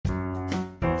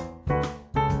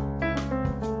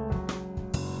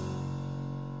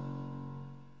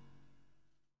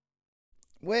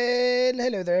Well,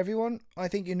 hello there, everyone. I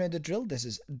think you know the drill. This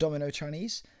is Domino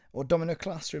Chinese, or Domino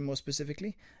Classroom more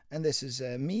specifically. And this is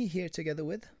me here together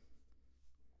with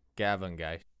Gavin,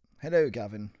 guys. Hello,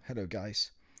 Gavin. Hello,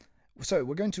 guys. So,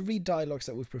 we're going to read dialogues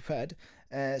that we've prepared,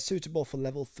 suitable for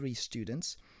level 3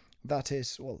 students. That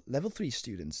is, well, level 3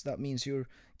 students. That means you're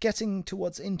getting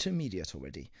towards intermediate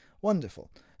already. Wonderful.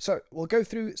 So, we'll go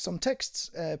through some texts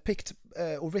picked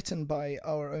or written by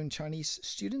our own Chinese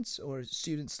students, or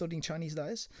students studying Chinese, that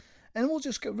is. And we'll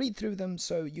just go read through them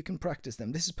so you can practice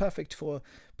them. This is perfect for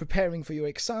preparing for your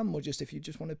exam, or just if you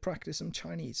just want to practice some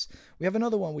Chinese. We have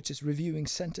another one which is reviewing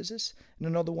sentences, and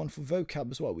another one for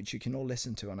vocab as well, which you can all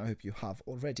listen to, and I hope you have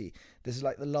already. This is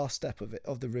like the last step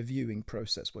of the reviewing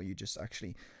process, where you just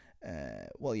actually,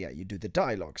 you do the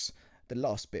dialogues, the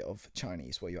last bit of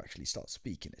Chinese where you actually start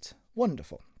speaking it.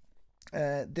 Wonderful.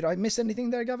 Did I miss anything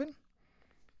there, Gavin?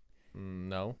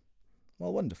 No.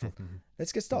 Well, wonderful.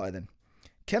 Let's get started then.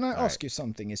 Can I ask you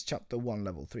something? Is chapter 1,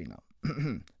 level 3 now.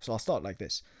 So I'll start like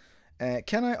this.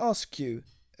 Can I ask you,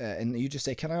 and you just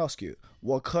say, can I ask you,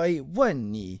 我可以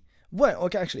问你,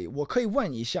 okay, actually, 我可以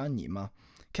问一下你吗?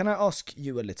 Can I ask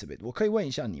you a little bit? 我可以问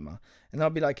一下你吗? And I'll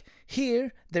be like,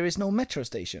 here, there is no metro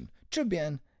station. 这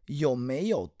边有没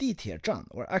有地铁站?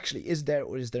 Or actually, is there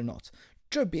or is there not?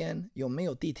 这边有没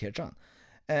有地铁站?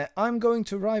 I'm going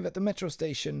to arrive at the metro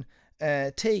station,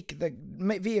 take the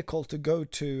vehicle to go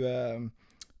to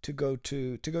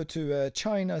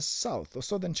China's south or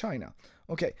southern China.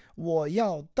 Okay, 我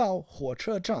要到火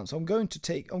车站. So I'm going to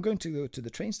go to the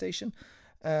train station.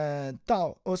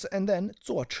 到 and then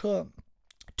坐车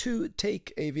to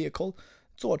take a vehicle.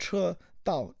 坐车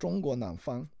到中国南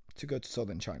方 to go to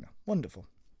southern China. Wonderful.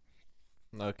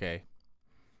 Okay.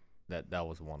 That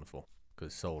was wonderful.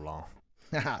 Because so long.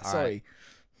 Sorry. Right.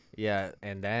 Yeah,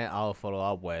 and then I'll follow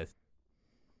up with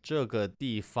这个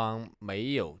地方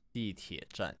没有地铁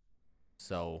站.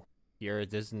 So here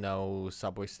there's no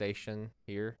subway station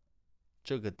here.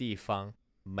 这个地方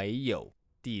没有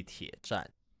地铁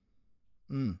站.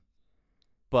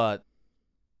 But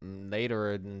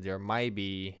later there might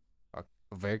be a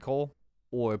vehicle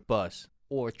or bus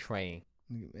or train.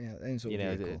 Yeah, any sort of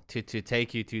vehicle. To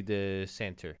take you to the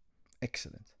center.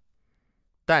 Excellent.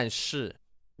 但是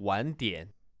晚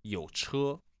点有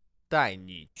车带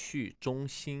你去中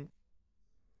心.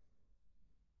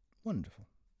 Wonderful.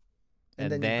 And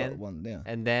then you've got one there.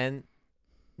 And then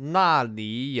那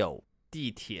里有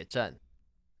地铁站.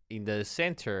 In the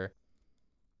center,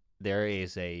 there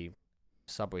is a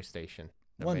subway station,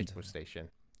 a metro station.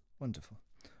 Wonderful.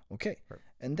 Okay.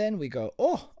 And then we go,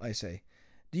 I say,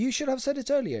 you should have said it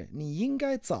earlier. 你应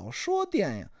该早说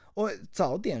点呀. Or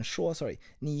早点说, sorry.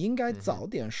 你应该早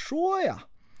点说呀.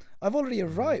 I've already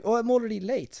arrived, or I'm already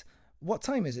late. What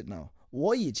time is it now?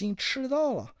 我已经迟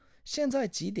到了. 现在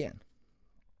几点?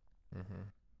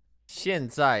 现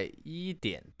在1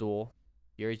点多.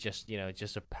 You're just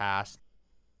past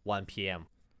 1 p.m.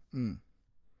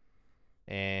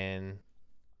 And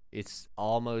it's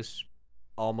almost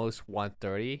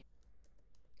 1:30.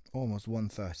 Almost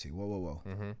 1:30. Whoa.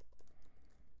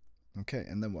 Okay,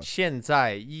 and then what? 现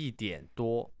在1点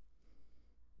多.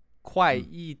 快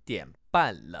1点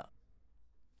半了.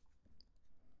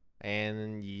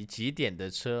 And 你几点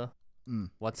的车?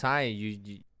 What time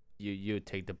you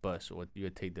take the bus or you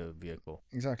take the vehicle?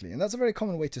 Exactly, and that's a very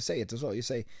common way to say it as well. You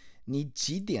say 你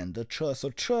几点的车? So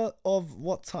车 of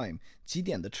what time? 几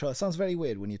点的车 sounds very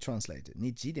weird when you translate it.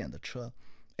 你几点的车?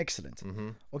 Excellent.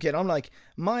 Okay, and I'm like,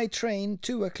 my train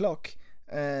 2 o'clock,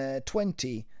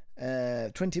 20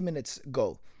 minutes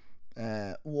go.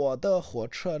 我的火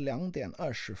车2点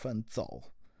20分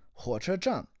走. 火车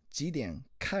站几点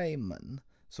开门?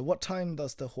 So what time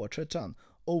does the 火车站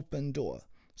open door?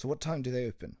 So what time do they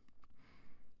open?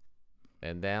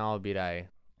 And then I'll be like,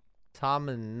 他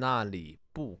们那里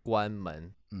不关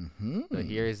门. So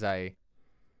here is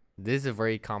this is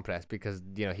very complex because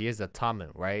here's a 他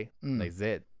们, right? Like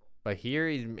that. But here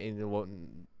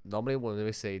normally when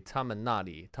we say 他们那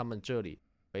里, 他们这里,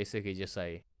 basically just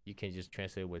say you can just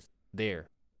translate with there,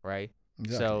 right?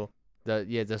 Exactly.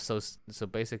 So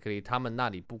basically 他们那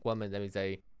里不关门, that means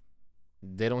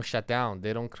they don't shut down,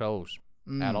 they don't close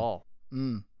at all.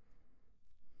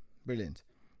 Brilliant.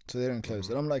 So they don't close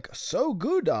it. I'm like, so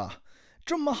good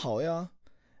这么好呀.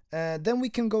 Then we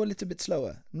can go a little bit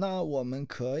slower. 那我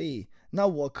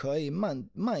可以慢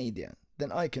一点.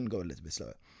 Then I can go a little bit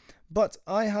slower. But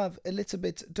I have a little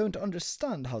bit don't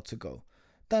understand how to go.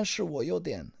 但是我有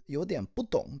点不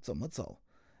懂怎么走.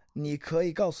 你可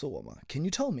以告诉我吗? Can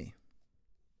you tell me?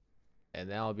 And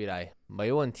then I'll be like,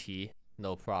 没问题,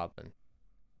 no problem.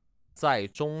 在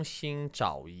中心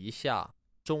找一下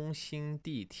中心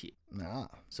地铁. Ah.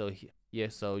 So Yeah,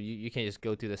 so you can just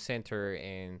go to the center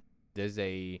and there's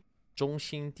a 中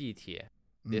心地铁.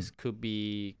 This could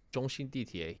be 中心地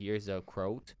铁. Here's a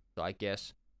quote. So I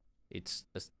guess it's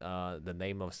the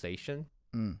name of station.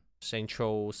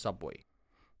 Central Subway.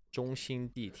 中心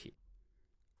地铁.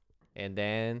 And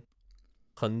then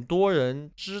很多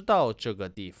人知道这个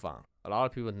地方. A lot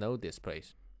of people know this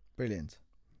place. Brilliant.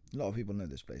 A lot of people know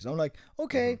this place. I'm like,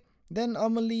 okay, then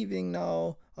I'm leaving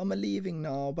now.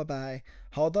 Bye bye.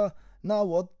 好的，那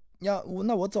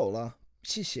我走了，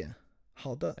谢谢。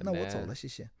好的，那我走了，谢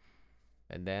谢。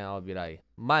And then I'll be like,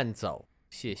 慢走，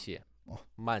谢谢。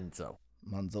慢走。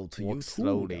慢走 to you Walk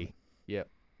slowly. Yep.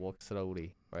 Walk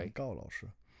slowly, right? 高老师。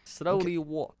Slowly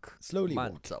walk. Slowly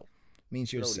慢 walk 走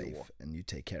means you're slowly safe walk. and you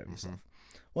take care of yourself.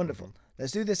 Wonderful.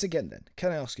 Let's do this again then.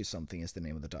 Can I ask you something? Is the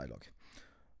name of the dialogue.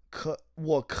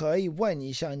 我可以问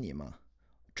一下你吗？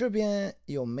这边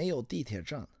有没有地铁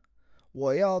站？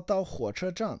我要到火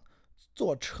车站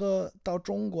坐车到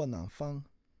中国南方。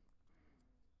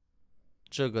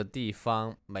这个地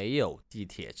方没有地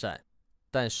铁站，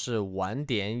但是晚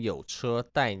点有车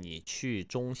带你去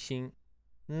中心，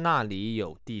那里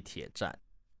有地铁站。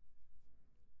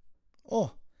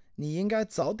哦，你应该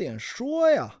早点说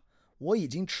呀，我已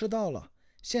经迟到了。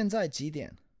现在几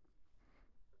点？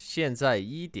现在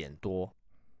1点多，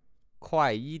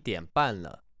快1点半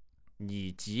了。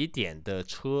你几点的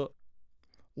车？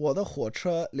我的火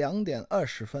车2点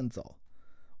20分走。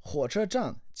火车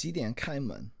站几点开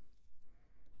门？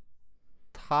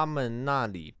他们那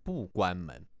里不关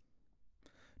门。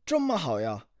这么好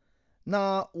呀，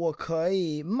那我可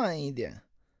以慢一点。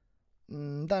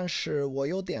但是我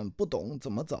有点不懂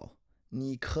怎么走，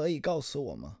你可以告诉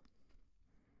我吗？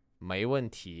没问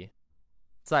题，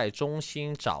在中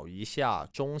心找一下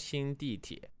中心地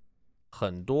铁，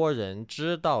很多人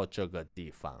知道这个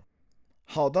地方。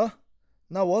好的，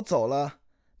那我走了，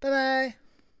拜拜。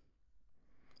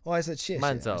我还是谢谢。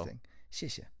慢走，谢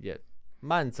谢。也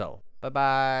慢走，拜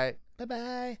拜。拜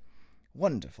拜。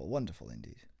Wonderful, wonderful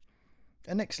indeed.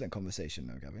 An excellent conversation,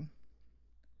 though, Gavin.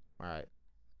 All right.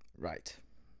 Right.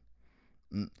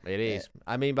 It is.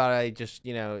 I mean, but I just,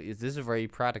 this is very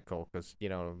practical because,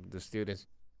 the students,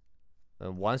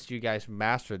 once you guys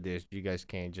master this, you guys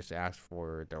can just ask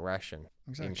for direction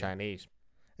in Chinese.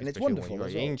 And it's wonderful when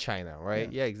as you're well. in China,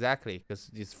 right? Yeah, exactly.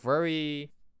 Because it's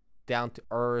very down to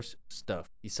earth stuff.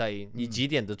 You say, 你几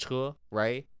点的车,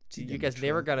 right? You guys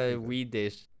never gonna read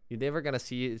this. You're never gonna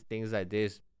see things like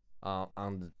this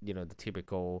on the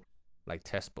typical like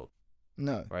textbook.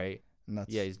 No. Right?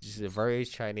 Yeah, it's just a very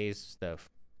Chinese stuff.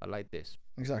 I like this.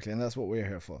 Exactly, and that's what we're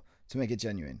here for, to make it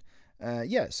genuine.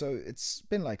 So it's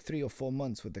been like 3 or 4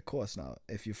 months with the course now,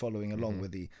 if you're following along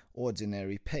with the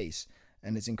ordinary pace.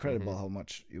 And it's incredible how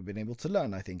much you've been able to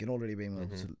learn, I think, and already being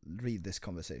able to read this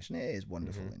conversation. It is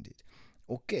wonderful indeed.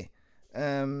 Okay.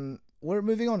 We're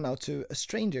moving on now to A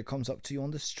Stranger Comes Up to You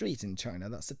on the Street in China.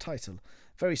 That's the title.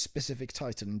 Very specific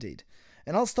title indeed.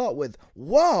 And I'll start with,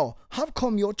 wow, how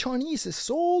come your Chinese is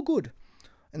so good?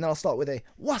 And then I'll start with a,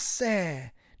 哇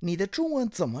塞，你的中文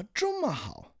怎么这么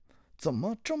好？怎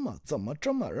么这么？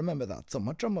 Remember that. 怎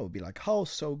么这么 would be like, how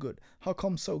so good? How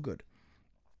come so good?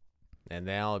 And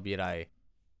then I'll be like,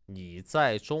 你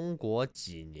在中国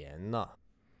几年了?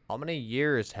 How many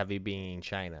years have you been in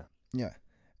China? Yeah.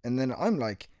 And then I'm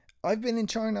like, I've been in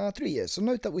China 3 years. So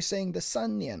note that we're saying the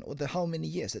 3年 or the how many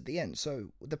years at the end.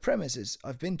 So the premise is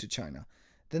I've been to China.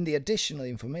 Then the additional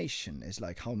information is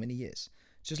like how many years.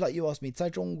 Just like you asked me, 在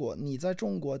中国，你在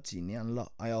中国几年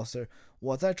了? I answer,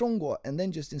 我在中国, and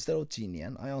then just instead of 几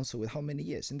年, I answer with how many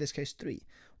years. In this case, 3.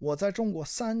 我在中国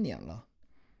3年了.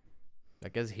 I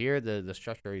guess here the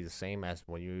structure is the same as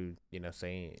when you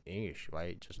say English,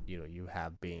 right? Just you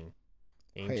have been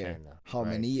in China. How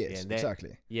many years? Then,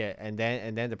 exactly. Yeah, and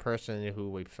then the person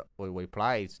who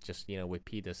replies just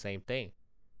repeat the same thing.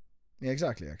 Yeah,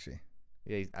 exactly. Actually.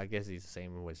 Yeah, I guess it's the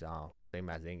same with same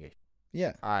as English.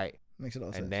 Yeah. All right. Makes a lot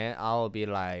of sense. And then I'll be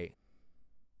like,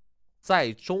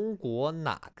 在中国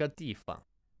哪个地方?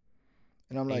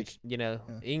 And I'm like,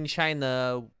 in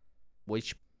China,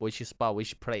 which spot,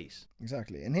 which place?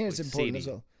 Exactly. And here's which important city? as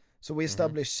well. So we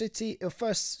establish city, or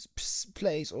first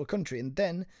place or country, and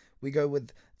then we go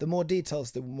with the more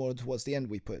details, the more towards the end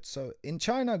we put. So in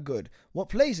China, good. What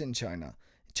place in China?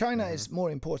 China is more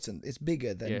important. It's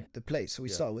bigger than the place. So we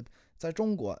start with 在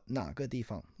中国哪个地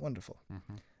方? Wonderful.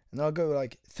 And I'll go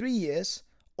like 3 years,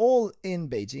 all in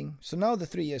Beijing. So now the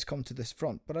 3 years come to this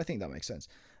front, but I think that makes sense.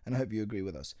 And I hope you agree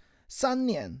with us. 3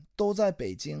年都在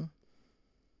北京.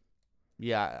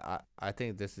 Yeah, I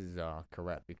think this is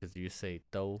correct because you say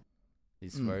都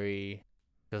is very,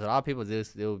 because a lot of people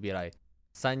they will be like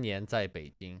 3年在北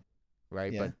京.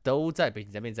 right? Yeah. But 都在北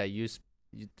京 that means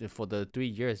that for the 3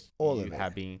 years All you of it.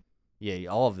 have been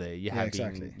all of it. You Yeah, have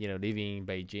exactly. been living in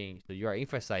Beijing, so you are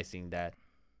emphasizing that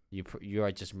you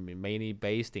are just mainly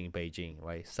based in Beijing,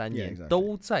 right? 3 Yeah, 年 exactly.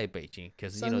 都在北京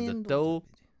because the 3年都在都 北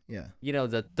京. Yeah.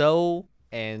 the 都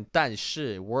and 但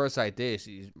是 words like this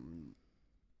is,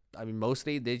 I mean,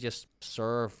 mostly they just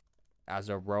serve as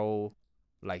a role,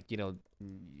 like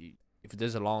if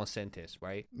there's a long sentence,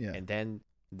 right? Yeah. And then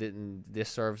this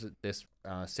serves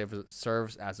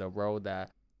as a role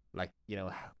that, like,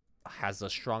 has the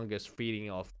strongest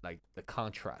feeling of like the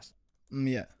contrast,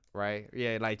 Yeah. right?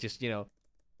 Yeah, like just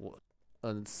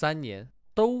 3年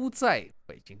都在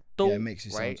北京 都 Yeah, it makes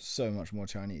you right? sound so much more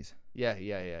Chinese. Yeah.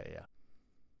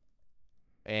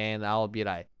 And I'll be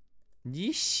like,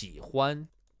 你喜欢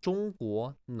中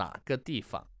国哪个地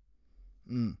方?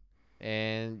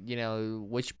 And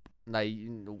which, like,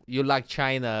 you like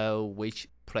China, which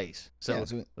place? So, Yeah,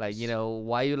 so like,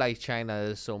 why you like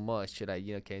China so much? Like,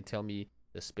 can you tell me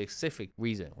the specific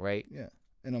reason, right? Yeah.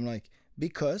 And I'm like,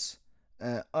 because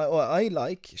I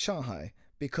like Shanghai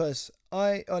because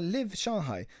I live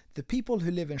Shanghai. The people who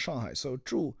live in Shanghai, so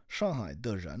住 Shanghai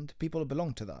的人, the people who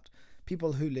belong to that,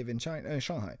 people who live in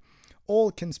Shanghai,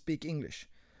 all can speak English.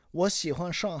 我喜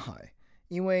欢上海，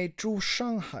因为住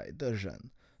上海的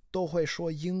人都会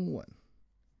说英文。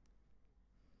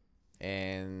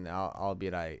And I'll be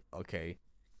like, okay,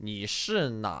 你是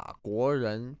哪国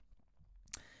人?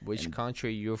 Which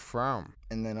country you from?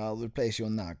 And then I'll replace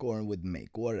your 哪国人 with 美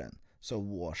国人. So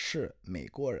我是美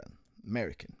国人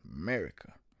American,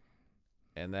 America.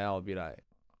 And then I'll be like,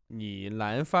 你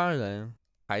南方人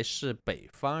还是北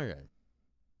方人?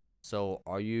 So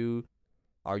are you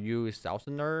a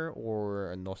southerner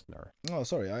or a northerner? Oh,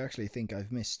 sorry, I actually think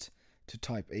I've missed to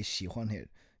type a 喜欢 here.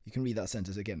 You can read that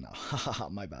sentence again now. Haha,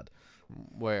 my bad.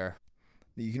 Where?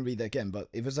 You can read that again, but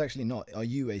if it's actually not, are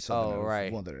you a southerner or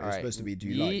right. wonder? It's Right. supposed to be, do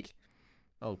you like?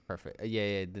 Oh, perfect.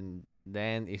 Yeah.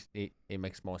 Then it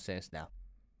makes more sense now.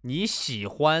 你喜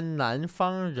欢南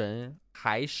方人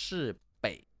还是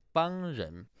北方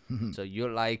人? So you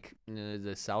like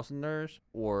the southerners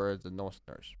or the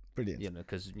northerners? Brilliant.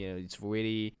 Because it's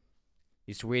really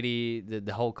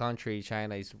the whole country,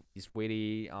 China is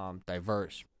really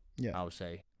diverse. Yeah. I would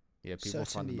say. Yeah, people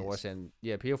from the Certainly north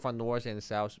is. people from north and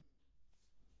south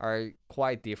are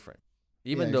quite different.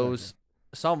 Even Yeah, though exactly.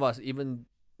 some of us even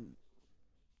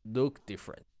look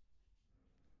different.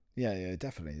 Yeah,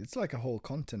 definitely. It's like a whole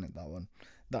continent,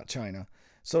 that China.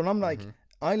 So I'm like,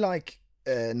 I like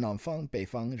南方北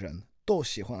方人都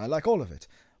喜欢. I like all of it.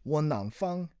 我南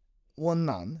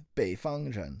北方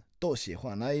人都喜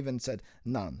欢. I even said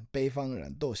南北方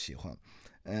人都喜欢.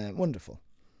 Wonderful.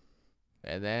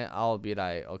 And then I'll be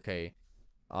like, okay,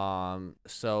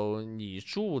 so 你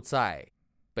住在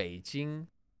北京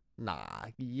哪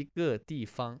一个地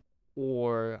方?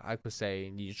 Or I could say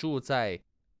你住在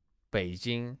北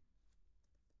京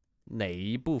哪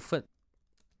一部分?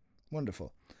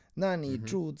 Wonderful. 那你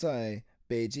住在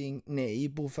北京哪一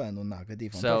部分或哪个地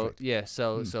方? So Perfect. yeah,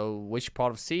 so which part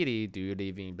of city do you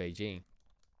live in Beijing?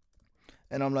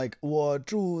 And I'm like, 我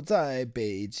住在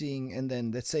北京, and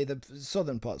then let's say the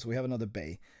southern parts, we have another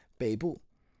北部.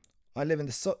 I live in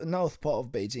the north part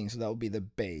of Beijing, so that would be the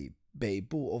北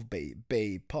部 of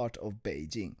北 part of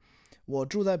Beijing. 我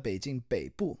住在北京北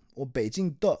部, or 北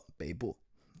京的北部.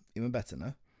 Even better,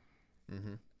 no?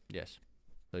 Yes.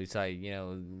 So it's like,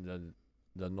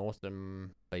 the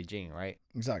northern Beijing, right?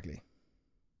 Exactly.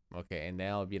 Okay, and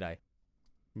then I'll be like,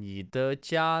 你的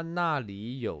家那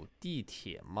里有地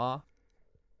铁吗?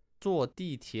 坐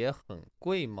地铁很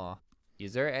贵吗?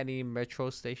 Is there any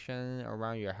metro station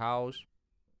around your house?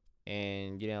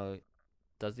 And,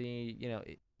 does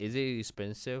it, is it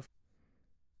expensive?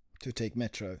 To take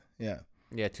metro, yeah.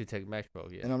 Yeah, to take metro,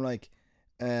 yeah. And I'm like,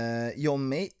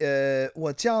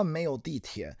 我家没有地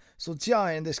铁. So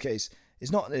家 in this case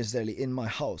is not necessarily in my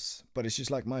house, but it's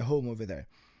just like my home over there.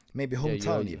 Maybe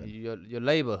hometown even. Your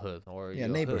neighborhood or your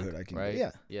neighborhood, hood, I can, right?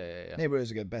 Yeah. Neighborhood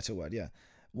is a better word, yeah.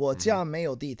 我家没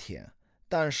有地铁,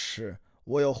 但是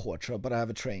我有火车, but I have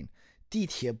a train. 地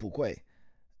铁不贵,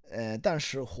 但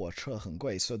是火车很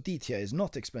贵. So 地铁 is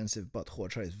not expensive, but 火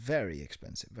车 is very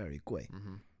expensive, very 贵.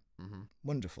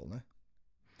 Wonderful, no?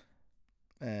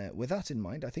 With that in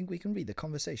mind, I think we can read the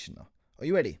conversation now. Are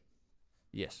you ready?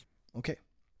 Yes. Okay.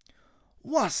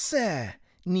 哇塞，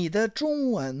你的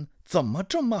中文怎么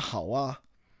这么好啊？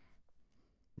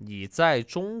你在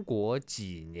中国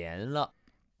几年了？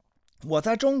我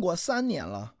在中国3年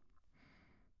了。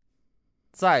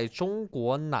在中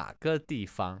国哪个地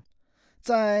方？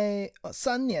在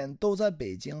3年都在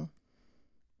北京。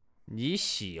你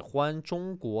喜欢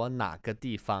中国哪个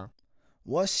地方？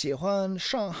我喜欢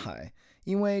上海，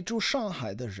因为住上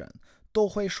海的人都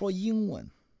会说英文。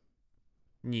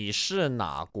你是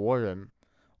哪国人？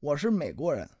我是美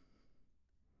国人。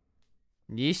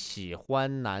你喜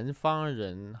欢南方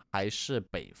人还是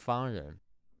北方人？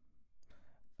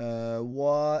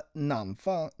我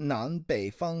南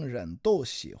北方人都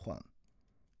喜欢。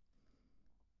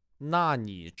那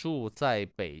你住在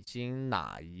北京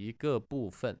哪一个部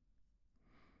分？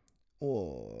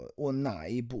我哪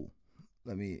一部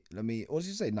？Let me. What did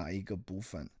you say? 哪一个部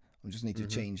分？I just need to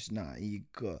change 哪一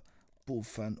个部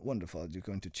分。Wonderful. You're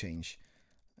going to change.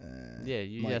 Yeah,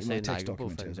 you my just say text 哪一个部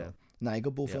document 分 as well. then. 哪一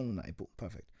个部分？哪一部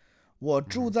？Perfect. 我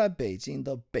住在北京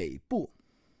的北部。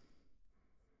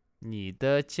你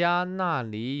的家那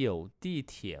里有地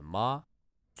铁吗？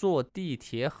坐地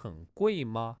铁很贵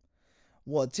吗？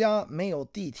我家没有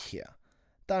地铁，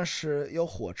但是有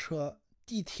火车。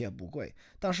地铁不贵，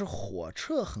但是火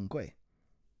车很贵。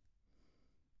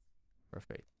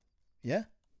Perfect. Yeah?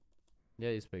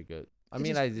 Yeah, it's pretty good. I It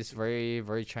mean, is like, it's very,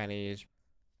 very Chinese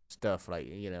stuff. Like,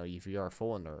 if you're a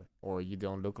foreigner or you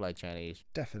don't look like Chinese,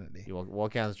 Definitely. you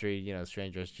walk down the street,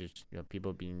 strangers just,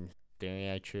 people being staring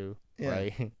at you, Yeah.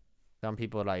 right? Some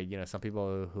people, like, some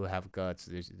people who have guts,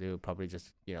 they'll probably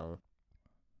just,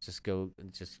 just go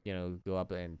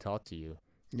up and talk to you.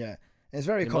 Yeah. It's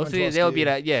very And common mostly to ask they'll you, be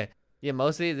like,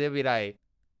 mostly they'll be like,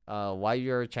 why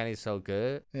your Chinese so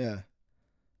good? Yeah.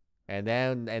 And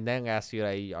then ask you,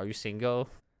 like, are you single?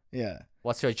 Yeah.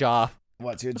 What's your job?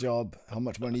 What's your job? How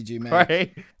much money do you make?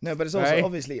 Right? No, but it's also Right?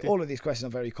 obviously all of these questions are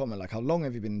very common. Like, how long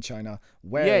have you been in China?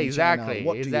 Where Yeah, in exactly, China?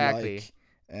 What exactly. do you like?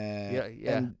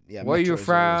 Yeah. And yeah, Where you metro is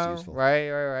always from? useful.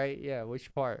 Right. Yeah,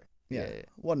 which part? Yeah.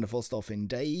 Wonderful stuff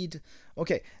indeed.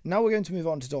 Okay, now we're going to move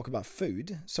on to talk about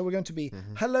food. So we're going to be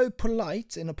hello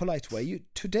polite in a polite way. You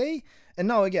today, and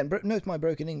now again, note my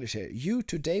broken English here. You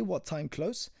today, what time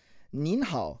close? 您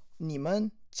好，你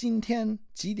们今天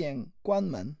几点关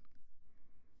门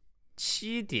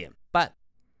7点半.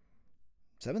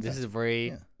 ？7:30. This is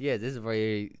very, this is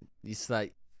very, it's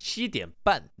like 7点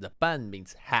半. The 半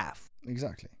means half.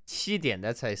 Exactly. 7点,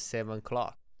 that's like 7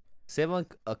 o'clock. 7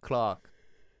 o'clock,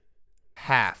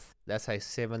 half, that's like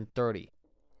 7:30.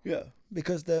 Yeah,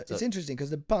 because it's interesting because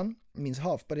the ban means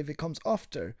half, but if it comes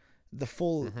after the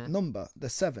full number, the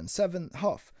 7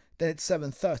 half, then it's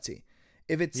 7:30.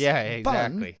 If it's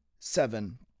exactly.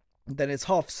 7, then it's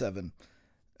half 7.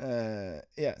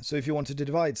 So if you wanted to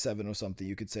divide 7 or something,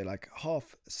 you could say like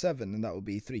half 7, and that would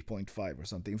be 3.5 or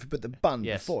something. If you put the ban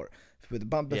before,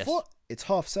 it's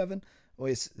half 7, or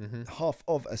it's half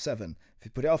of a 7. If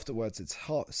you put it afterwards, it's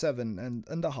half 7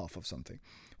 and a half of something.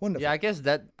 Wonderful. Yeah, I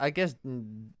guess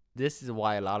this is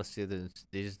why a lot of students,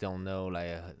 they just don't know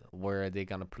like where they're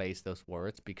gonna place those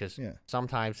words, because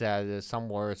sometimes some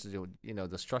words,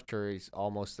 the structure is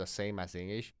almost the same as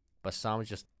English, but some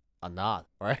just are not,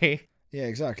 right? Yeah,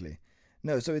 exactly.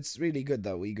 No, so it's really good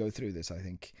that we go through this, I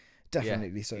think.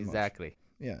 Definitely so exactly.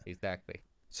 much. Yeah. Exactly.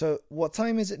 So what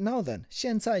time is it now then?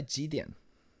 现在几点?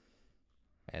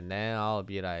 And then I'll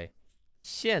be like,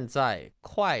 现在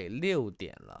快6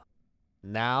点了.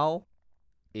 Now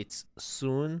it's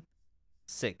soon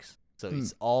 6. So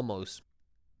it's almost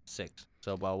 6.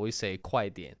 So but we say 快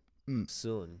点,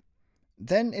 soon.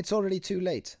 Then it's already too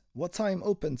late. What time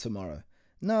open tomorrow?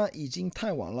 那已经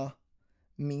太晚了。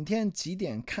明天几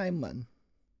点开门?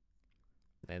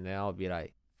 And then I'll be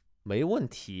like, 没问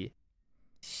题，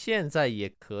现在也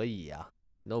可以啊,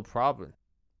 no problem.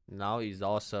 Now it's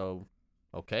also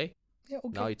okay. Yeah,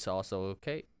 okay. Now it's also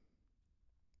okay.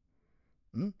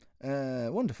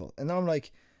 Wonderful. And I'm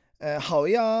like, 好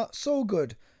呀, so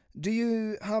good. Do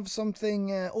you have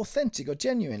something authentic or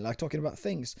genuine, like talking about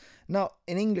things? Now,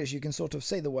 in English, you can sort of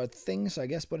say the word things, I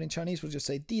guess, but in Chinese, we'll just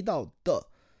say 地道的.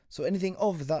 So anything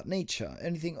of that nature,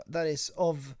 anything that is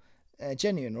of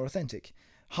genuine or authentic.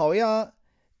 好呀,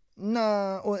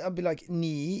 or I'll be like,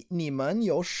 你们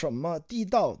有什么地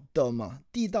道的吗？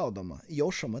地道的吗？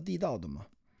有什么地道的吗？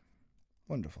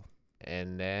 Wonderful.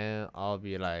 And then I'll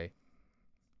be like,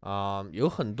 有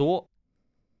很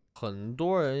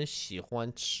多人喜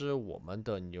欢吃我们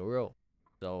的牛肉.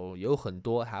 So 有很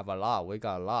多 have a lot, we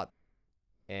got a lot.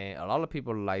 And a lot of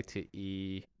people like to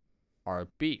eat our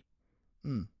beef.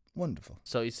 Wonderful.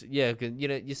 So it's,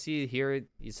 you see here,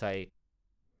 it's like,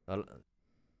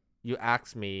 you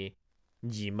ask me,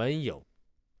 你们有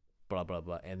blah blah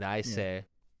blah, and I say,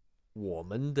 我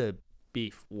们的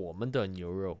beef, 我们的牛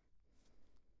肉.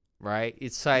 Right?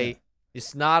 It's like,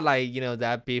 it's not like,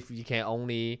 that beef you can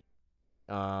only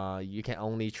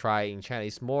try in China.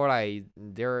 It's more like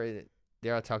they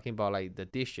are talking about like the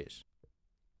dishes.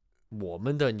 我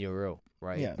们的牛肉,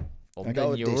 right? Yeah. 我 I 们的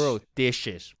got a 牛肉 dish.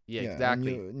 dishes. Yeah, Yeah,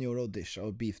 exactly. a neural dish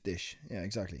or beef dish. Yeah,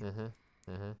 exactly. Mm-hmm.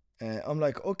 I'm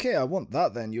like, okay, I want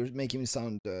that then. You're making me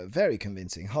sound very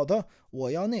convincing. 好的，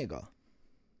我要那个。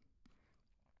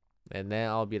 And then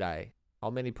I'll be like, how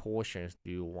many portions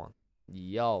do you want?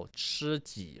 你要吃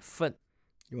几份?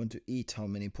 You want to eat how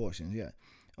many portions? Yeah.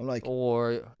 I'm like,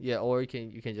 or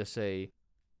you can just say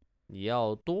你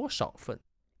要多少份?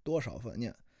多少份?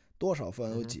 Yeah. 多少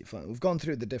份 or 几份? We've gone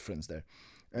through the difference there.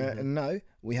 And now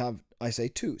we have, I say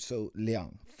two, so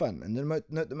两份. And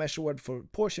the measure word for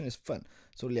portion is 份,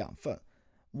 so 两份.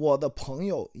 我的朋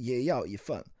友也要一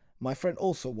份. My friend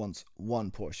also wants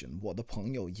one portion. 我的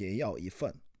朋友也要一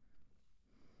份.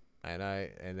 And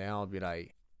then I'll be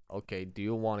like, okay, do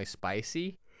you want it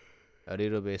spicy? A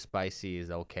little bit spicy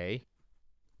is okay.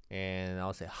 And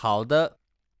I'll say 好的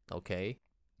okay.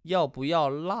 要不要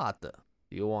辣的?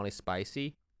 Do you want it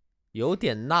spicy? 有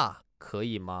点辣可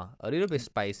以吗? A little bit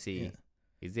spicy. Yeah.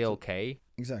 Is it okay?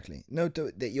 Exactly.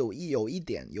 Note that 有一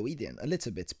点, a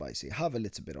little bit spicy. Have a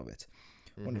little bit of it.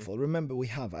 Wonderful. Remember, we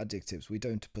have adjectives. We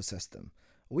don't possess them.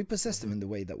 We possess them in the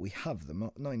way that we have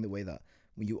them, not in the way that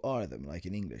you are them, like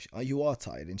in English. You are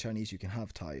tired. In Chinese, you can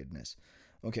have tiredness.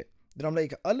 Okay. Then I'm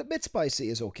like, a little bit spicy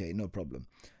is okay, no problem.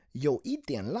 有一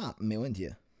点辣没问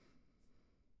题.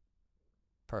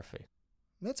 Perfect.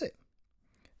 That's it.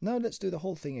 Now let's do the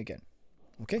whole thing again.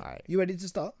 Okay? Right. You ready to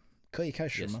start? 可以开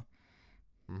始吗?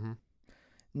 Yes.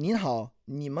 您好，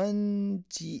你们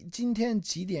今天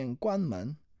几点关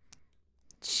门?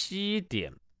 7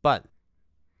点半.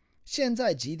 现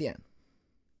在几点?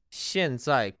 现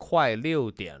在快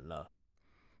6点了.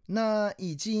 那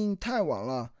已经太晚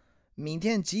了，明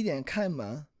天几点开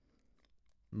门?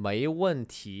 没问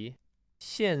题，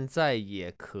现在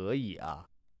也可以啊。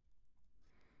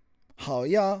好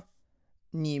呀，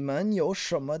你们有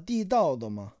什么地道的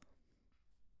吗？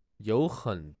有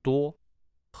很多，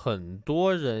很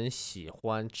多人喜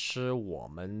欢吃我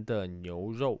们的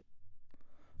牛肉。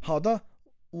好的，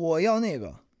我要那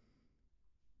个。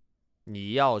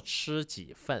你要吃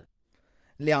几份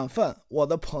？2份，我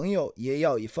的朋友也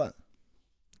要1份。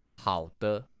好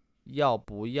的，要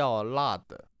不要辣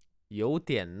的？有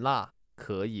点辣，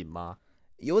可以吗？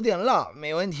有点辣，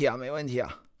没问题啊，没问题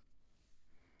啊。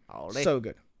好嘞。So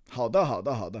good. 好的，好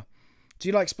的，好的。Do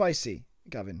you like spicy,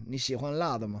 Gavin? 你喜欢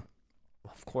辣的吗？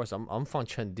 Of course, I'm from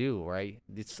Chengdu, right?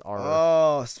 It's our.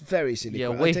 Oh, it's very silly.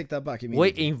 Yeah, I take that back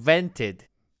immediately. We invented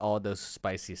all the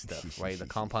spicy stuff, right? The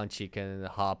compound chicken, the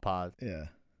hot pot. Yeah.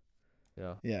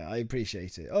 Yeah. Yeah, I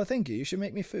appreciate it. Oh, thank you. You should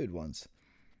make me food once.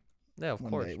 Yeah, of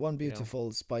course. Day. One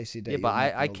beautiful spicy day. Yeah, but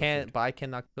I can't. But I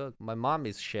cannot cook. My mom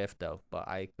is chef though, but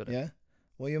I couldn't. Yeah.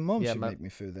 Well, your mom should make me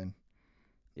food then.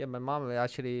 Yeah, my mom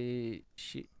actually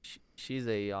she's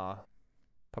a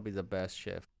probably the best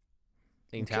chef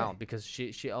in town because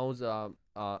she owns a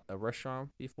restaurant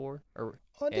before.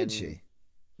 Did she?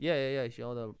 Yeah. She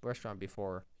owned a restaurant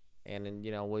before, and then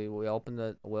we opened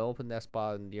that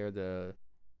spot near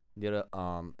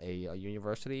a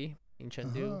university in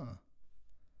Chengdu. Uh-huh.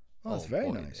 Oh, that's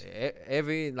very nice.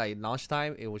 Every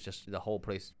lunchtime, it was just the whole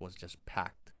place was just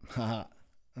packed.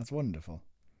 That's wonderful.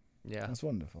 Yeah, that's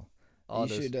wonderful. All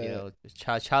those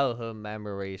childhood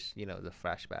memories, the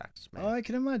flashbacks. Man. Oh, I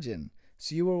can imagine.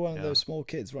 So you were one of those small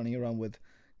kids running around with,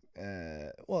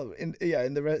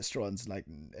 in the restaurants,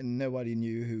 and nobody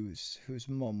knew whose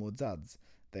mom or dad's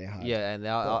they had. Yeah, and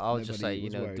I was just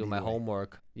do my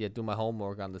homework. Yeah, do my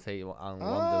homework on the table on one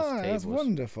of those tables. That's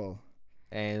wonderful.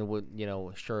 And with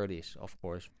shirtless, of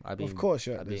course. Of course,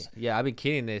 shirtless. I've been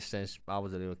kidding this since I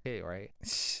was a little kid, right?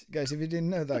 Guys, if you didn't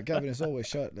know that, Gavin is always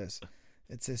shirtless.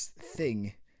 It's this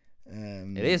thing.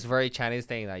 It is very Chinese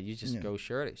thing that you just go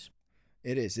shirtless.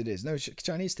 It is. No,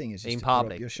 Chinese thing is just in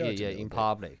public. Your shirt in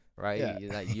public, right?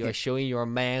 Yeah. You are showing your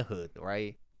manhood,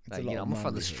 right? Like, I'm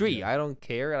from the street. Yeah. I don't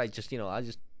care. I just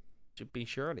be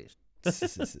shirtless.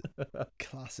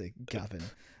 Classic Gavin.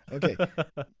 Okay.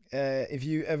 If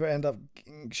you ever end up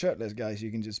shirtless, guys,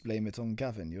 you can just blame it on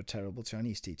Gavin, your terrible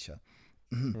Chinese teacher.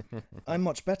 I'm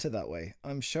much better that way.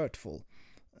 I'm shirtful.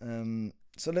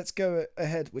 So let's go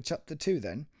ahead with chapter 2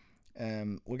 then.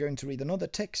 We're going to read another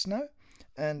text now,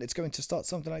 and it's going to start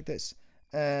something like this.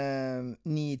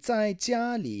 你在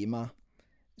家里吗?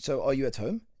 So, are you at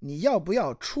home? 你要不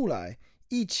要出来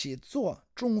一起做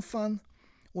中饭?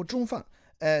 Or 中饭.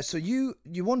 So you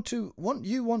want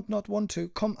not want to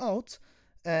come out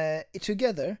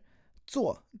together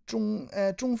做中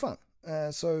饭.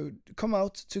 So come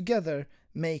out together,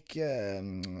 make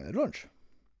lunch.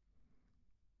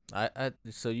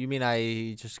 So you mean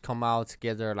I just come out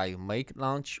together, like make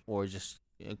lunch, or just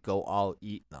go out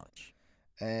eat lunch?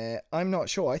 I'm not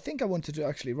sure. I think I wanted to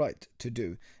actually write to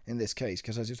do in this case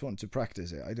because I just want to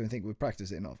practice it. I don't think we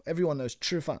practice it enough. Everyone knows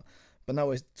吃饭, but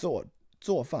now it's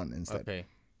做饭 instead. Okay.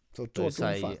 So So it's 做中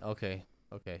饭. like, okay.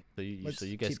 So Let's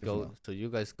you guys keep it for go. now. So you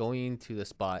guys go into the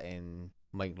spot and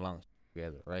make lunch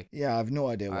together, right? Yeah, I have no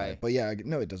idea why. Alright. But yeah,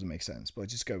 no, it doesn't make sense. But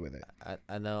just go with it.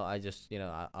 I know. I just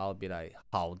I'll be like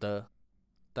好的，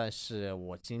但是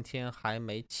我今天还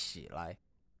没起来。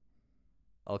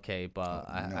Okay, but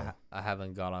Oh, no. I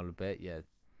haven't got out of bed yet.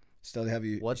 Still have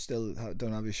you? What? You still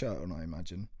don't have your shirt on, I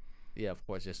imagine. Yeah, of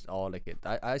course, just all like it.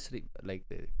 I sleep like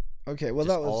it. Okay, well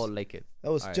Just that all was like it.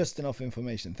 Alright. just enough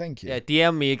information. Thank you. Yeah,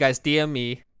 DM me, guys. DM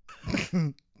me.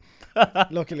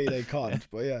 Luckily they can't,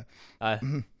 but yeah.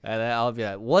 And then I'll be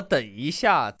like, 我等一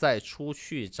下再出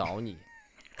去找你.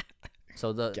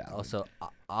 So God.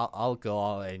 I'll go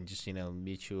out and just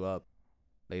meet you up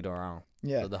later on.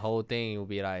 Yeah. So the whole thing will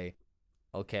be like,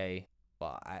 okay,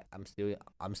 but I'm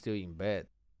still in bed.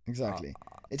 Exactly.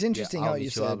 It's interesting I'll how meet you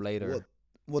you said up later.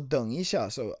 我等一下,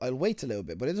 so I'll wait a little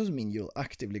bit, but it doesn't mean you'll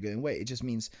actively go and wait. It just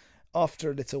means after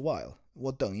a little while.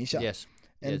 我等一下. Yes.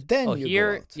 And yes. then oh, you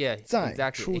here, go out. yeah, 再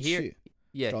exactly. 出 Here, 去.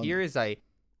 yeah, John. here is like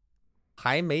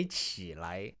还没起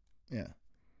来. Yeah.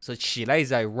 So 起来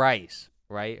is like rise,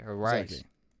 right? Or rise. Exactly.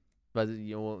 But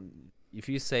if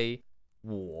you say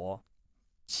我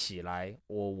起来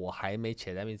or 我还没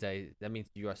起来, that means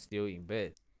you are still in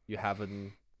bed. You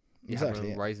haven't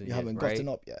Exactly. risen You yet, haven't right? gotten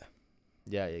up yet.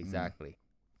 Yeah, exactly.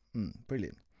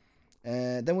 Brilliant.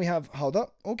 Then we have 好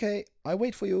的, okay, I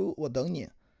wait for you, 我等你.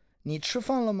 你吃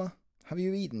饭了吗? Have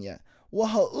you eaten yet? 我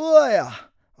好饿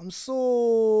呀, I'm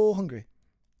so hungry.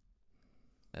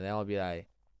 And then I'll be like,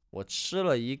 我吃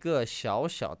了一个小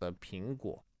小的苹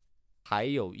果，还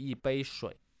有一杯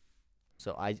水.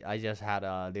 So I just had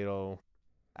a little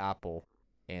apple,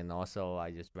 and also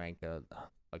I just drank a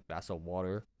glass of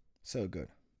water. So good.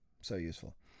 So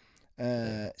useful.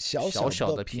 小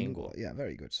小的苹果. Yeah,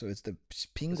 very good. So it's the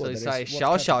苹 So 果 it's that like is what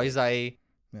小小 category? is like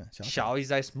Yeah, 小小. 小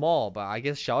is like small, but I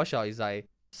guess 小小 is like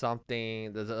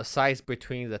something there's a size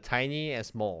between the tiny and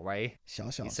small, right?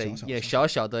 小小, It's like 小小, 小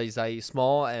小的 is like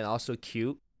small and also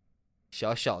cute.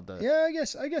 小小的. Yeah,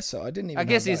 I guess so. I didn't even I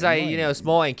guess have it's that in like mind.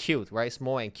 small and cute, right?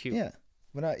 Small and cute. Yeah.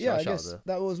 But I guess 小小的.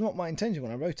 that was not my intention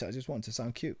when I wrote it. I just wanted to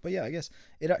sound cute. But yeah, I guess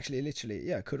it actually literally,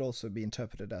 could also be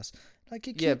interpreted as like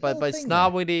a cute Yeah, but little it's thing not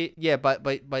there. really. Yeah, but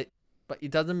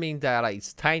it doesn't mean that like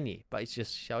it's tiny, but it's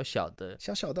just 小小的.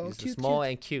 小小的, It's cute, small cute.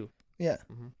 and cute. Yeah.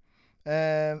 Mhm.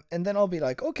 And then I'll be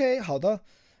like, okay, 好的，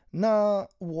那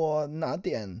我拿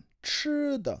点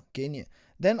吃的给你.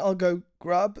 Then I'll go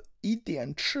grab 一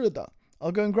点吃的.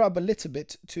 I'll go and grab a little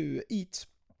bit to eat.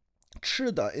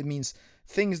 吃的, it means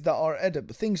things that are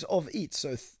edible, things of eat,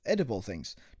 so edible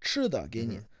things. 吃的给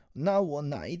你. 那我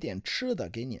拿一点吃的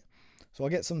给你. So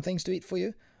I'll get some things to eat for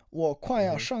you. 我快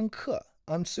要上课.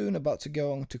 I'm soon about to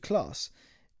go on to class.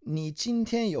 你今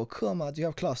天有课吗? Do you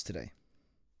have class today?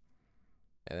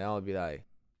 And then I'll be like,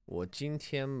 我今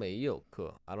天没有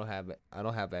课. I don't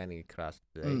have any class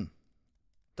today.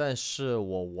 但是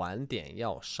我晚点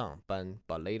要上班,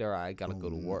 but later I gotta go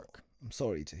to work. I'm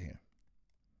sorry to hear.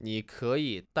 你可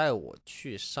以带我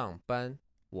去上班，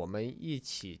我们一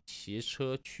起骑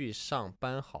车去上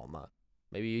班好吗?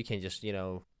 Maybe you can just,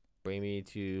 bring me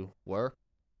to work,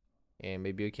 and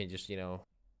maybe you can just,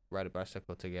 ride a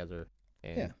bicycle together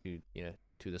and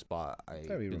to the spot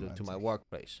to my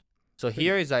workplace. So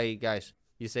here is like, guys,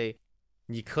 you say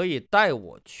你可以带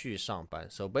我去上班.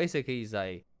 So basically it's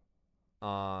like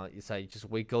just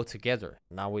we go together.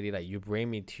 Not really like you bring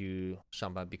me to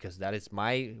上班 because that is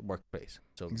my workplace.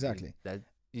 So Exactly. That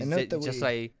And note that just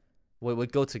like we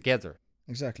go together.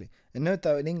 Exactly. And note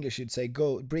that in English you'd say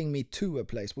go bring me to a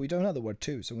place, but we don't have the word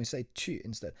to, so we say 去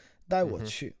instead. 带我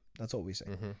去. That's all we say.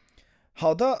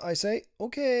 好的, I say,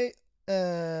 okay,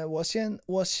 我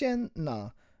先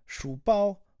拿书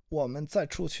包, 我们再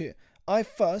出去. I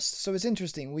first, so it's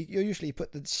interesting, you usually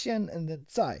put the 先 and the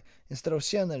在 instead of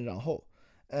先 and 然后.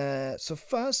 So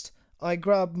first, I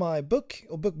grab my book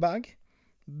or book bag,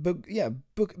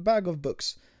 bag of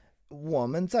books. 我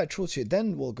们再出去,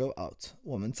 then we'll go out.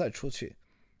 我们再出去.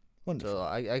 Wonderful. So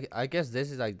I guess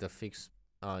this is like the fixed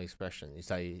expression. It's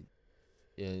like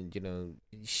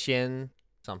先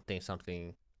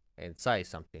something and 再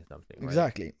something, right?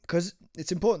 Exactly, because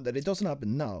it's important that it doesn't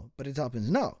happen now, but it happens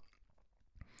now.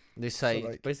 They say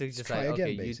like, basically just try like, again,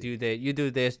 okay, basically. you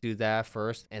do this, do that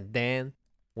first, and then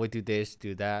we do this,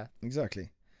 do that.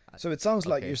 Exactly. So it sounds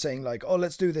like Okay. you're saying like, oh,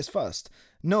 let's do this first.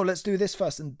 No, let's do this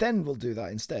first, and then we'll do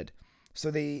that instead. So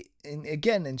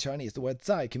again in Chinese, the word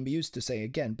在 can be used to say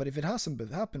again, but if it hasn't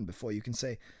happened before, you can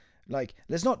say like,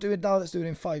 let's not do it now, let's do it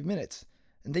in 5 minutes.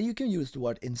 and then you can use the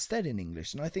word instead in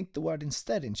English. And I think the word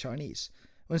instead in Chinese,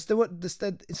 once the word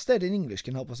instead in English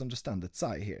can help us understand the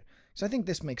在 here. So I think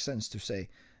this makes sense to say,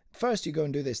 first you go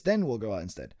and do this, then we'll go out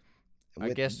instead. I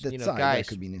guess, the you know, 在 guys, that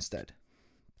could mean instead.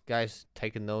 Guys,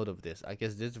 take a note of this. I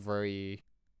guess this is very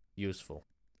useful.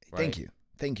 Right?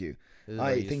 Thank you. This is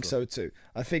I very think useful. so too.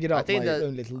 I figured out my that-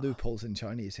 own little loopholes in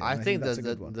Chinese here. I and think that's that a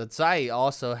good one. the 在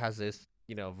also has this,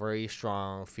 you know, very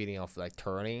strong feeling of like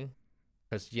turning,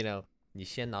 because, you know, 你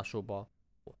先拿书包，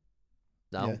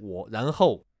然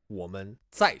后我们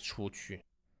再出去,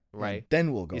 right? And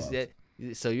then we'll go Is out.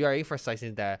 it, so you are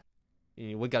emphasizing that,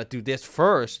 you know, we gotta do this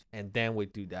first, and then we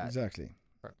do that. Exactly.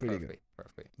 Pretty good.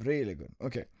 Perfect. Really good.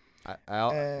 Okay.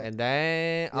 And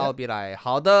then yeah. I'll be like,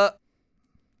 好的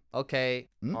okay,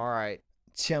 all right.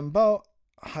 钱包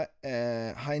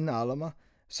还拿了吗?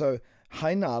 So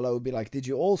还拿了 would be like, did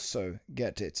you also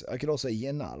get it? I could also say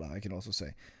也拿了, I can also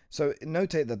say. So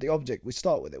notate that the object, we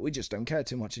start with it. We just don't care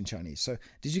too much in Chinese. So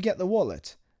did you get the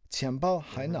wallet? 钱包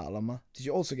还拿了吗? Did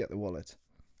you also get the wallet?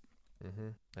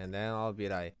 And then I'll be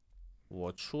like,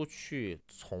 我出去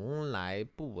从来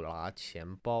不拿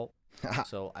钱包.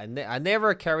 So I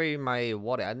never carry my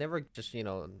wallet. I never just, you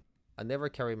know, I never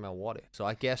carry my wallet. So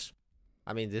I guess,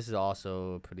 I mean, this is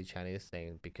also a pretty Chinese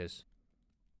thing because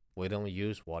we don't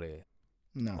use wallet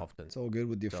No, often. it's all good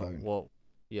with your So phone.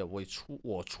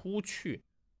 我出去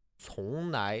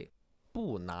从来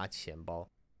不拿钱包.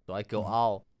 So I go Mm-hmm.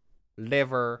 out,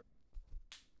 never,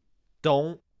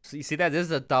 don't. So you see that this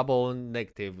is a double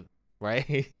negative,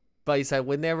 right? But it's like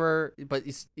we never. But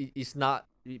it's not.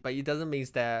 But it doesn't mean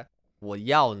that 我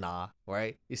要拿,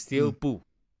 right? It's still 不.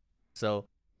 So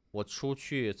我出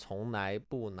去从来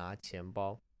不拿钱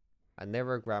包. I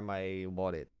never grab my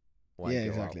wallet. when I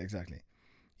Yeah, go out. exactly.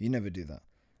 You never do that.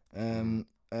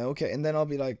 Okay, and then I'll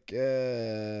be like,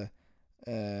 yeah,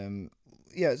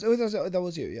 so that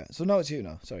was you, yeah. So now it's you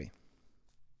now, sorry.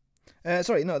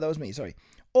 Sorry, no, that was me, sorry.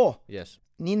 Oh, Yes.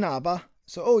 你拿吧.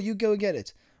 So, oh, you go get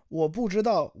it. 我不知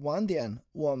道晚点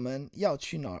我们要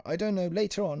去哪儿. I don't know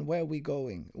later on where we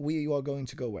going. We are going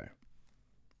to go where.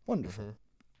 Wonderful.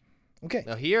 Okay.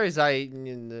 Now here is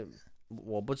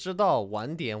我不知道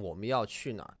晚点我们要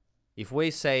去哪儿. If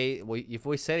we say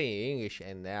it in English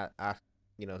and ask,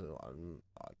 you know,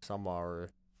 some of our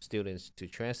students to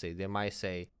translate, they might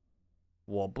say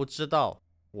我不知道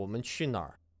我们去哪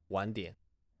儿晚点.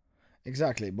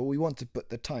 Exactly, but we want to put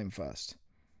the time first.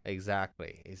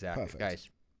 Exactly. Perfect. Guys,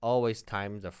 always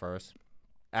time the first.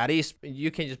 At least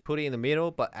you can just put it in the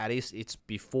middle, but at least it's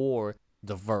before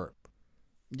the verb.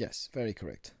 Yes, very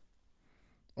correct.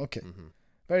 Okay.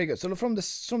 Very good. So from the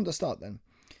start then.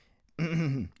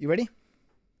 You ready?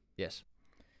 Yes.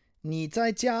 你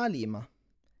在家里吗？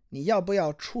你要不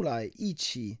要出来一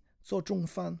起做中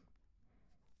饭？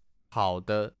好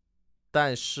的，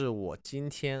但是我今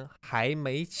天还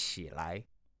没起来，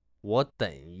我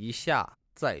等一下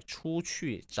再出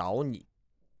去找你。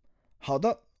好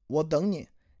的，我等你。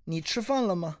你吃饭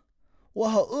了吗？我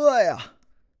好饿呀。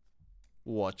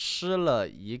我吃了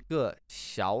一个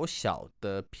小小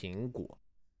的苹果，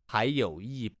还有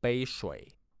一杯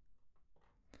水。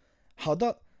好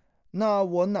的，那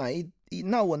我拿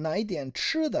一点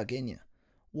吃的给你。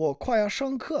我快要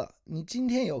上课，你今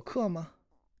天有课吗？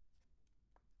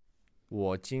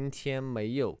我今天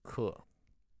没有课，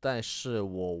但是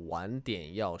我晚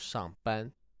点要上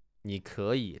班，你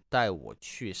可以带我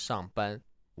去上班，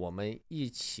我们一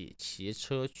起骑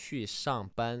车去上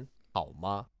班，好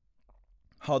吗？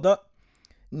好的，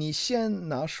你先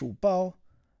拿书包，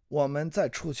我们再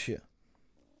出去。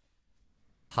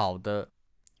好的。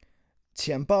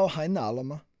钱包还拿了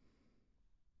吗？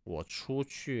我出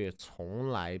去从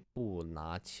来不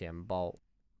拿钱包。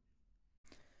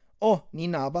哦，你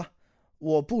拿吧。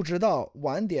我不知道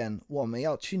晚点我们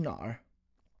要去哪儿。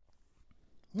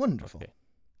Wonderful. Okay,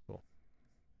 cool.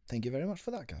 Thank you very much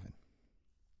for that, Gavin.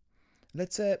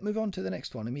 Let's move on to the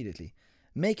next one immediately.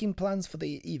 Making plans for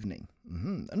the evening.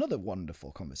 Another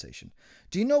wonderful conversation.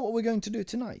 Do you know what we're going to do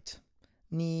tonight?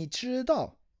 你知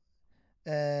道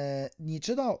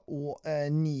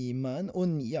你们 or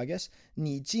你 I guess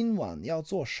你今晚要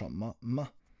做什么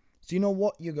吗? So you know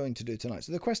what you're going to do tonight.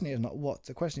 So the question here is not what.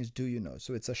 The question is do you know.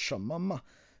 So it's a 什么吗?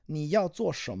 你要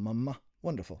做什么吗?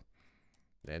 Wonderful.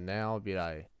 And then I'll be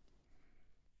like,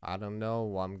 I don't know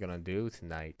what I'm gonna do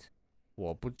tonight.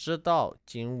 我不知道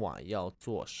今晚要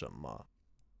做什么。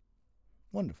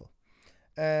Wonderful.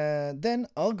 Then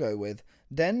I'll go with,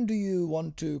 then do you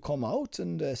want to come out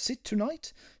and sit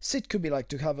tonight? Sit could be like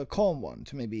to have a calm one,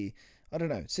 to maybe, I don't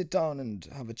know, sit down and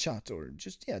have a chat or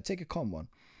just, yeah, take a calm one.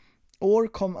 or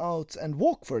come out and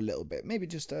walk for a little bit. Maybe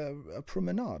just a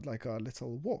promenade, like a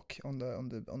little walk in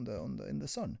the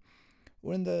sun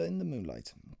or in the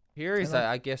moonlight. Here is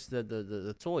I guess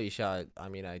the 坐一下. I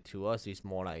mean, to us, it's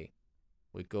more like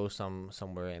we go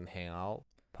somewhere and hang out,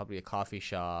 probably a coffee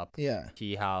shop,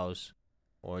 tea house,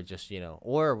 or just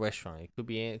or a restaurant. It could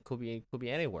be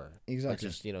anywhere. Exactly.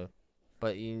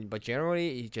 But just but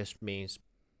generally it just means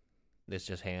let's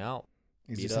just hang out.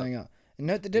 It's just hang out. And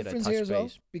note the difference here as well,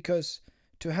 because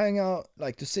to hang out,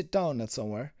 like to sit down at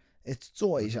somewhere, it's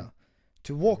坐一下.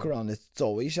 To walk around, it's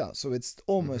走一下. So it's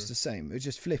almost the same. It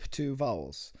just flip two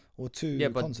vowels or two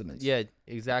consonants. Yeah,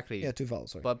 exactly. Yeah, two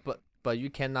vowels. Sorry. But you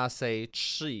cannot say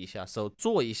吃一下. So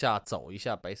坐一下, 走一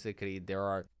下. Basically, there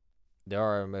are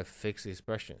fixed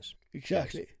expressions.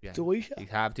 Exactly. Yeah. You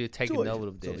have to take a note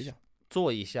of this.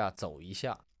 坐一下, 走一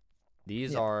下.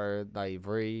 These are like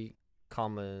very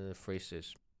common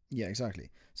phrases. Yeah, exactly.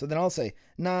 So then I'll say,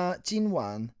 那今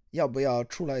晚要不要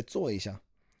出来坐一下，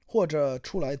或者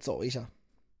出来走一下？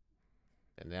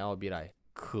 And then I'll be like,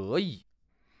 可以.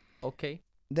 Okay.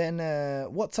 Then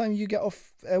what time you get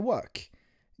off work?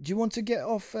 Do you want to get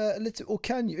off a little, or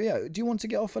can you? Yeah. Do you want to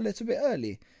get off a little bit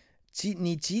early?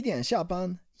 你几点下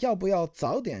班？要不要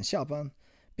早点下班？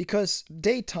 Because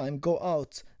daytime go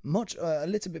out much a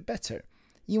little bit better.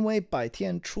 因为白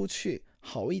天出去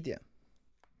好一点。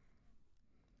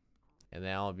 And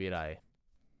then I'll be like,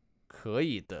 可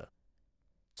以的。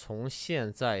从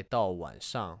现在到晚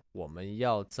上，我们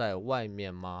要在外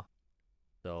面吗？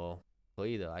 So 可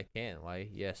以的 I can, right?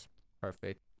 Yes,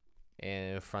 perfect.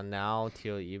 And from now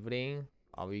till evening,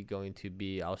 are we going to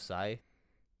be outside?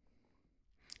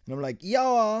 And I'm like,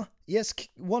 要啊 yes,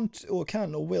 want or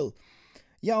can or will.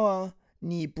 要啊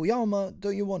你不要吗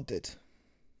Don't you want it?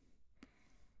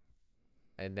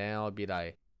 And then I'll be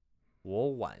like,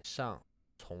 我晚上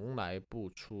从来不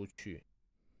出去.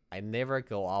 I never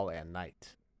go out at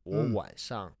night. 我晚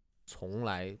上从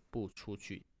来不出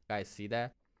去. Guys, see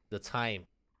that? The time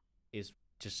is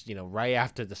just, right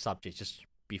after the subject, just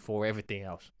before everything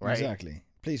else, right? Exactly.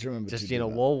 Please remember just, to do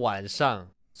that. 我晚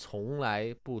上从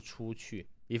来不出去.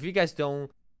 If you guys don't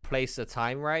place the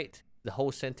time right, the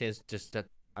whole sentence just,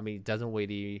 it doesn't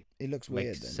really it looks make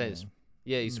weird sense. Then,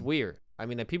 yeah, it's weird. I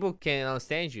mean, people can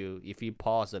understand you if you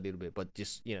pause a little bit, but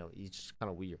just, it's just kind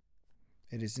of weird.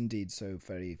 It is indeed so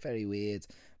very, very weird.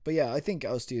 But yeah, I think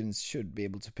our students should be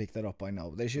able to pick that up by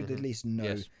now. They should at least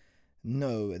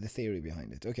know the theory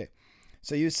behind it. Okay.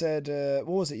 So you said, what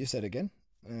was it you said again?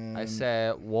 I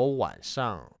said, 我晚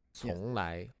上从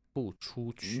来不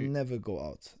出去. Never go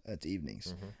out at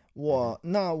evenings.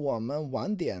 那我们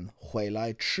晚点回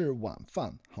来吃晚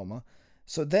饭，好吗?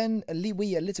 So then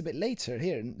we a little bit later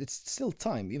here, it's still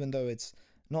time, even though it's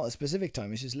not a specific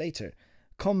time, it's just later.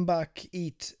 Come back,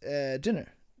 eat dinner.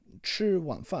 吃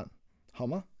晚饭，好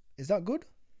吗? Is that good?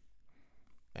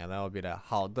 And that would be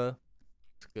好的.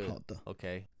 It's good. 好的.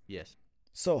 Okay, yes.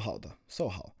 So 好的, so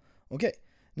好. Okay,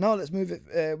 now let's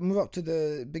move up to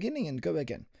the beginning and go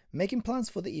again. Making plans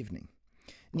for the evening.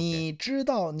 你知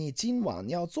道你今晚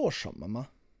要做什么吗？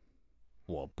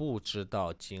我不知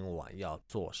道今晚要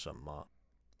做什么。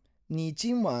你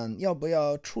今晚要不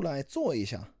要出来坐一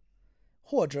下，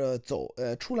或者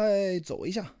出来走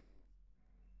一下？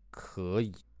可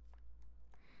以。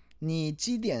你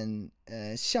几点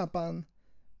下班？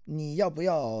你要不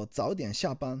要早点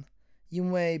下班？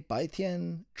因为白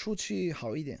天出去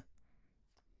好一点。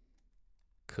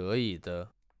可以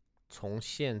的。从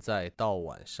现在到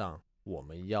晚上，我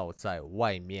们要在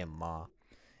外面吗？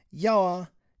要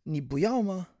啊，你不要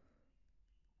吗？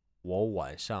我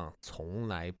晚上从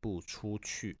来不出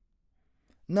去。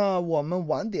那我们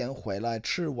晚点回来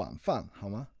吃晚饭好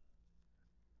吗？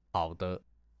好的。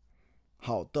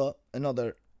好的。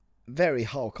Another very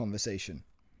hard conversation.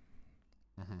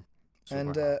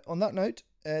 And on that note,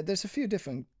 there's a few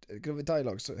different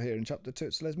dialogues here in chapter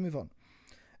 2, so let's move on.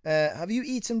 Have you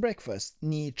eaten breakfast?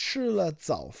 你吃了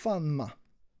早饭吗？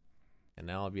 And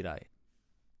now I'll be like,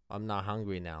 I'm not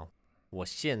hungry now. 我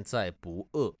现在不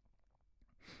饿。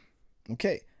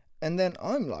Okay, and then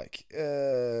I'm like,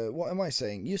 what am I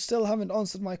saying? You still haven't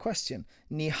answered my question.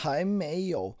 你还没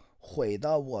有回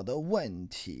答我的问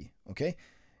题。Okay,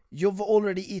 you've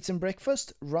already eaten breakfast,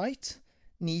 right?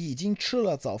 你已经吃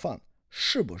了早饭，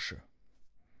是不是？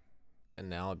 And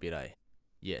now I'll be like,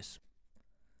 yes,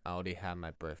 I already had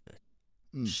my breakfast.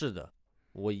 是的，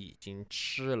我已经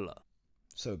吃了。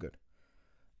So good.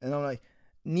 And I'm like,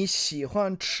 你喜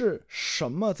欢吃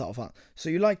什么早饭? So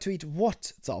you like to eat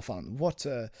what 早饭? What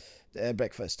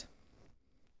breakfast?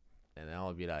 And then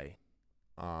I'll be like,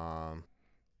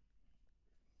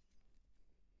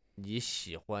 你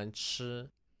喜欢吃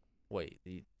wait,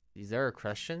 is there a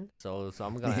question? So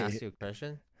I'm gonna ask you a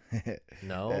question.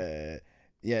 No,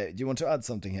 Yeah, do you want to add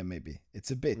something here? Maybe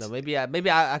it's a bit. no. Maybe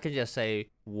I can just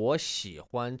say 我喜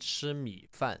欢吃米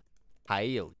饭，还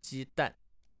有鸡蛋。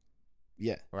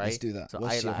Yeah, let's Right? do that. So 我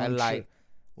喜 I 欢吃 like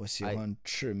我喜欢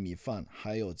吃米饭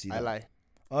还有鸡 I 蛋。 like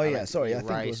Oh I yeah, like to sorry, eat I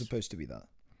think it was rice. supposed to be that.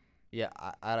 Yeah,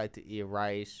 I like to eat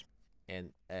rice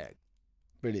and egg.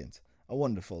 Brilliant, a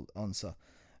wonderful answer.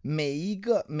 每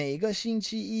个星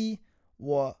期一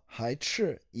我还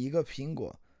吃一个苹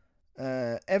果。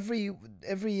Every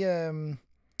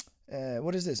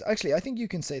what is this? Actually, I think you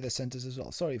can say the sentence as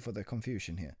well. Sorry for the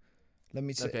confusion here. Let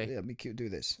me say, Okay. let me do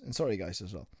this. And sorry guys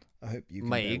as well. I hope you can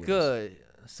每 bear 一 with us. 个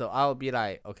So I'll be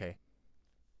like, okay.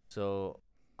 So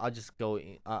I'll just go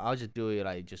in. I'll just do it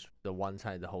like just the one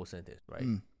time, the whole sentence,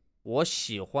 right? 我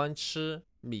喜欢吃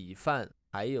米饭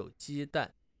还有鸡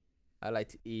蛋。I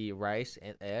like to eat rice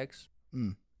and eggs.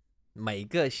 每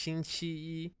个星期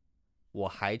一我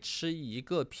还吃一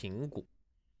个苹果。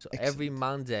So every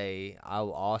Monday I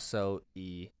will also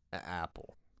eat an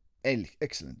apple.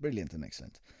 Excellent, brilliant and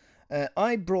excellent.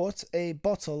 I brought a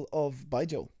bottle of 白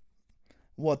酒。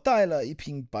我带了一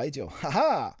瓶白酒，哈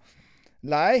哈！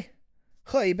来，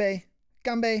喝一杯，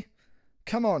干杯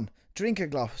 ！Come on, drink a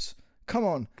glass. Come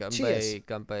on, 干 cheers. 杯，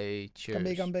干杯 干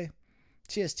杯， ，Cheers. 干杯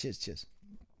Cheers, cheers, cheers.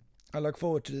 I look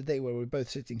forward to the day where we're both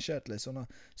sitting shirtless on a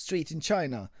street in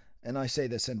China and I say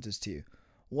the sentence to you.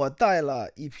 我带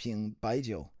了一瓶白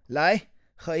酒，来，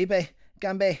喝一杯，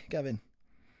干杯 Gavin.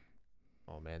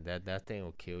 Oh man, that thing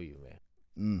will kill you, man.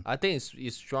 I think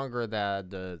it's stronger than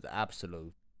the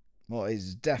absolute. Well,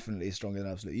 it's definitely stronger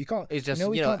than absolute. You can't. It's just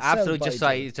we you know can't sell absolute just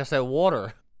baijiu. like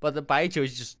water, but the baijiu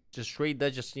is just straight.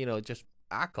 That's just just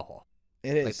alcohol.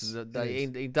 It is. Like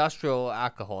the industrial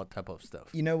alcohol type of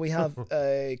stuff. We have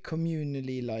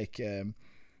communally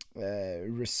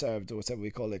reserved or whatever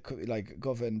we call it, like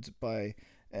governed by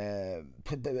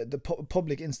the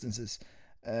public instances.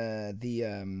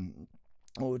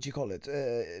 What would you call it?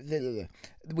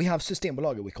 We have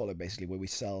Systembolaget, we call it basically, where we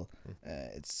sell.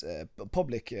 It's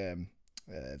public.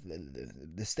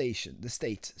 The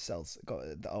state sells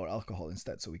our alcohol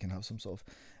instead, so we can have some sort of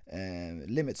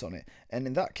limits on it. And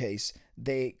in that case,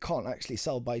 they can't actually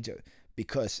sell baijiu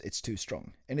because it's too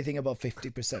strong. Anything above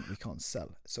 50% we can't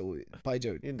sell. So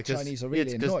baijiu, Chinese are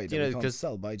really annoyed that we can't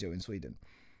sell baijiu in Sweden.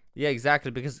 Yeah,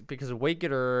 exactly, because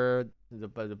regular the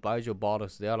baijiu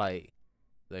bottles, they're like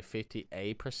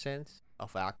 58%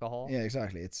 of alcohol. Yeah,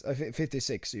 exactly. It's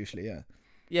 56 usually. Yeah.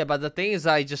 Yeah, but the thing is,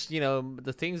 I just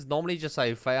the thing's normally just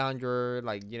like 500,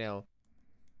 like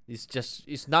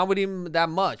it's not really that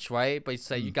much, right? But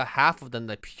it's like you got half of them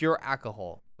like pure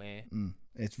alcohol, man.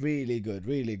 It's really good,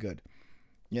 really good.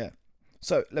 Yeah.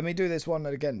 So let me do this one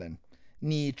again then.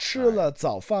 你吃了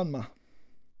早饭吗？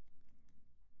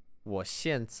我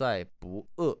现在不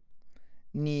饿。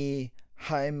你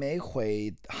还没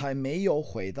有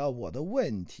回答我的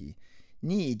问题。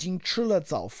你已经吃了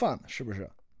早饭，是不是？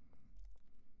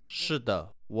是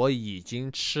的，我已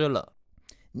经吃了。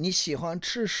你喜欢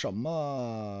吃什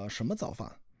么早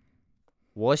饭？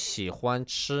我喜欢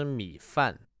吃米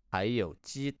饭，还有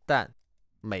鸡蛋。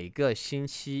每个星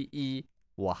期一，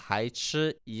我还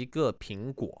吃一个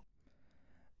苹果。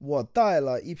我带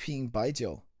了一瓶白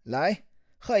酒，来，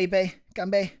喝一杯，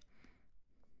干杯！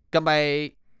干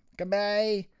杯！干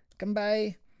杯！干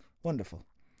杯！ Wonderful.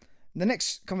 The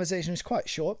next conversation is quite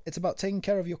short. It's about taking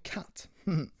care of your cat.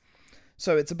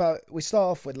 So we start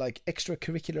off with like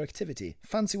extracurricular activity.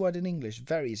 Fancy word in English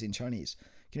varies in Chinese.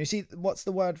 Can you see what's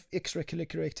the word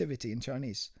extracurricular activity in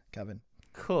Chinese, Kevin?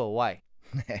 课外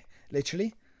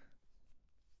Literally?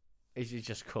 It's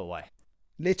just 课外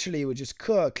Literally, we're just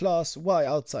class, why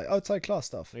outside class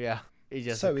stuff. Yeah, it's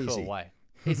just so 课 easy. 外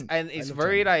it's love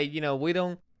very Chinese. like we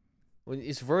don't.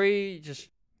 It's very just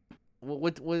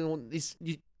we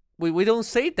don't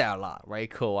say that a lot, right?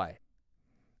 课外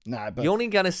Nah, but you only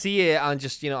gonna see it on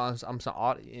just on some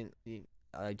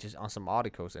just on some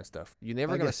articles and stuff. You're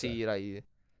never gonna see like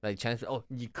Chinese. Oh,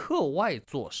 你课外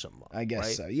做什么? I guess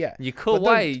right? so, yeah. 你课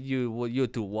外 you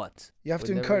do what? You have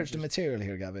to encourage the material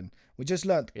here, Gavin. We just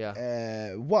learned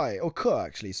why, or 课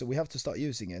actually, so we have to start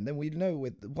using it, and then we know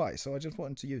with why, so I just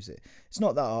wanted to use it. It's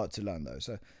not that hard to learn though,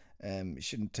 so it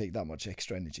shouldn't take that much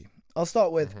extra energy. I'll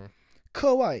start with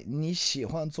课外你喜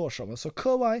欢做什么? So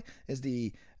课外 is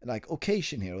the like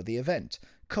occasion here, or the event.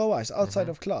 课外 is outside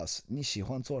of class. 你喜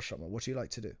欢做什么? What do you like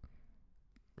to do?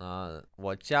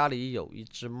 我家里有一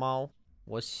只猫，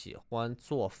我喜欢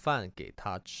做饭给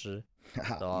它吃。You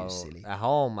silly. At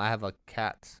home, I have a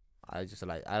cat. I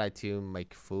like to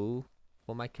make food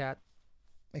for my cat.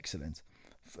 Excellent.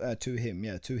 To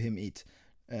him eat.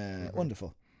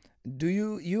 Wonderful. Do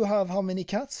you have how many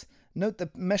cats? Note the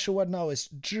measure word now is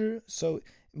只, so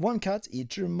one cat 一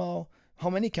只猫. How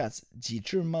many cats? 几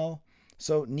只猫.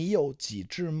 So 你有几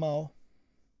只猫？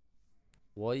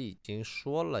我已经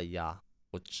说了呀，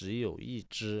我只有一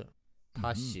只，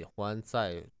它喜欢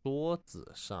在桌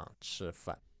子上吃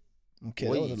饭。Okay,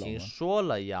 我 that was 已 a long 经 one. 说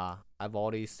了呀，I've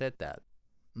already said that。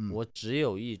我只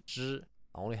有一只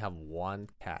，I only have one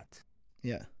cat。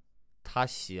 Yeah. 它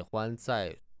喜欢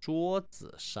在桌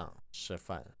子上吃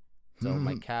饭。So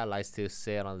my cat likes to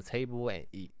sit on the table and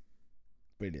eat.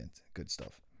 Brilliant. Good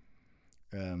stuff.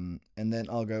 And then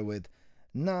I'll go with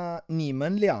那你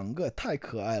们两个太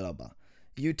可爱了吧?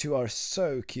 You two are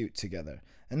so cute together.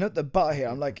 And note the but here,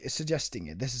 I'm like suggesting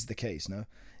it. This is the case, no?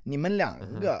 你们两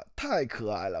个太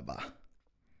可爱了吧?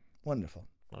 Wonderful.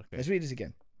 Okay. Let's read it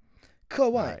again. 课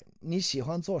外 Alright. 你喜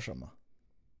欢做什么？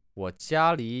我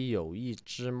家里有一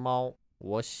只猫，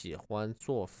我喜欢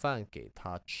做饭给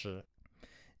它吃。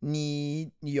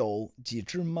你有几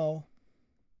只猫？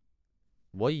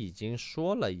我已经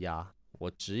说了呀，我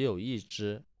只有一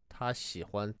只，它喜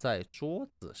欢在桌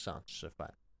子上吃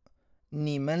饭。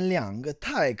你们两个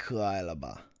太可爱了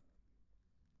吧?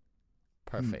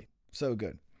 Perfect. So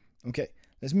good. Okay,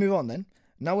 let's move on then.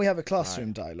 Now we have a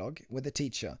classroom dialogue with a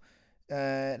teacher.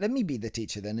 Let me be the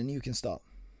teacher then, and you can start.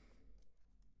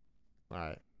 All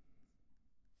right.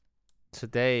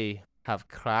 Today have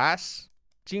class.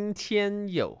 今天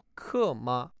有课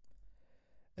吗?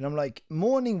 And I'm like,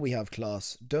 morning we have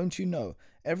class. Don't you know?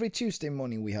 Every Tuesday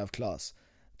morning we have class.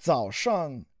 早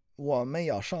上我们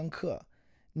要上课。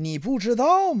你不知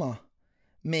道吗？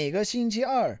每个星期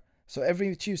二 So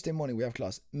every Tuesday morning we have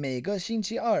class. 每个星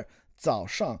期二早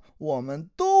上我们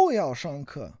都要上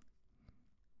课。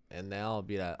And then I'll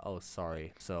be like, oh,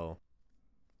 sorry. So,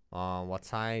 what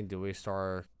time do we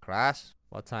start class?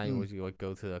 What time would you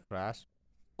go to the class?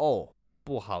 Oh,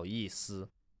 不好意思，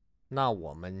那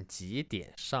我们几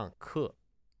点上课？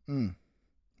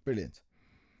 Brilliant.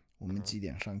 我们几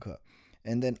点上课？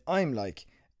 And then I'm like,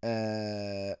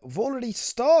 we've already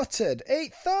started.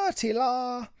 8:30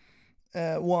 啦。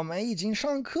我们已经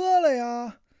上课了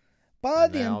呀。8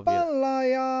点半了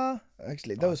呀。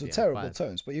Actually, those were terrible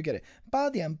tones, but you get it.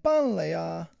 8点半了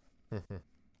呀。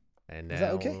And then is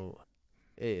that okay?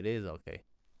 It is okay.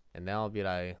 And then I'll be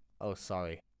like, oh,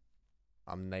 sorry,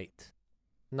 I'm late.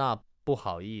 那不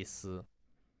好意思，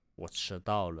我迟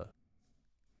到了。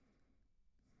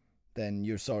Then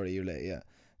you're sorry you're late, yeah.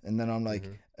 And then I'm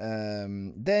like,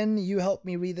 then you help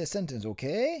me read the sentence,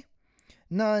 okay?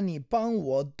 那你帮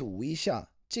我读一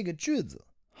下这个句子，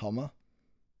好吗？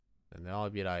 And then I'll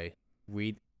be like,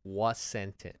 read what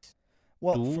sentence?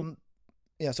 Well, 读 from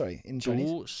yeah, sorry, in Chinese.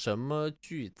 读什么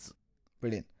句子？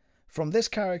 Brilliant. From this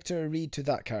character, read to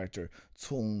that character.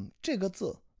 从这个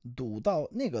字读到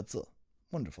那个字。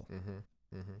Wonderful.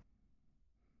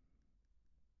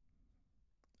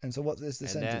 And so what is the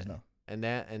sentence now? And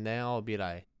then I'll be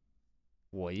like,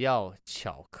 我要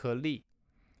巧克力。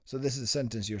 So this is a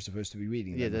sentence you're supposed to be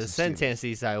reading. Yeah, then, the as a student.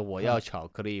 sentence is like 我要巧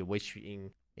克力, which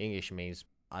in English means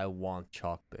I want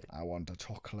chocolate. I want a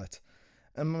chocolate.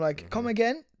 And I'm like, come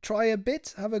again, try a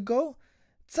bit, have a go.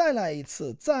 再来一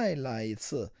次，再来一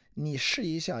次。你试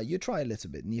一下, you try a little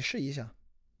bit. 你试一下。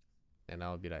 And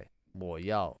I'll be like, 我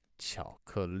要巧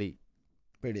克力。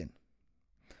 Brilliant.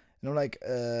 And I'm like,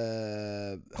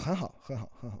 很好，很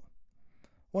好，很好。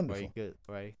Wonderful. Very good,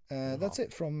 right? That's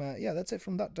it from that's it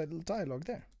from that dialogue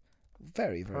there.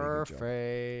 Very, very Perfect.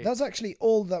 good job. That's actually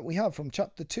all that we have from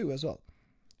chapter 2 as well.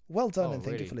 Well done, and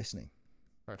thank you really? for listening.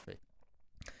 Perfect.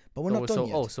 But we're not done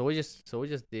yet. So we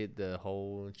just did the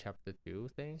whole chapter 2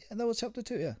 thing. Yeah, that was chapter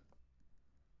 2, yeah.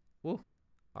 Woo.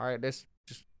 All right, let's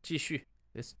just 继续.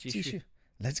 Let's 继续.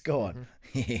 Let's go on.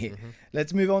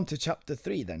 Let's move on to chapter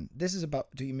 3 then. This is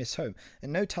about Do You Miss Home?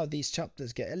 And note how these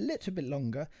chapters get a little bit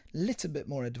longer, a little bit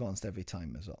more advanced every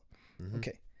time as well.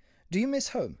 Okay. Do you miss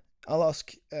home? I'll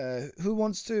ask who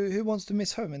wants to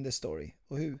miss home in this story?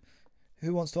 Or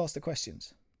who wants to ask the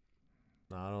questions?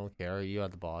 No, I don't care. You are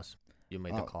the boss. You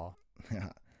made the call.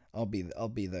 I'll be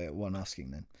the one asking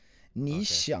then. 你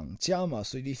想家吗?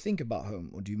 So do you think about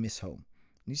home or do you miss home?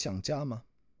 你想家吗?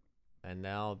 And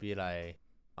now I'll be like,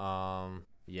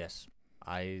 yes,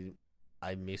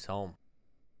 I miss home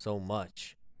so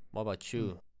much. What about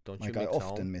you? Don't you Like miss I home?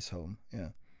 often miss home,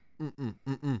 yeah.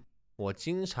 我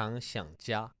经常想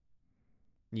家。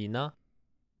你呢？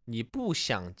你不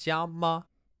想家吗？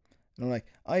 And I'm like,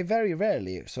 I very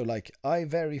rarely, so like I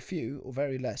very few or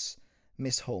very less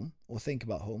miss home or think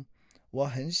about home. 我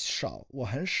很少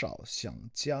想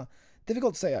家.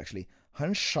 Difficult to say actually.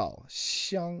 很少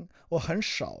想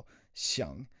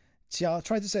家.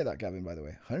 Try to say that, Gavin, by the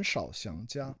way. 很少想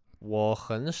家.我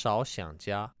很少想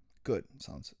家。Good.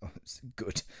 Sounds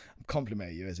good. I'm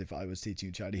complimenting you as if I was teaching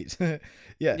you Chinese.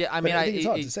 Yeah, Yeah, I but mean, I think it's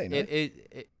hard to say,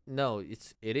 no? no,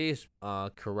 it is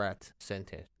correct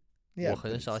sentence. Yeah, 我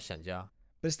很少想家。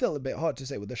but it's still a bit hard to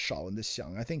say with the 少 and the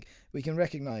想. I think we can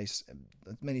recognize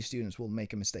that many students will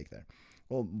make a mistake there,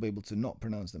 or be able to not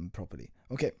pronounce them properly.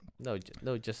 Okay, No,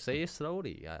 just say it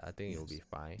slowly. I think you'll be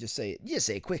fine. just say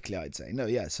it quickly. I'd say no.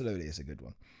 Yeah, slowly is a good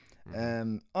one.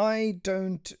 Mm-hmm. I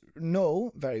don't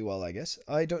know very well. I guess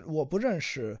I don't. 我不认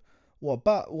识我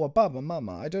爸爸妈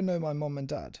妈. I don't know my mom and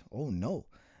dad. Oh no,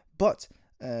 but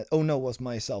oh no was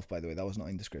myself, by the way. That was not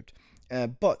in the script.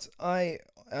 But I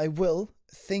will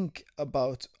think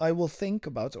about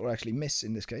or actually miss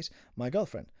in this case my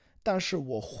girlfriend. 但是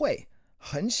我会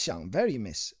很想 very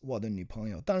miss 我的女朋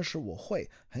友。但是我会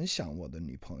很想我的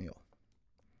女朋友。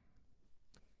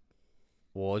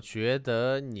我觉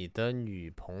得你的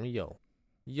女朋友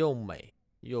又美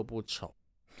又不丑。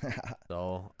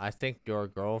So I think your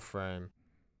girlfriend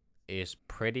is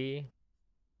pretty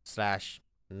slash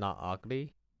not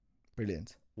ugly.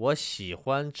 Brilliant. 我喜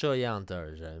欢这样的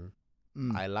人。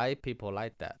I like people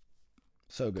like that.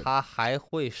 So good. 她还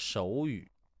会手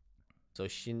语。So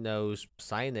she knows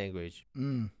sign language.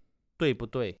 对不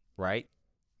对 Right?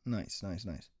 Nice.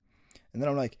 And then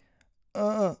I'm like,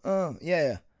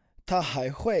 yeah. 他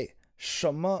还会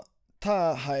什么？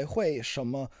他还会什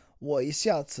么？我一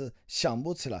下子想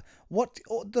不起来。What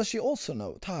does she also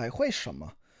know? 他还会什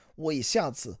么？我一下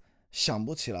子想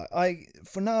不起来。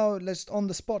For now, let's on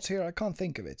the spot here. I can't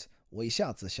think of it. 我一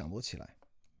下子想不起来。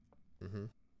And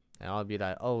I'll be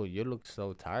like, oh, you look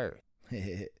so tired. 嘿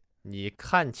嘿嘿。你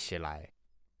看起来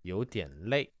有点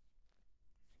累。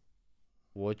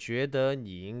我觉得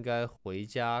你应该回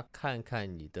家看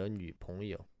看你的女朋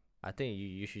友。I think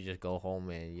you should just go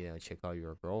home and check out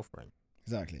your girlfriend.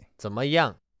 Exactly. 怎么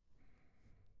样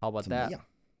How about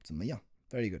怎么样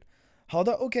Very good. 好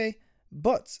的 OK.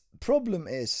 But problem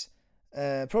is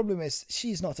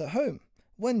she's not at home.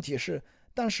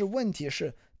 但是问题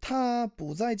是她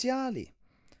不在家里。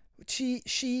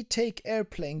She take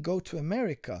airplane go to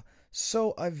America,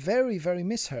 so I very very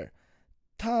miss her.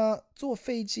 她坐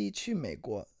飞机去美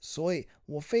国，所以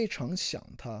我非常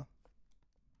想她。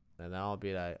And I'll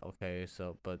be like, okay,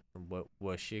 so but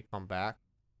will she come back?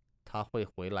 她会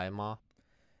回来吗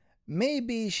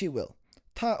Maybe she will.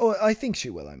 I think she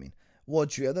will. I mean, 我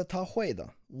觉得她会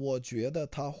的。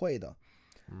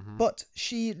But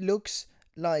she looks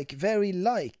very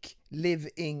like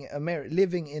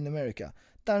living in America.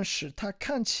 但是她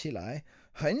看起来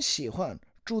很喜欢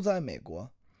住在美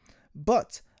国。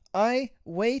But I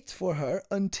wait for her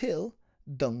until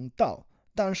等到，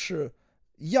但是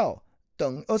要。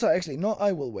sorry, actually, not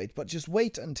I will wait, but just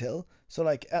wait until, so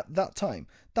like at that time.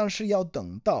 但是要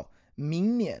等到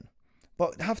明年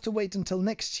but have to wait until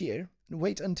next year.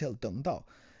 Wait until 等到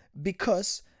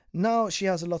because now she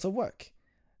has a lot of work.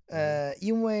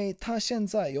 因为她现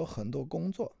在有很多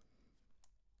工作。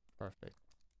Perfect.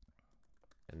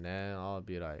 And then I'll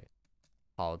be like,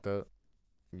 好的，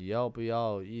你要不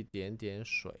要一点点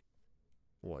水？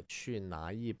我去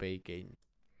拿一杯给你。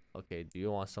Okay, do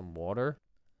you want some water?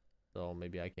 So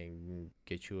maybe I can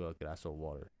get you a glass of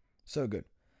water. So good.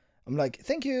 I'm like,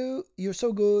 thank you. You're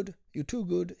so good. You're too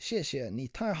good. 谢谢你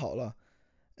太好了。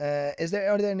Are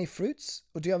there any fruits?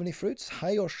 Or do you have any fruits?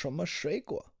 还有什么水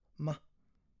果吗？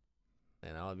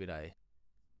 And I'll be like,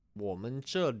 我们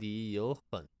这里有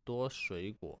很多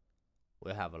水果。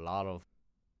We have a lot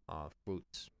of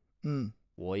fruits.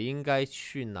 我应该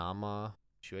去拿吗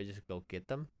Should I just go get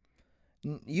them?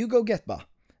 You go get 吧。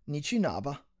你去拿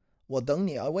吧。我等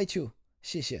你 I'll wait you.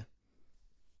 谢谢。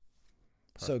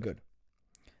So good.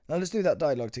 Now let's do that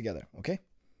dialogue together, okay?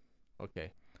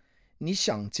 Okay. 你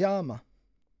想家吗？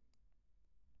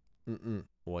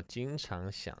我经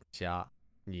常想家。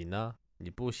你呢？你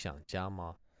不想家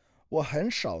吗？我很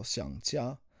少想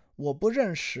家。我不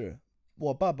认识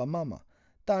我爸爸妈妈，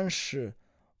但是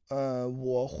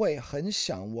我会很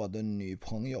想我的女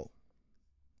朋友。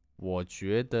我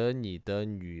觉得你的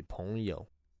女朋友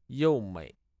又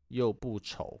美又不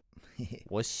丑。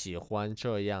我喜欢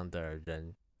这样的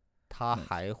人。她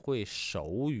还会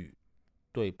手语，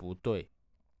对不对？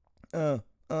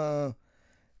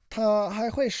她还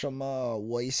会什么？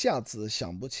我一下子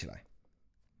想不起来。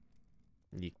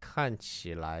你看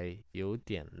起来有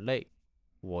点累。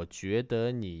我觉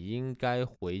得你应该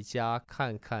回家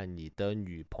看看你的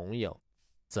女朋友，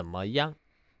怎么样？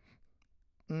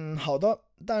好的，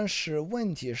但是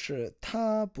问题是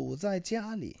她不在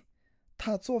家里，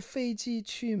她坐飞机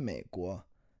去美国，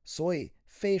所以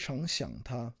非常想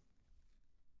她。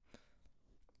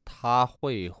她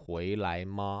会回来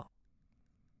吗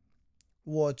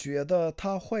我觉得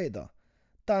他会的，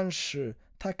但是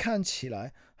他看起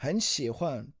来很喜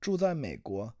欢住在美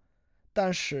国，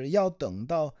但是要等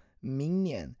到明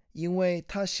年，因为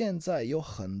他现在有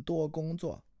很多工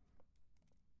作。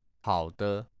好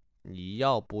的，你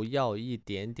要不要一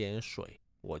点点水？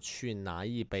我去拿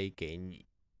一杯给你。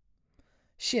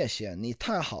谢谢你，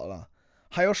太好了。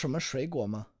还有什么水果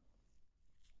吗？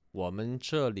我们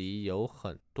这里有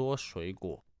很多水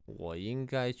果，我应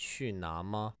该去拿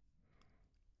吗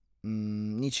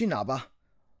你去拿吧，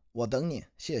我等你，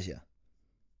谢谢。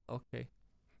？Okay,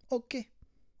 OK,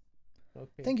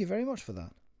 okay. thank you very much for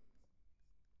that.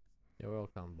 You're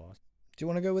welcome, boss. Do you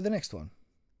want to go with the next one?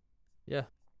 Yeah.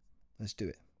 Let's do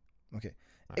it. Okay.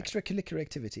 All right. Extracurricular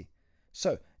activity.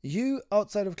 So, you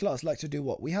outside of class like to do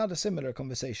what? We had a similar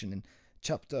conversation in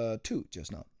chapter 2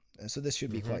 just now. So this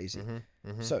should be quite easy.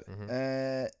 So,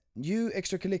 you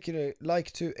extracurricular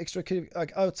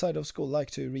like outside of school like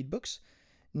to read books.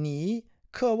 你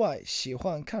课外喜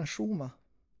欢看书吗？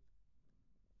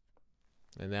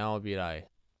 And then I'll be like,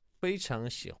 非常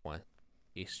喜欢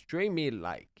extremely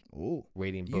like Oh,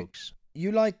 reading you- books.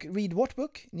 you like read what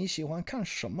book? 你喜欢看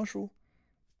什么书？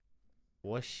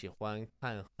我喜欢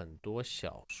看很多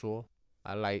小说.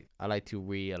 I like to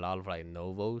read a lot of like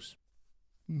novels.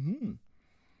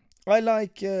 I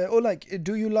like,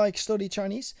 do you like study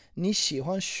Chinese? 你喜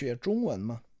欢学中文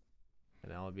吗？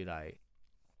 And I'll be like,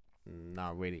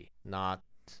 not really, not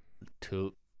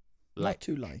too Not like,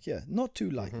 too like, yeah. Not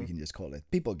too like, we can just call it.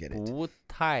 People get it. 不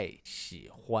太喜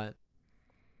欢.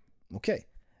 Okay.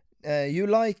 You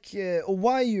like,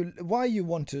 why you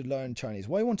want to learn Chinese?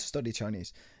 Why you want to study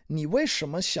Chinese? 你为什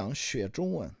么想学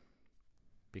中文？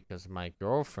 Because my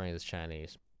girlfriend is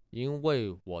Chinese. 因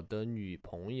为我的女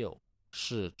朋友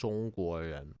是中国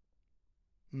人.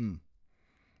 You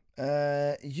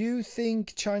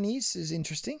think Chinese is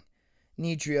interesting?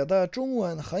 你觉得中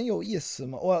文很有意思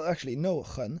吗？ Well, actually, no,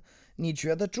 很。你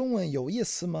觉得中文有意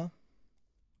思吗？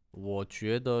我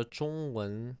觉得中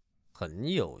文很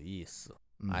有意思.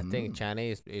 I think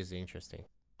Chinese is interesting.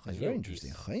 It's very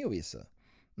interesting. 很有意思。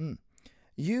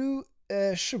You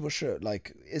是不是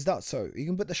like is that so? You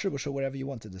can put the 是不是 wherever you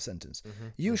want in the sentence.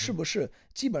 You 是不是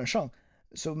基本上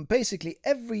so basically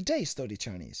every day study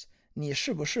Chinese. 你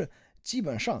是不是基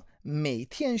本上每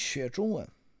天学中文？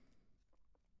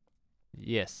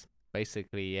 Yes,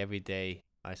 basically every day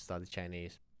I study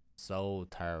Chinese. So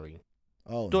tiring.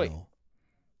 Oh 对 no.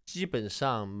 基本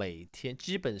上每天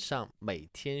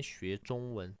学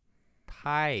中文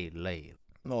太累了.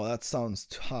 No, that sounds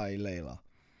太累了。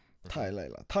太累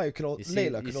了。太 could You see, 累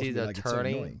了 you could also see be the like it's so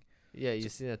turning? annoying. Yeah, you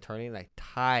see the turning like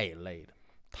太累了.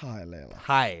太累了。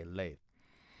太累了.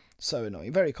 So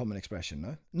annoying. Very common expression,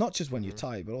 no? Not just when you're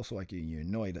tired, but also like you're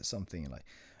annoyed at something. Like,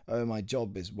 oh, my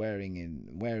job is wearing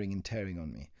and tearing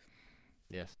on me.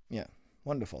 Yes. Yeah,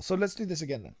 wonderful. So let's do this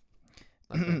again then.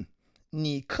 Okay.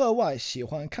 你课外喜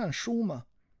欢看书吗？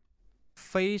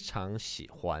非常喜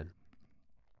欢.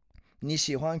 你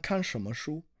喜欢看什么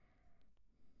书？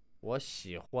我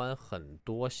喜欢很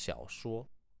多小说.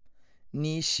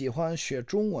 你喜欢学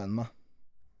中文吗？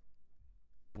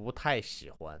不太喜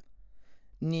欢.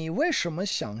 你为什么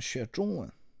想学中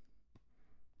文？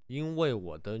因为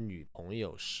我的女朋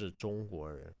友是中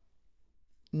国人.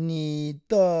 你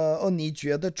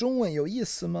觉得中文有意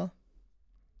思吗？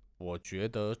我觉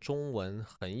得中文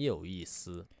很有意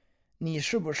思. 你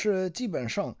是不是基本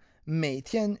上每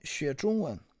天学中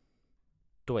文？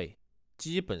对，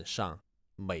基本上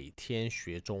每天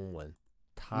学中文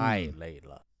太累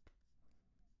了.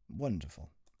 Wonderful.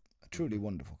 A truly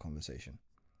wonderful conversation.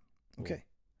 Okay.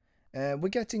 We're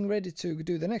getting ready to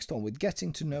do the next one with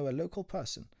getting to know a local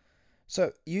person.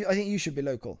 So I think you should be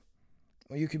local.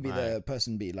 Or you could be the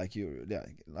person B, like you, yeah,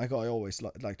 like I always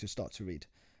like to start to read.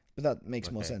 But that makes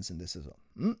more sense in this as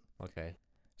well. Okay.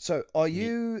 So are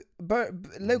you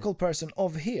local person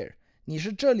of here? 你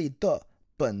是这里的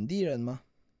本地人吗？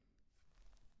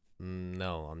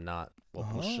 No, I'm not. 我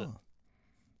不是.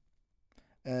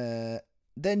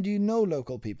 Then do you know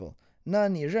local people? 那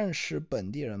你认识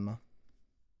本地人吗？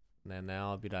 And then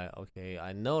I'll be like, okay,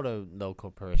 I know the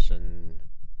local person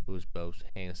who's both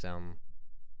handsome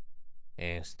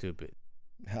and stupid.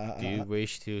 Do you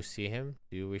wish to see him?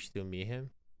 Do you wish to meet him?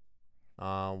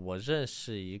 我认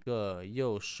识一个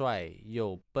又帅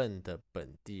又笨的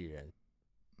本地人，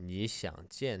你想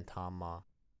见他吗？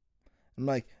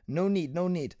 I'm like, no need, no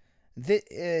need.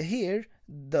 Here,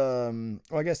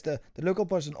 I guess the local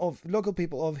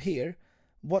people of here,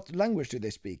 what language do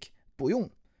they speak? 不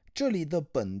用，这里的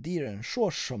本地人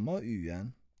说什么语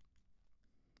言？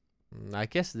 I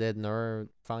guess they've never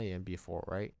方言 before,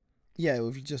 right? Yeah,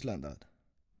 we've just learned that.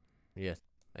 Yes.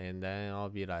 And then I'll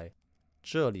be like,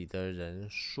 这里的人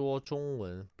说中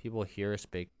文 people here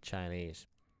speak Chinese.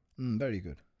 Very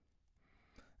good.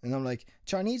 And I'm like,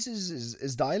 Chinese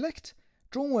is dialect?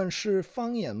 中文是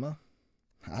方言吗？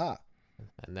 Haha.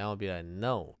 And then I'll be like,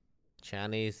 no,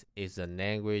 Chinese is the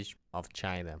language of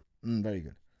China. Very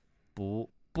good.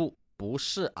 不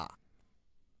是啊，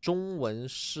中文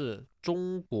是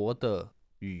中国的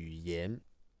语言。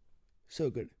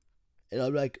 So good. And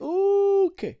I'm like,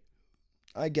 okay,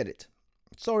 I get it.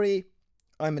 Sorry,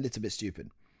 I'm a little bit stupid.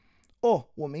 哦，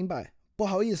我明白，不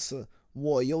好意思，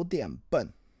我有点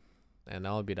笨。 And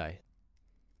I'll be like,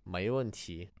 没问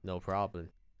题 no problem.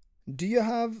 Do you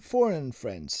have foreign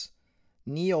friends?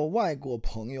 你有外国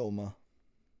朋友吗？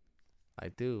 I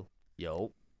do.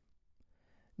 有。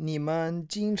你们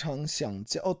经常想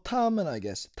家哦，他们 I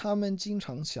guess 他们经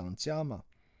常想家吗？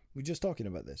 We're just talking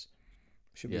about this.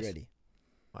 Should be Yes. ready.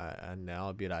 And then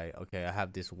I'll be like, okay, I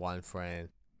have this one friend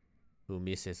who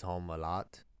misses home a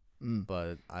lot.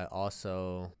 But I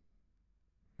also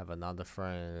have another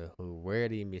friend who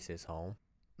rarely misses home.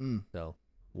 So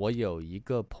我有一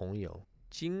个朋友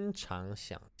经常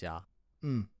想家。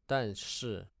但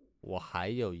是我还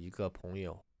有一个朋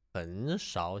友很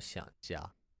少想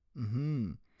家。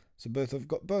So both have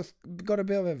got a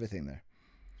bit of everything there.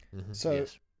 So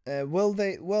Yes. will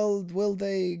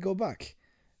they go back?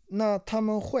 那他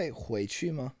们会回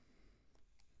去吗？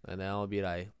 And then I'll be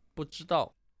like, 不知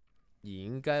道，你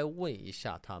应该问一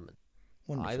下他们。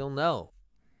I Wonderful. don't know.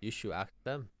 You should ask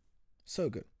them. So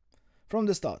good. From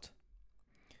the start.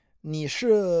 你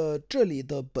是这里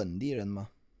的本地人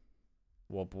吗？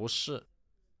我不是，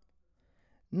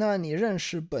那你认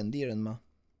识本地人吗？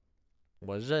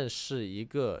我认识一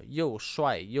个又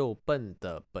帅又笨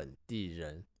的本地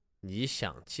人，你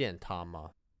想见他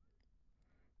吗？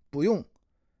不用。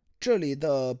这里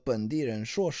的本地人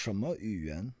说什么语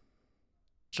言？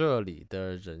这里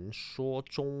的人说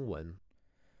中文。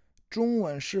中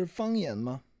文是方言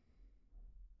吗？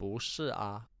不是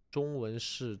啊，中文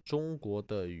是中国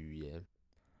的语言。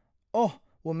哦，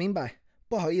我明白，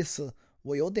不好意思，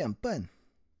我有点笨。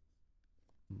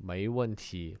没问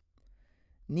题。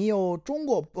你有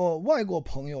外国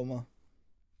朋友吗？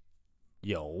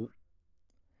有。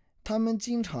他们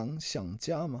经常想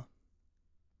家吗？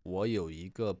我有一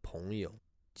个朋友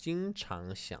经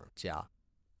常想家，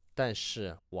但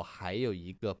是我还有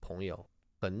一个朋友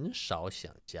很少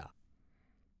想家。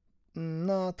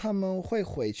那他们会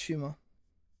回去吗？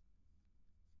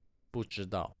不知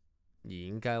道，你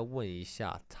应该问一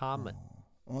下他们。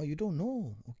Oh, you don't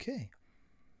know. Okay.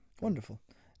 Wonderful.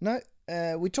 Now,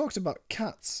 we talked about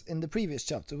cats in the previous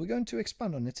chapter. We're going to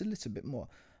expand on it a little bit more.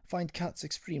 Find cats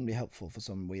extremely helpful for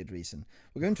some weird reason.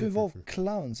 We're going to involve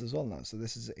clowns as well now, so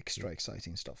this is extra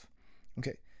exciting stuff.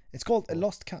 Okay, it's called a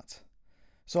lost cat.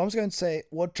 So I'm just going to say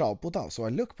我找不到. So I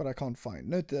look, but I can't find.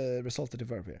 Note the resultative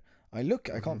verb here. I look,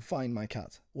 I can't find my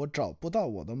cat. 我找不到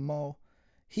我的猫.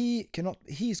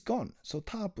 He's gone. So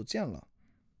他不见了.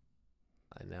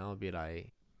 And now I'll be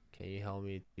like, can you help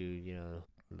me to,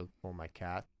 look for my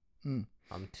cat?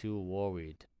 I'm too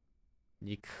worried.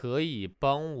 你可以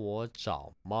帮我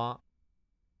找吗？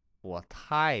我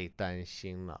太担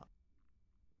心了。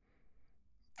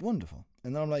Wonderful.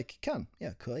 And then I'm like, can.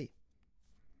 Yeah, 可以.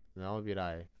 And I'll be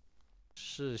like,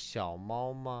 是小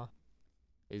猫吗？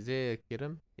 Is it a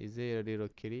kitten? Is it a little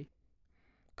kitty?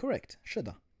 Correct. 是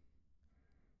的.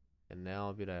 And then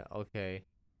I'll be like, okay,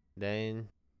 then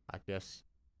I guess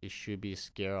it should be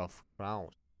scared of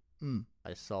clowns.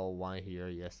 I saw one here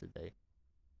yesterday.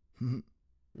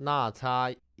 那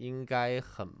他应该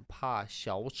很怕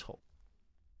小丑。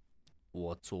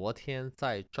我昨天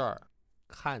在这儿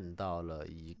看到了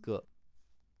一个。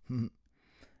I'm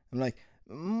like,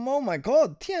 oh my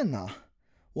god, 天哪！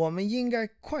我们应该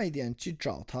快点去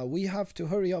找他。We have to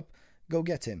hurry up, go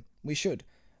get him. We should.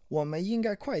 我们应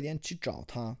该快点去找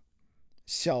他。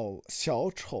小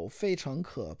丑非常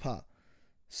可怕。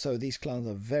So these clowns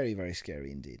are very, very scary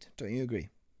indeed. Don't you agree?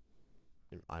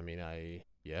 I mean,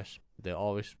 yes, they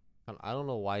always. I don't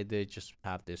know why they just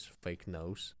have this fake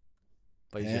nose,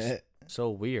 but it's just so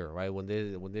weird, right? When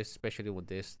they, especially when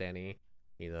they're standing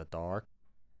in the dark.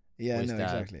 Yeah, no,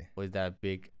 exactly. With that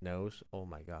big nose, oh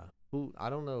my god! I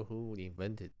don't know who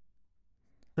invented.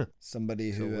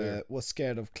 Somebody who was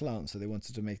scared of clowns, so they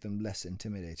wanted to make them less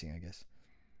intimidating, I guess.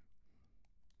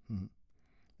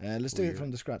 Let's do it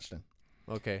from the scratch then.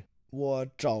 Okay. 我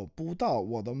找不到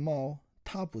我的猫，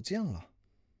它不见了。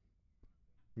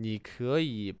你可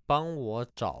以帮我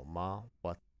找吗？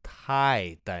我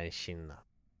太担心了。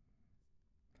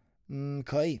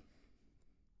可以。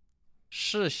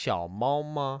是小猫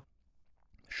吗？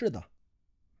是的。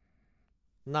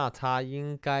那他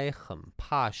应该很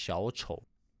怕小丑。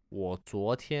我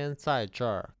昨天在这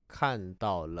儿看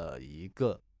到了一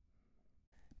个。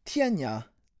天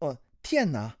呀，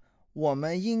天哪，我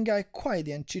们应该快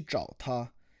点去找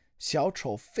他。小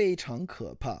丑非常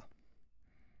可怕。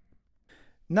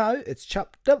Now it's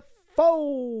chapter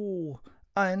 4,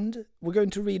 and we're going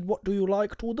to read What Do You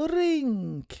Like to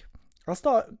Drink? I'll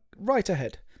start right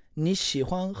ahead. 你喜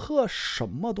欢喝什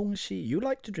么东西 You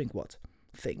like to drink what?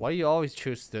 Thing. Why do you always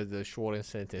choose the shortened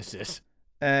sentences?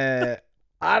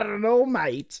 I don't know,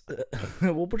 mate.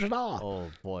 我不知道。Oh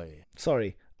boy.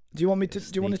 Sorry. Do you want me to?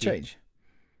 Do you want to change?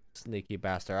 Sneaky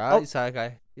bastard. It's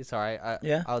okay. It's alright.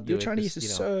 Yeah. I'll do Your it. Chinese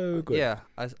is so good. Yeah,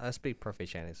 I speak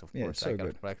perfect Chinese, of Yeah, course. so I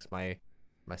gotta good. flex my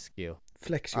skill.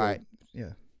 Flex your. Alright.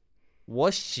 Yeah. 我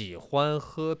喜欢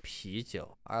喝啤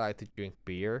酒。I like to drink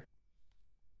beer.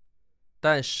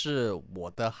 但是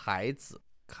我的孩子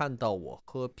看到我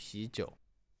喝啤酒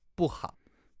不好，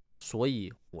所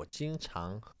以我经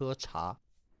常喝茶。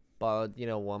But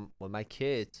when my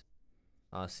kids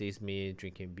sees me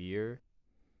drinking beer,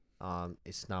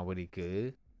 it's not really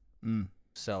good.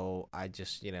 So I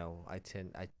just I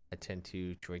tend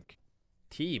to drink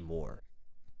tea more.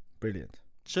 Brilliant.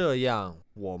 这样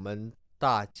我们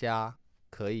大家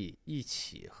可以一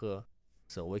起喝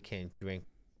 ，so we can drink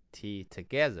tea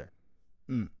together.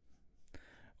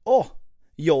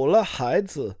 有了孩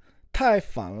子太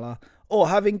烦了。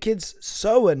Having kids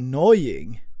so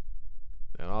annoying.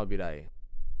 And I'll be like,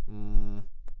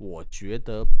 我觉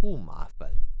得不麻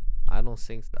烦。I don't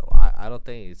think so. I don't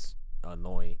think it's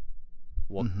annoying.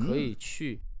 我可以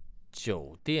去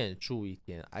酒店住一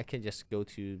天。I can just go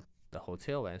to the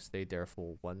hotel and stay there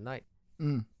for one night,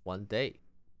 one day.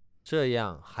 这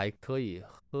样还可以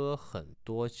喝很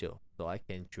多酒 so I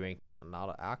can drink a lot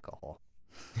of alcohol.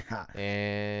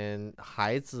 And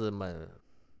孩子们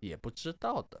也不知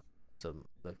道的。The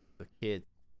kids,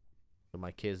 so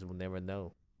my kids will never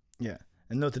know. Yeah,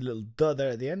 and note the little duh there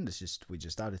at the end. We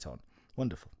just add it on.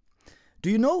 Wonderful.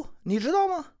 Do you know? 你知道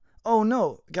吗? Oh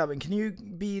no, Gavin, can you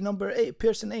be number 8,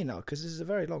 Pearson A now? Because this is a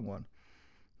very long one.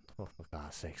 Oh, for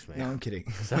God's sakes, man. No, I'm kidding.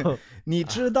 So, 你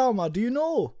知道吗? Do you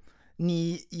know?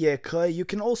 你也可以 You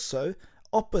can also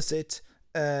opposite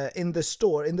in the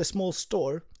store, in the small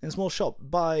store, in the small shop,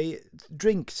 buy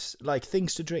drinks, like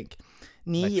things to drink.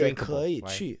 你也可以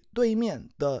去对面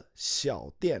的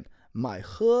小店买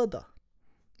喝的。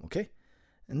Okay?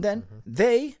 And then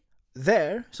they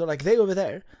there, so like they over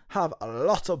there, have a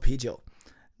lot of 啤酒。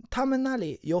他们那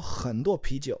里有很多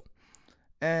啤酒。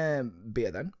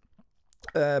别的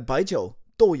白酒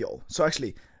都有。So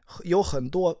actually, 有很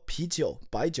多啤酒、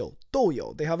白酒都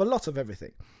有。They have a lot of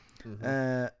everything.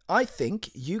 I think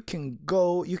you can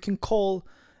call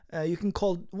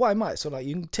外卖 so like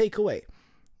you can take away,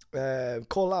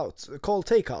 call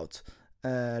takeout.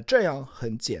 这样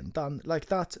很简单 like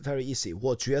that very easy.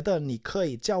 我觉得你可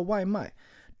以叫外卖，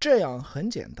这样很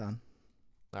简单。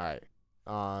Alright,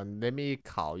 let me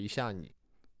考一下你。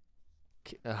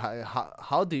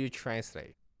How do you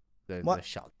translate the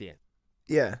小店？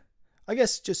 Yeah, I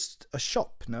guess just a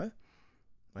shop, no?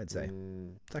 I'd say.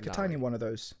 It's like a tiny one of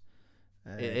those.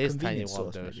 It is tiny one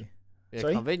of those. Yeah,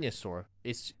 Sorry? Convenience store.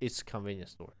 It's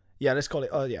convenience store. Yeah, let's call it.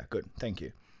 Oh yeah, good. Thank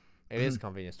you. It is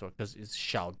convenience store because it's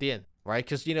小店, right?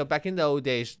 Because back in the old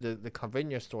days, the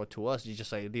convenience store to us is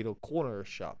just like a little corner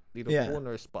shop,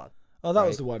 corner spot. Oh, that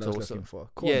was the word I was looking for.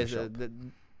 Corner shop.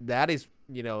 That is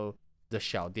the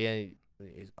小店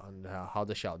is on how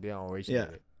the 小店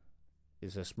originated.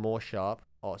 It's a small shop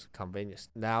or it's convenience.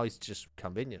 Now it's just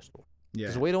convenience store. Yeah.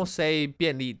 Because we don't say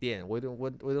便利店. We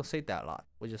don't say that a lot.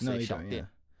 We just say 小店.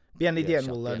 便利店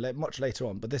we'll learn much later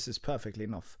on, but this is perfectly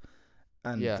enough.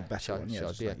 And the better one,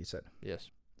 just like you said. Yes.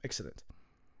 Excellent.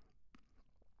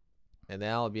 And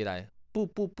then I'll be like,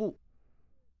 不，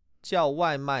叫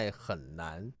外卖很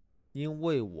难，因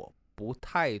为我不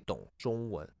太懂中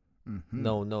文。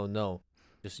No.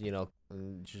 Just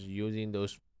just using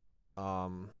those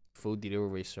food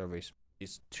delivery service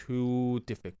is too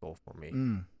difficult for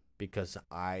me because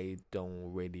I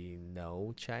don't really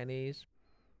know Chinese.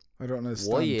 I don't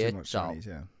understand too much Chinese,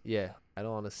 Yeah, I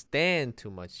don't understand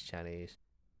too much Chinese.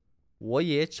 我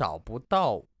也找不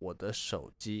到我的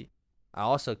手机。I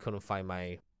also couldn't find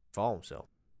my phone, so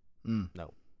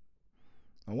no.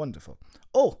 Oh, wonderful.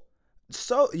 Oh,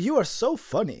 so you are so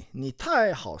funny. 你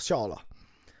太好笑了。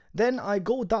Then I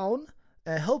go down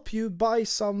and help you buy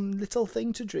some little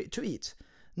thing to eat.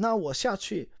 那我下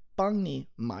去帮你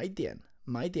买点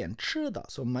吃的。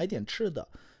So 买点吃的。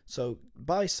So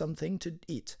buy something to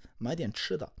eat. 买点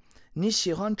吃的。你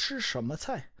喜欢吃什么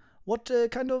菜？What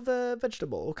kind of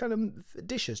vegetable? What kind of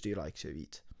dishes do you like to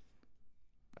eat?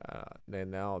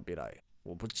 Then I'll be like,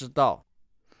 我不知道，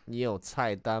你有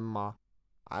菜单吗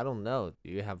？I don't know. Do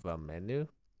you have a menu?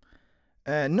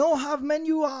 No have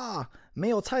menu 啊，没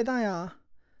有菜单呀。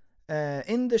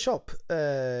In the shop,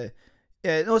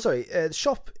 no sorry,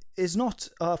 shop is not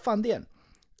饭店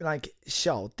，like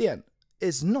小店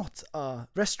is not a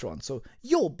restaurant. So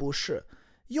又不是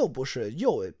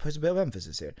put a bit of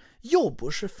emphasis here， 又不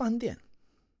是饭店。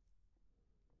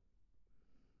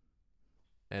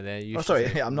And then you Oh, should sorry,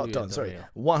 say I'm not 服务员 done. 都 Sorry, 没有。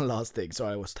 one last thing.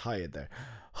 Sorry, I was tired there.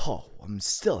 Oh, I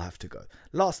still have to go.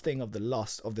 Last thing of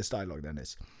this dialogue then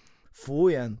is 服务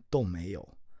员都没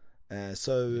有。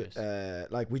So Yes.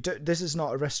 like we don't. This is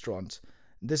not a restaurant.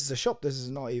 This is a shop. This is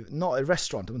not a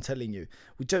restaurant. I'm telling you,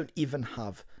 we don't even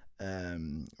have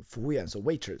服务员, so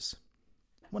waiters.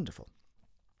 Wonderful.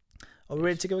 Are we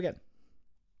ready to go again?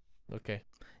 OK，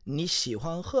 你喜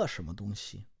欢喝什么东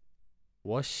西？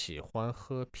我喜欢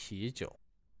喝啤酒，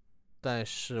但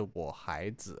是我孩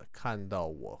子看到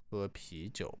我喝啤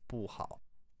酒不好，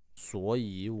所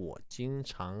以我经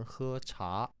常喝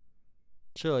茶。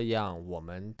这样我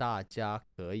们大家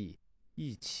可以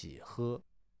一起喝。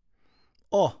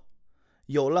哦，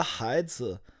有了孩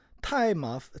子太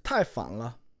烦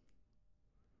了。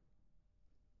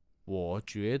我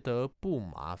觉得不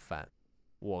麻烦，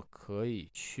我可以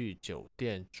去酒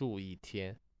店住一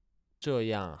天，这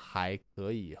样还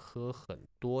可以喝很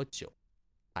多酒，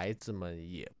孩子们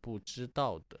也不知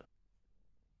道的。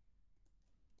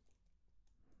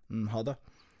好的。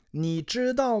你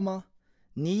知道吗？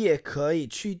你也可以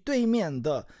去对面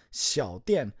的小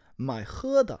店买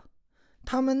喝的，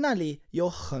他们那里有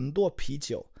很多啤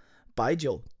酒、白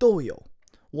酒都有。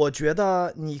我觉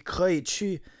得你可以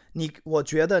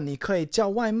叫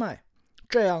外卖，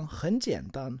这样很简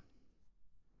单。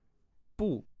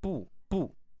不，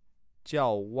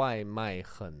叫外卖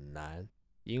很难，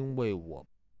因为我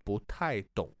不太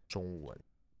懂中文，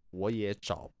我也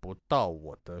找不到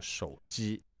我的手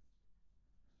机。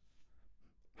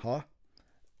好啊。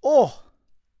哦，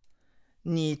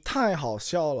你太好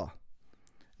笑了。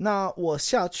那我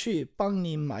下去帮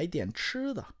你买点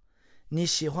吃的。你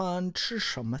喜欢吃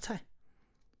什么菜？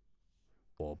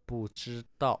我不知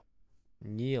道，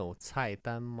你有菜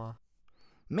单吗？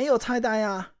没有菜单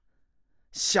呀。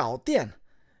小店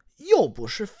又不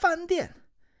是饭店，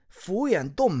服务员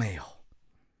都没有。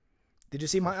Did you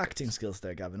see my acting skills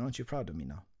there, Gavin? Aren't you proud of me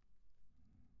now?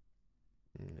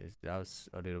 That was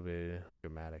a little bit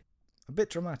dramatic. A bit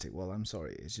dramatic. Well, I'm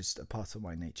sorry. It's just a part of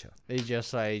my nature. It's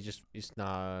just like it's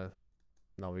not.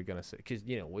 No, we're gonna say because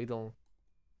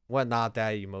we're not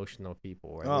that emotional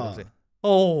people, right? We don't say,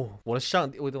 "Oh, 我的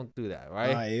上帝." We don't do that,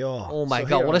 right? 哎呦 Oh my so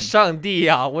god, here 我的 I'm- 上帝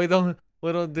啊 We don't do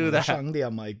我的 that. 上帝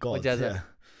my God. 我 Yeah.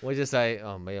 我 just say,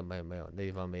 没有，那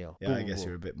地方没有。 Yeah, I 不 guess 不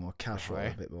you're a bit more casual,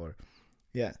 Right. a bit more.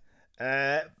 Yeah.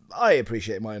 I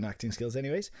appreciate my own acting skills,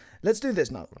 anyways. Let's do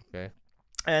this now. Okay.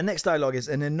 Next dialogue is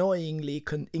an annoyingly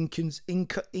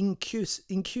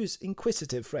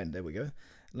inquisitive friend. There we go.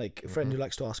 Like a friend who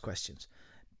likes to ask questions.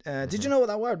 Did you know what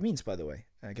that word means, by the way,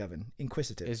 Gavin?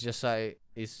 Inquisitive. It's just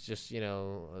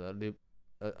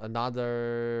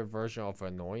another version of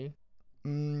annoying.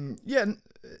 Yeah,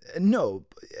 no,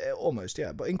 almost,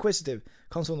 yeah. But inquisitive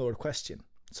comes from the word question.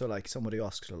 So, like, somebody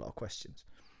asks a lot of questions.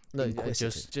 No,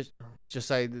 Inquisitive. just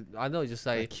like I know, just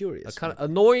like curious. kind of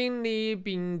annoyingly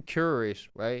being curious,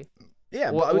 right?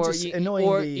 Yeah, but I would just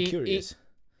annoyingly in- curious.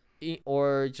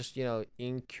 Or just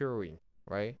inquiring,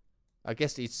 right? I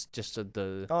guess it's just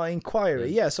the Oh,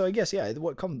 inquiry. Yeah, so I guess, yeah,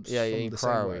 what comes from the same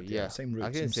inquiry. word. Yeah, Same root.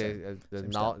 I can say same the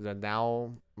stem.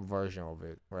 noun version of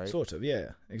it, right? Sort of,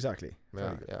 yeah, exactly. Very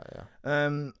Yeah, good.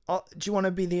 yeah. Do you want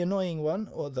to be the annoying one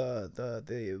or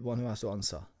the one who has to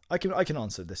answer? I can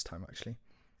answer this time, actually.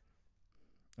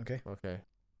 Okay. Okay.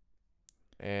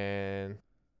 And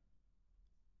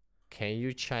can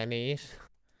you Chinese?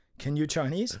 Can you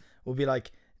Chinese? We'll be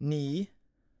like, ni.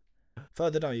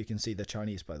 Further down, you can see the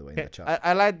Chinese, by the way, in the chat.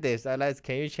 I like this. I like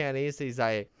can you Chinese is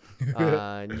like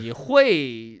你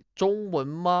会中文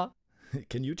吗?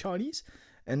 Can you Chinese?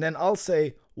 And then I'll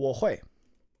say 我会.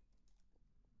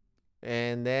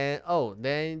 And then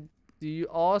then do you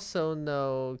also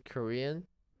know Korean?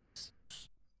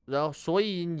 然后所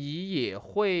以你也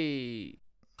会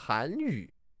韩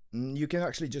语. You can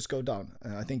actually just go down.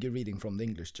 I think you're reading from the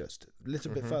English just. A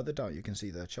little bit further down, you can see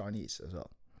the Chinese as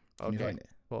well. Can you Okay. find it?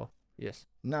 Cool. Yes.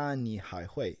 那你还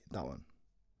会 that one.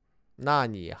 那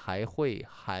你还会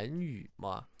韩语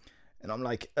吗? And I'm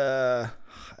like,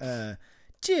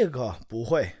 这个不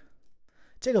会，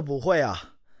这个不会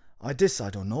啊。This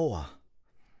I don't know 啊。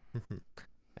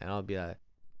And I'll be like,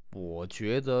 我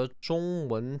觉得中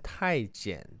文太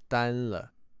简单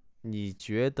了，你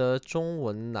觉得中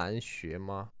文难学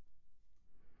吗？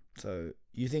 So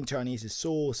you think Chinese is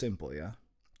so simple, yeah?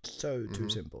 So too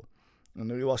simple. And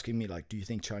you're asking me like, do you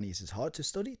think Chinese is hard to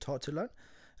study, hard to learn?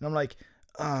 And I'm like,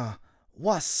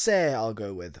 what's say I'll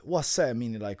go with. What's say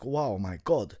meaning like, wow, my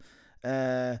god.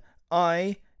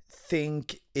 I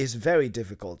think is very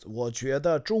difficult. 我觉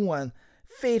得中文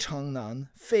非常难，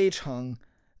非常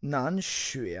难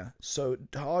学. So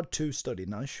hard to study,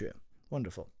 难学.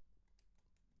 Wonderful.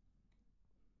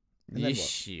 你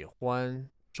喜欢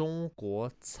中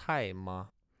国菜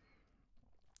吗？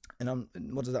 And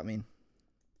what does that mean?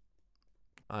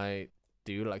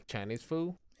 Do you like Chinese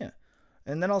food? Yeah.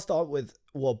 And then I'll start with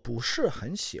我不是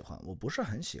很喜欢，我不是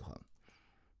很喜欢。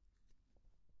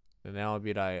And then I'll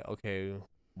be like, okay,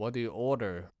 what do you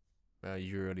order?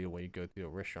 Usually when you go to a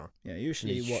restaurant. Yeah,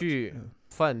 usually 你去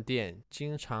饭店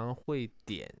经常会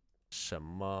点什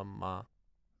么吗？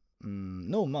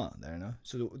 no ma there, no.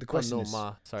 So the question no is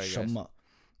ma. Sorry, 什 guys. 么？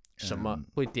什么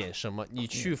会点什么？你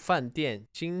去饭店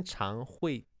经常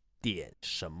会点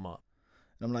什么？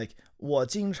 And I'm like 我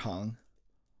经常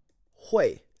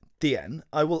会点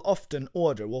I will often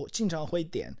order 我经常会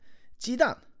点鸡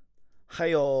蛋，还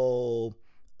有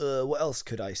what else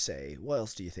could I say? What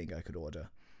else do you think I could order?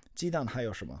 鸡蛋还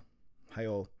有什么？还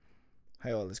有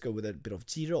let's go with a bit of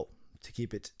鸡肉 to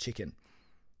keep it chicken.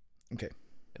 Okay.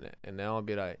 And then I'll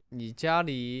be like, 你家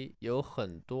里有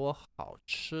很多好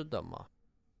吃的吗？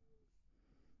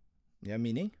 Yeah,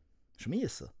 meaning 什么意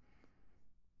思？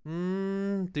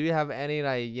 Do you have any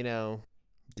like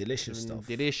delicious stuff?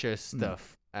 delicious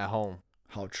stuff at home?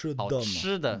 好吃的嘛。好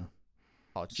吃的，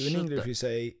好 So 吃 in English 的。 we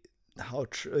say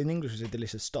in English we say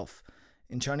delicious stuff.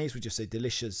 In Chinese we just say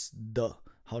delicious 的，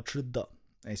好吃的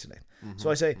basically.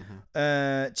 So I say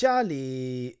家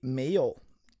里没有，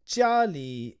家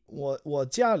里我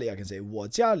家里 I can say 我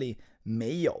家里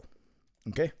没有。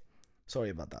Okay? Sorry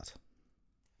about that.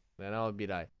 Then I would be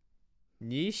like,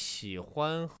 你喜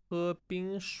欢喝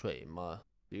冰水吗？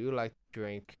 Do you like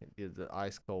drink the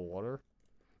ice cold water?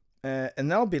 And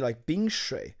that'll be like 冰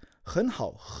水很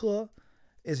好喝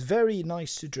is very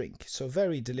nice to drink. So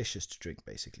very delicious to drink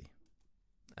basically.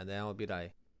 And then I'll be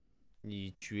like,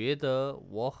 你觉得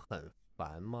我很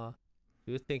烦吗？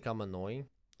 Do you think I'm annoying?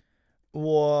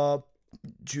 我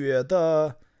觉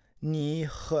得你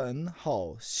很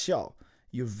好笑。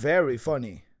You're very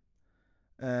funny.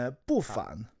 不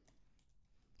烦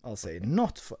I'll say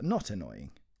not annoying.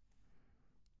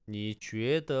 你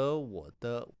觉得我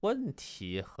的问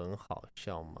题很好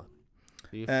笑吗？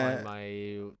 Do you find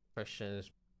my questions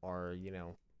are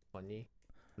funny,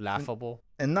 laughable?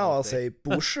 And now I'll say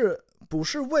不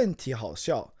是问题好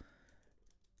笑。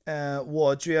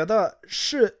我觉得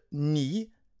是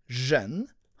你人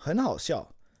很好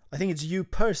笑。I think it's you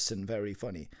person very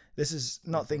funny. This is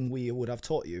nothing we would have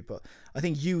taught you, but I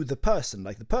think you the person,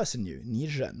 like the person you, 你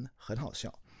人很好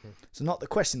笑. So not the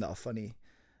question that are funny.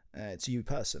 It's you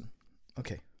person.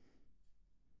 Okay.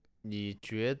 你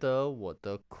觉得我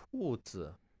的裤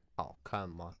子好看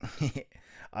吗？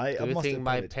 I Do you must think have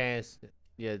my put it. pants?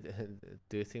 Yeah.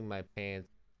 Do you think my pants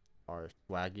are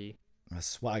swaggy?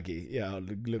 Swaggy, yeah,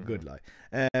 look good like.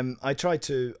 I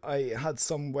had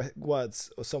some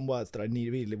words that I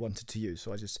really wanted to use,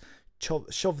 so I just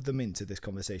shoved them into this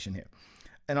conversation here.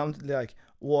 And I'm like,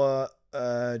 我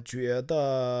觉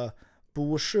得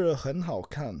不是很好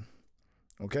看.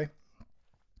 Okay?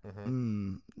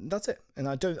 That's it. And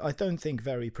I don't think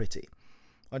very pretty.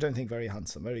 I don't think very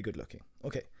handsome, very good looking.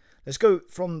 Okay. Let's go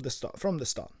from the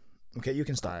start. Okay, you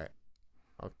can start.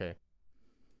 Alright. Okay.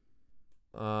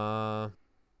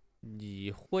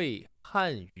 你会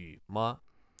汉语吗？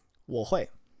我会。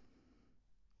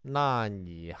那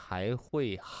你还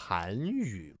会韩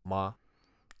语吗？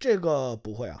这个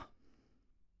不会啊。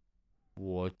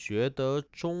我觉得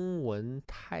中文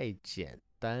太简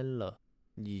单了，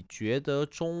你觉得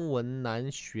中文难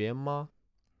学吗？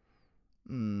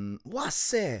哇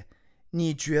塞，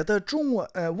你觉得中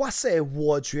文？哇塞，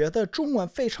我觉得中文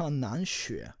非常难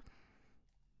学。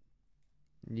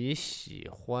你喜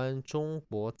欢中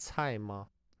国菜吗？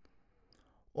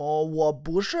我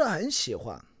不是很喜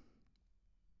欢。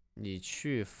你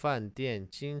去饭店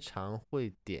经常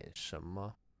会点什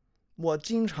么？我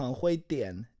经常会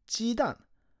点鸡蛋，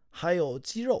还有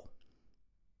鸡肉。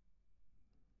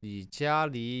你家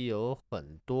里有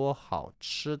很多好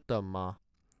吃的吗？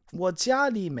我家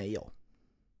里没有。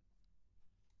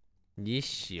你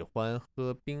喜欢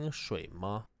喝冰水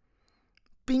吗？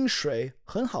冰水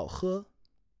很好喝。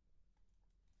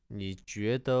你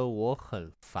觉得我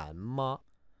很烦吗？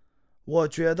我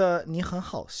觉得你很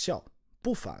好笑，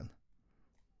不烦。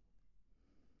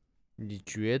你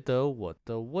觉得我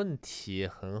的问题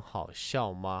很好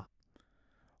笑吗？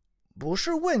不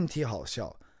是问题好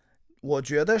笑，我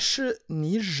觉得是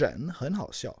你人很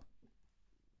好笑。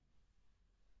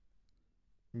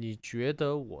你觉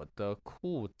得我的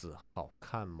裤子好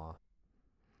看吗？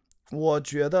我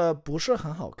觉得不是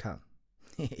很好看。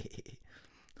嘿嘿嘿，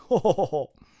吼吼吼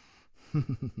吼。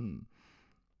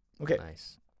Okay,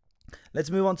 Nice. let's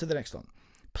move on to the next one.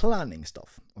 Planning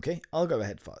stuff. Okay, I'll go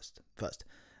ahead first.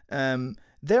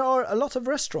 There are a lot of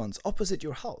restaurants opposite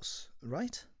your house,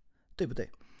 right? 对不对？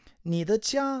你的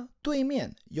家对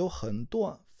面有很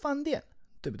多饭店，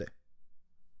对不对？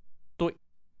对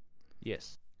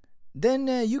Yes.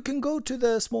 Then you can go to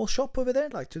the small shop over there,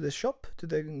 like to the shop, to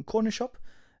the corner shop,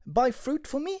 buy fruit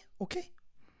for me, okay?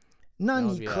 那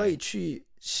你可以去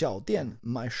小店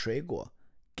买水果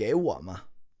给我吗？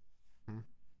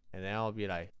 And then I'll be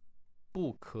like,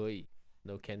 不可以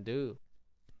No can do.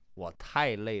 我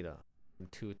太累了 I'm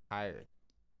too tired.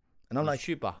 And I'm 你 like,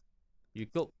 去吧 You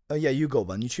go. yeah, you go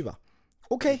吧，你去吧。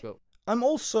Okay, You go. I'm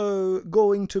also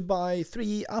going to buy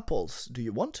 3 apples. Do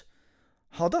you want?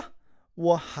 好的，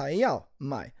我还要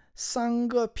买3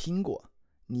个苹果，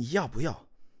你要不要？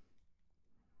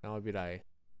 And I'll be like,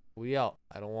 不要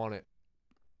I don't want it.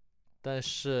 但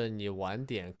是你晚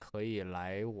点可以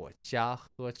来我家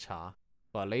喝茶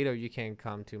But later you can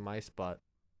come to my spot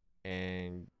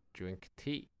and drink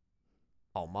tea.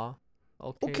 好吗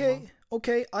Okay,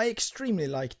 okay, I extremely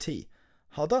like tea.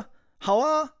 好的，好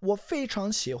啊，我非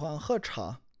常喜欢喝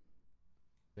茶。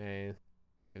 And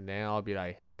then I'll be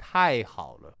like, 太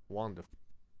好了 Wonderful.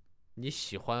 你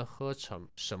喜欢喝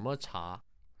什么茶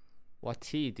What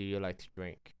tea do you like to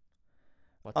drink?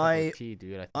 What type of tea do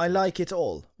you like to I drink? like it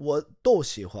all. 我都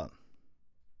喜欢。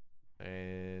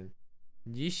 And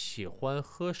你喜欢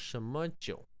喝什么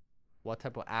酒 What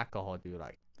type of alcohol do you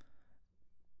like?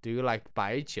 Do you like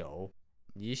白酒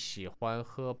你喜欢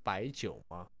喝白酒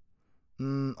吗？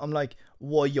 I'm like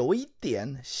我有一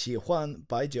点喜欢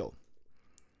白酒，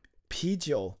啤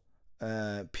酒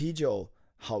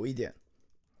好一点，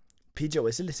啤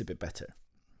酒 is a little bit better。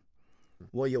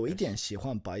我有一点喜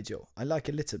欢白酒 I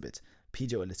like a little bit，啤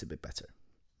酒 a little bit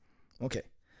better。Okay,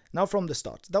 now from the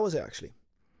start, that was it actually。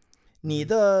你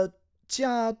的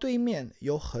家对面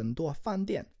有很多饭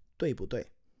店，对不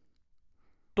对？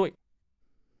对。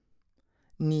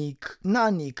那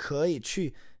你可以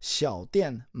去小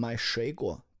店买水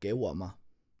果给我吗？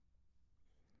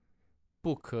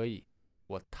不可以，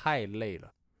我太累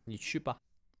了，你去吧。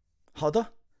好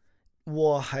的，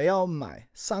我还要买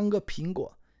3个苹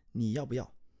果，你要不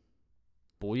要？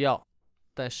不要，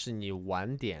但是你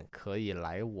晚点可以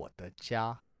来我的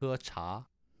家喝茶，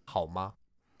好吗？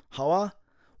好啊，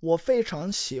我非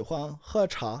常喜欢喝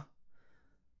茶。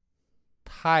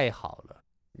太好了，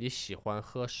你喜欢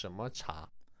喝什么茶？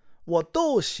我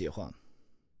都喜欢。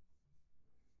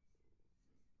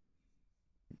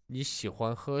你喜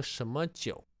欢喝什么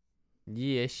酒？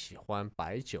你也喜欢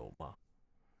白酒吗？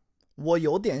我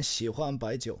有点喜欢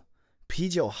白酒，啤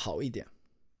酒好一点。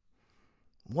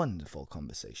Wonderful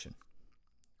conversation.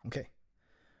 Okay.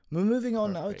 We're moving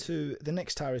on now to the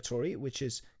next territory, which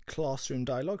is classroom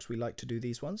dialogues. We like to do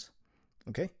these ones.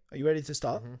 Okay. Are you ready to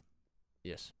start?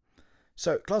 Yes.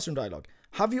 So, classroom dialogue.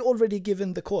 Have you already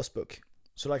given the course book?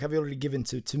 So, like, have you already given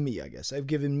to me, I guess? I've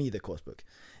given me the course book.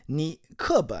 你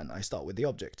课本 I start with the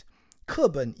object. 课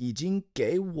本已经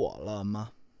给我了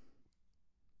吗？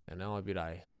 And now I'll be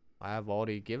like, I have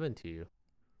already given to you.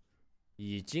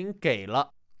 已经给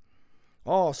了。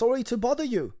Oh, sorry to bother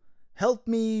you. Help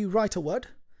me write a word.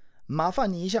 麻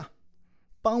烦你一下，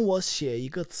帮我写一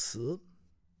个词。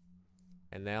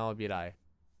 And then I'll be like,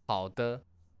 好的，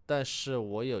但是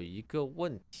我有一个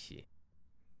问题。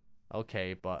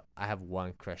Okay, but I have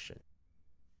one question.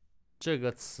 这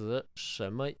个词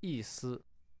什么意思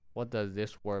What does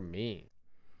this word mean?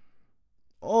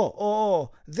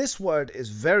 Oh, this word is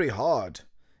very hard.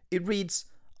 It reads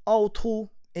凹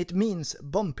凸, it means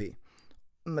bumpy.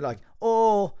 Like,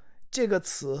 这个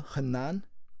词很难，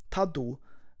它读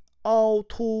凹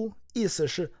凸，意思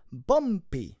是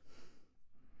bumpy.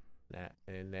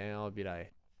 And then I'll be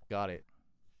like, got it.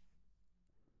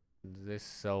 This is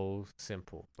so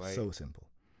simple, right? So simple.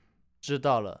 知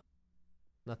道了，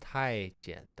那太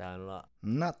简单了。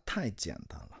那太简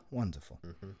单了。Wonderful.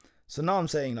 So now I'm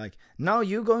saying like, now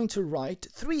you're going to write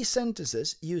 3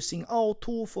 sentences using 凹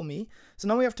凸 for me. So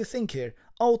now we have to think here.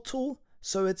 凹凸,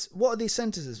 so it's, what are these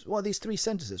sentences? What are these 3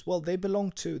 sentences? Well,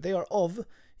 they are of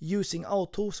using 凹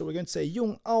凸. So we're going to say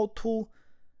用凹凸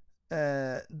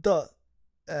的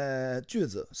句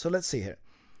子. So let's see here.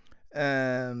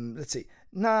 Let's see.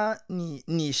 那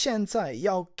你现在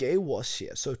要给我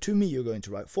写 so to me you're going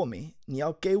to write for me 你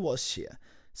要给我写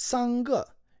3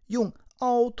个用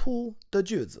凹凸的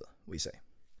句子 we say.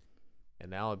 And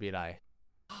then I'll be like,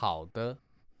 好的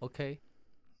okay.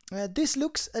 This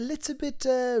looks a little bit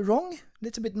wrong, a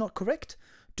little bit not correct.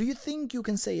 Do you think you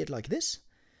can say it like this?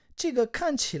 这个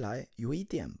看起来有一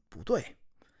点不对，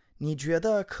你觉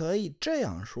得可以这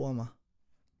样说吗？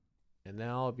 And then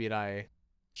I'll be like,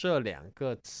 这2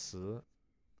个词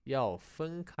要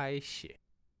分开写，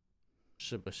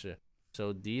是不是？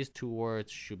 So these 2 words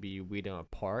should be written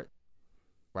apart,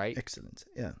 right? Excellent,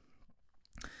 yeah.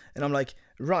 And I'm like,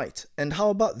 right, and how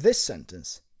about this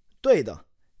sentence? 对的，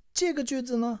这个句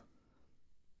子呢？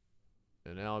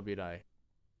 And then I'll be like,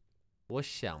 我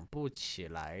想不起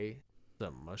来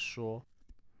怎么说。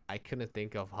I couldn't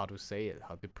think of how to say it,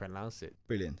 how to pronounce it.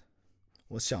 Brilliant.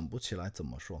 我想不起来怎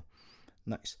么说。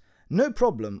Nice. No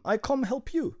problem, I come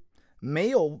help you.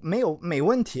 没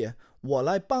问题，我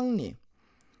来帮你。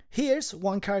Here's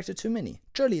one character too many.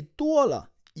 这里多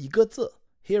了一个字。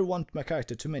Here one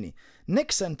character too many.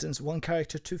 Next sentence one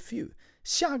character too few.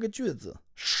 下个句子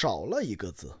少了一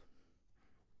个字。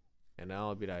And then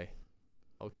I'll be like,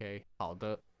 okay, 好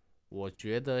的。我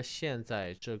觉得现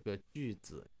在这个句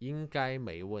子应该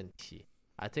没问题。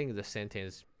I think the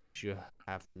sentence should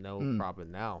have no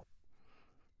problem now.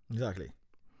 Exactly.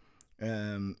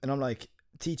 And I'm like,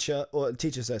 teacher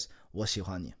says, 我喜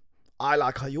欢你。I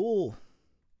like you.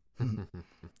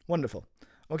 Wonderful.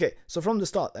 Okay, so from the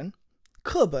start then,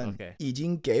 课本已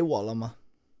经给我了吗？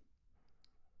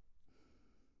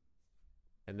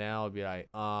 And then I'll be like,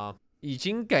 已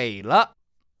经给了。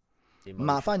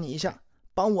麻烦你一下，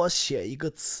帮我写一个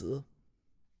词。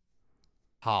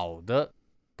好的，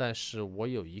但是我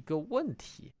有一个问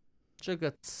题，这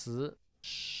个词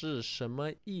是什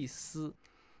么意思？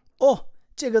哦，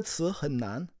这个词很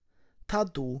难，它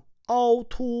读凹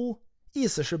凸，意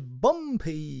思是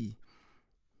bumpy。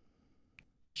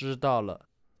知道了，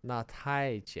那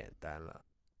太简单了。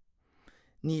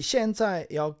你现在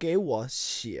要给我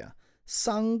写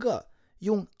3个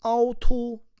用凹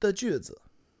凸的句子。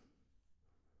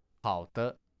好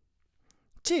的。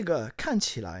这个看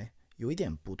起来有一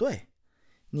点不对，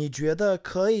你觉得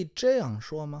可以这样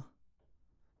说吗？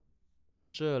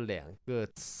这2个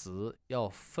词要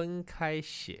分开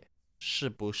写，是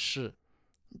不是？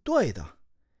对的。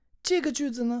这个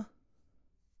句子呢？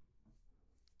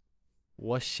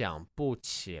我想不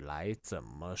起来怎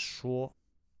么说。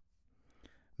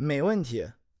没问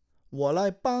题，我来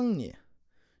帮你。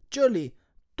这里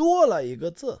多了一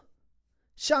个字，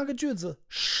下个句子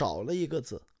少了一个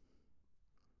字。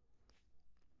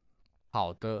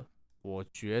好的，我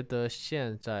觉得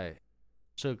现在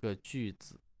这个句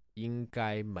子应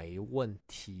该没问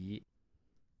题。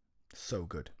So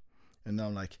good. And now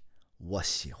I'm like, 我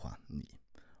喜欢你，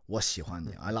我喜欢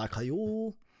你。I like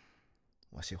you.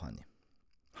 我喜欢你。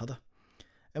好的。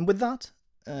And with that,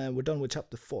 we're done with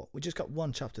chapter 4. We just got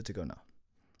 1 chapter to go now.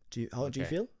 How do you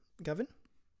feel, Gavin?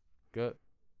 Good.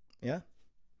 Yeah?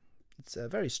 It's a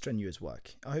very strenuous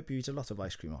work. I hope you eat a lot of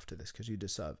ice cream after this because you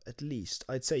deserve at least,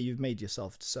 I'd say you've made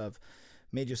yourself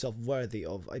worthy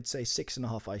of, I'd say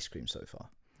 6.5 ice cream so far.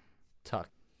 Tack.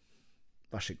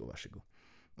 Varsågod.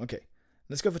 Okay,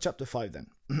 let's go for chapter 5 then.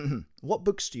 What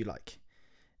books do you like?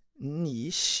 你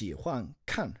喜欢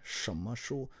看什么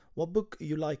书? What book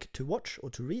you like to watch or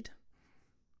to read?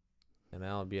 And then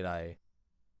I'll be like,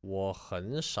 我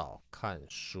很少看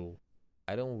书。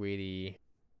I don't really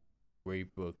read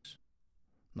books.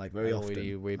 Like very often. I don't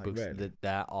really read like books rarely.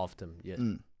 that often. Yes.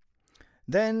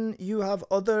 Then you have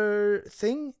other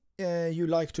thing you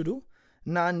like to do.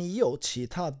 那你有其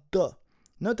他的?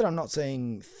 Note that I'm not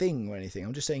saying thing or anything.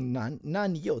 I'm just saying 那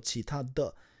你有其他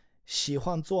的喜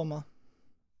欢做吗?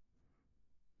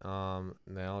 Then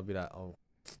I'll be like, oh,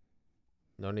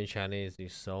 learning Chinese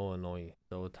is so annoying,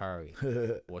 so tiring.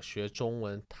 我学中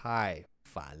文太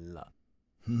烦了。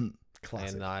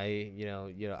Classic. And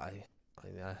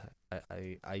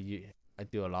I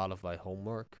do a lot of my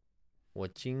homework. 我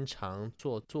经常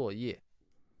做作业。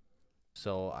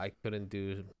So I couldn't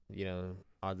do,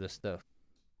 other stuff.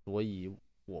 所以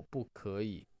我不可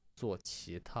以做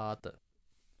其他的。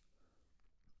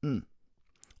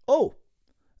Oh,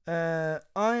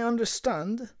 I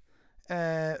understand.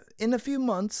 In a few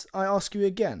months, I ask you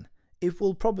again. It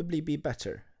will probably be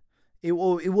better. It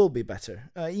will be better.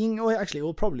 Actually, it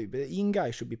will probably be. 应该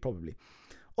should be probably.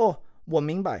 我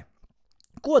明白。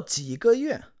过几个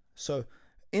月 So,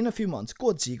 in a few months,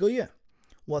 过几个月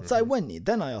我再问你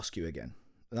Then I ask you again.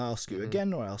 And I ask you again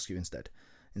or I ask you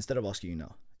instead of asking you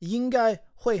now. 应该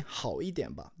会好一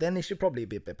点吧 Then it should probably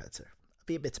be a bit better.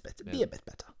 Be a bit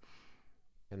better.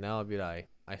 And then I'll be like,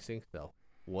 I think so.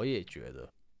 我也觉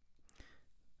得。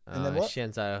And then what?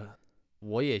 现在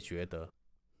我也觉得。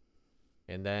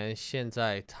And then 现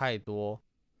在太多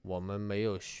我们没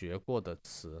有学过的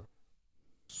词，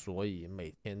所以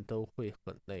每天都会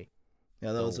很累。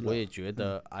Yeah, that was a 我 lot. 也觉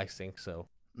得 I think so.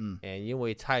 嗯 And 因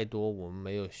为太多我们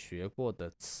没有学过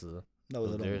的词 That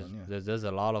was so a long one, yeah. there's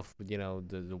a lot of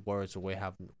the words we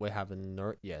haven't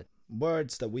learned yet.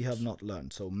 Words that we have not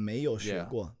learned. So 没有学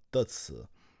过的词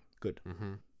Good.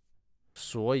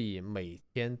 所以每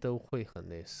天都会很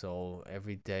累 So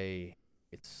every day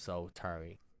it's so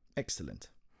tiring. Excellent.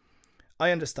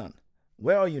 I understand.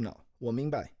 Where are you now? 我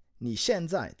明白。你现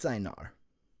在在哪儿？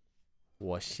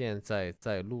我现在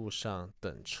在路上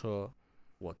等车，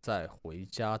我在回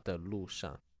家的路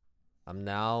上。I'm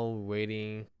now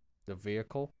waiting the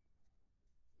vehicle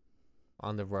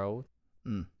on the road.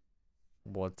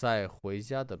 我在回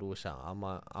家的路上。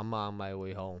I'm on my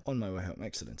way home. On my way home.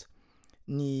 Excellent.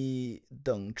 你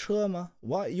等车吗？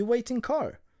 Why you waiting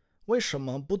car? 为什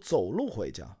么不走路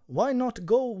回家？ Why not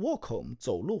go walk home?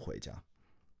 走路回家。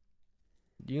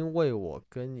因为我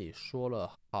跟你说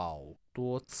了好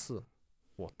多次，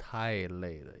我太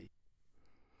累了。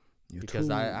Because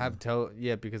I've told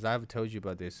you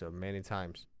about this many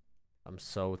times. I'm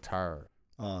so tired.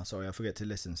 Oh, sorry, I forget to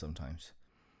listen sometimes.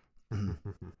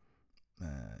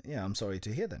 Yeah, I'm sorry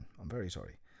to hear then. I'm very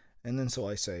sorry. And then so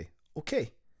I say,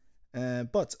 okay,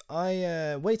 but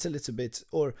I wait a little bit,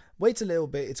 or wait a little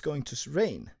bit, it's going to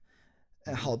rain.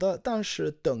 好的，但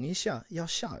是等一下要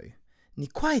下雨。你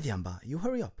快点吧 You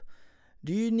hurry up.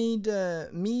 Do you need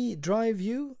me drive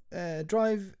you?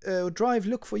 Drive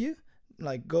look for you?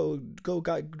 Like go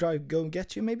drive go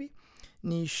get you maybe?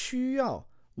 你需要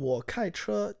我开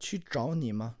车去找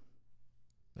你吗？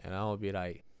 And I will be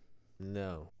like,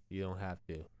 no, you don't have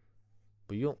to.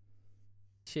 不用，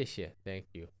谢谢 Thank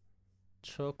you.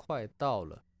 车快到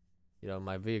了。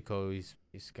My vehicle is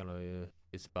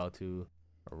about to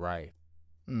arrive.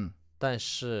 但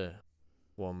是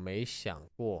我没想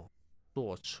过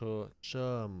坐车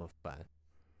这么烦。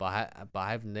But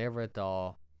I've never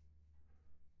thought,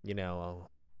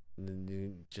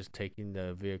 just taking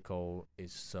the vehicle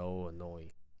is so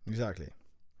annoying. Exactly.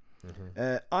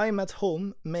 I'm at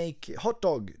home make hot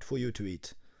dog for you to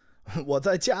eat. 我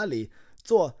在家里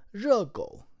做热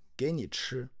狗给你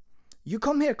吃。You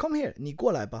come here. 你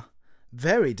过来吧。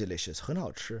Very delicious. 很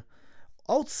好吃。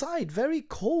Outside very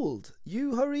cold.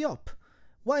 You hurry up.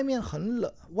 外面很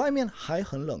冷，外面还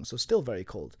很冷 so still very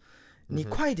cold. 你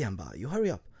快点吧 You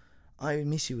hurry up. I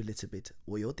miss you a little bit.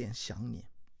 我有点想你。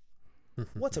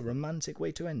What a romantic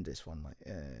way to end this one,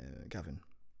 Gavin.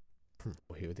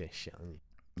 我有点想你。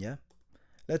Yeah.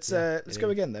 Let's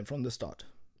go again then from the start.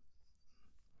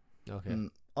 Okay.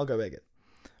 I'll go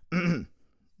again.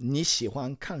 你喜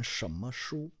欢看什么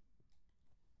书？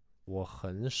我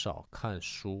很少看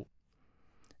书。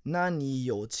那你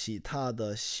有其他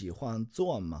的喜欢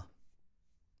做吗？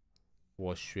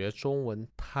我学中文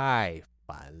太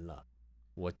烦了，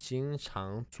我经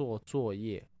常做作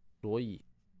业，所以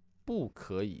不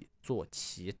可以做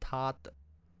其他的。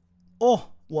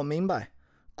哦，我明白。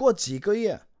过几个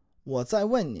月我再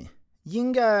问你，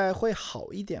应该会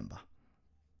好一点吧？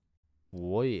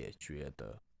我也觉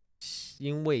得，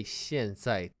因为现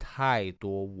在太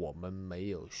多我们没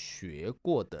有学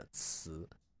过的词，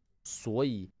所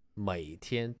以每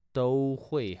天都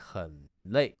会很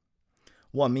累。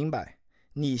我明白。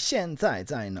你现在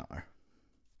在哪儿？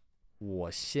我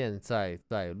现在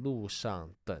在路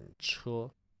上等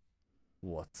车，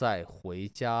我在回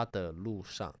家的路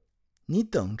上。你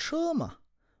等车吗？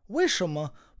为什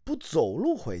么不走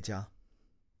路回家？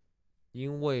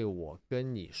因为我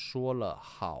跟你说了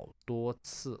好多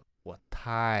次，我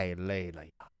太累了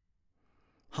呀。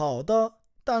好的，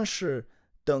但是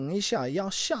等一下要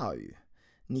下雨，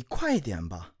你快点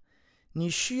吧。你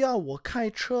需要我开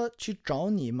车去找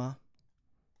你吗？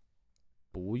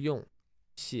不用，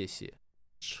谢谢。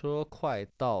车快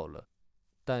到了，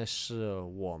但是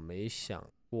我没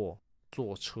想过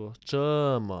坐车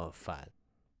这么烦。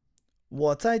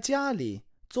我在家里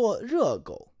做热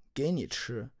狗给你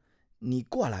吃，你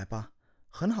过来吧，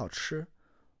很好吃。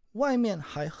外面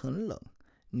还很冷，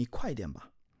你快点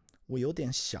吧，我有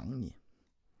点想你。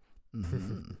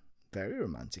Very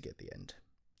romantic at the end.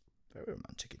 Very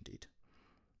romantic indeed.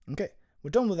 Okay,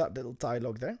 we're done with that little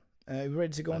dialogue there. We're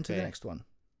ready to go on to the next one.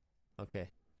 Okay.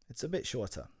 It's a bit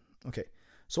shorter. Okay,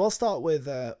 so I'll start with.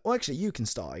 Well, actually, you can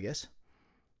start, I guess.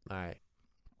 Alright.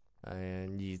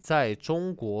 你在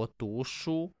中国读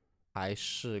书还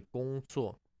是工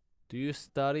作 ？Do you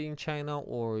study in China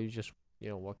or you just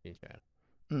work in China?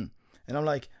 And I'm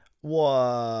like,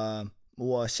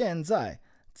 我现在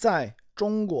在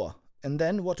中国 and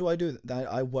then what do I do?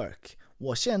 I work.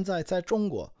 我现在在中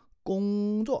国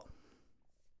工作。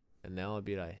And then I'll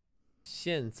be like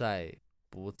现在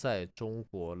不在中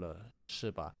国了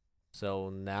是吧 So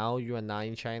now you are not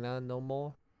in China no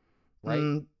more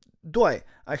right 对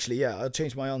actually yeah I'll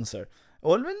change my answer.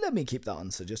 Well, let me keep that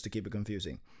answer just to keep it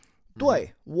confusing.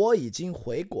 对我已经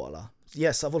回国了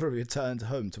Yes I've already returned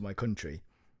home to my country.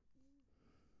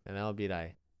 And then I'll be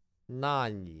like 那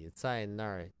你在那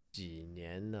儿几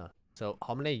年呢 So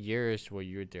how many years were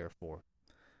you there for?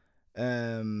 Yeah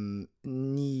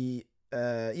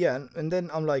and then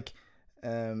I'm like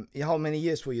how many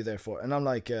years were you there for? And I'm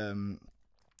like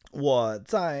我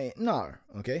在那儿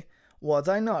okay 我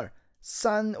在那儿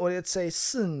or let's say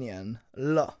 4年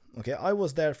了 okay I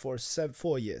was there for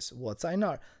 4 years 我在那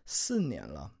儿4年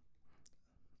了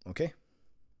okay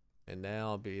And then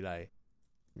I'll be like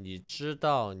你知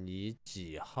道你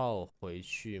几号回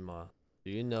去吗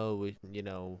Do you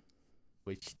know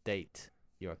which date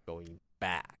you're going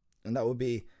back? And that would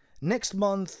be next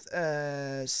month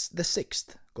the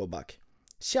 6th go back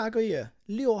下个月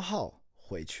6号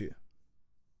回去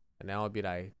And then I'll be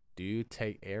like, do you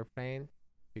take airplane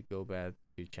to go back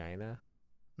to China?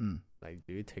 Like,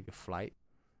 do you take a flight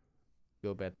to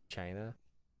go back to China?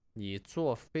 你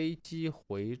坐飞机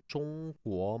回中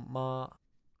国吗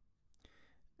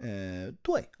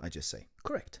对 I just say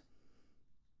correct.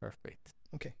 Perfect.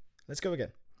 Okay let's go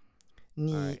again.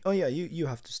 你 Alright. Oh yeah you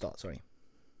have to start sorry.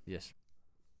 Yes.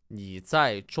 你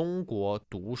在中国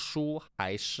读书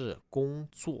还是工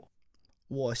作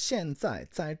我现在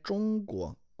在中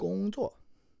国工作。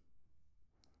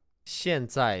现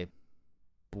在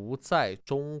不在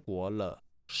中国了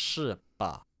是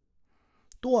吧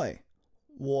对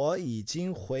我已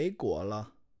经回国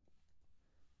了。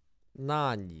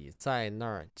那你在那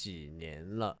儿几年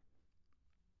了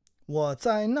我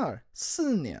在那儿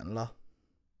4年了。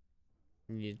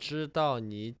你知道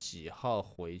你几号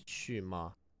回去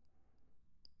吗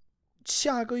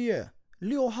下个月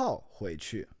6号回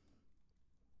去。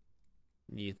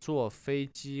你坐飞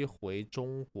机回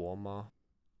中国吗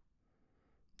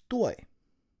对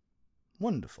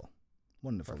Wonderful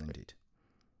Perfect. indeed.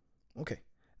 Okay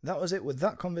that was it with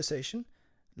that conversation.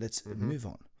 Let's move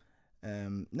on.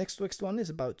 Next one is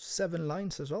about 7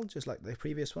 lines as well, just like the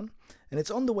previous one. And it's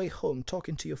on the way home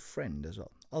talking to your friend as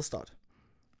well. I'll start.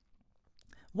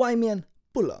 外面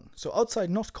不冷 so outside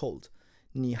not cold.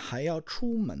 你还要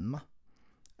出门吗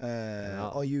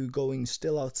Are you going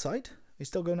still outside? Are you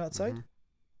still going outside?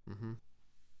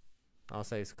 I'll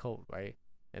say it's cold, right?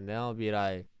 And then I'll be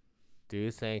like, do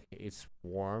you think it's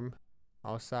warm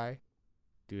outside?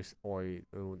 Or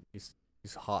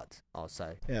it's hot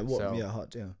outside? Yeah, warm, So, yeah,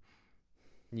 hot, yeah.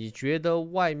 你觉得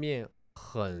外面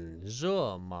很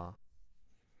热吗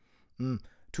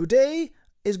Today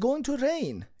is going to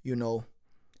rain, you know.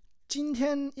 今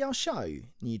天要下雨，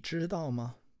你知道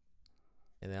吗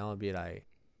And then I'll be like,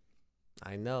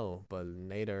 I know, but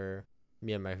later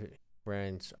me and my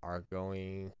friends are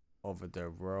going over the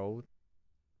road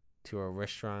to a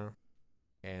restaurant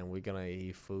and we're gonna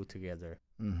eat food together.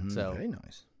 So, Very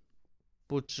nice.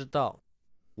 不知道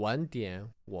晚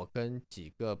点我跟几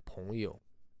个朋友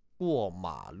过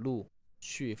马路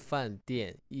去饭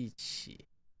店一起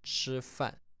吃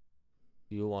饭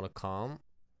Do you wanna come?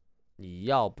 你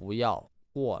要不要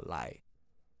过来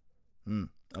I'm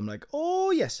like,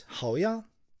 oh yes, 好呀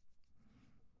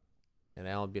And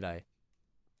then I'll be like,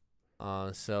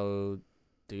 so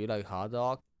do you like hot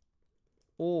dog?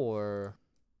 Or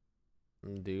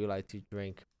do you like to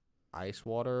drink ice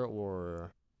water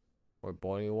or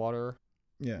boiling water?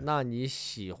 Yeah. 那你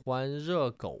喜欢热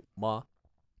狗吗？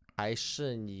还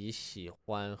是你喜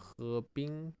欢喝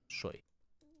冰水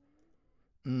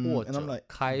或 And I'm 者 like,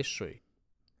 开水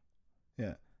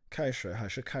yeah, 开水还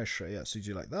是开水 yeah, so do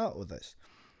you like that or this?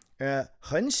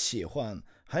 很喜欢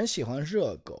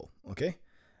热狗 okay?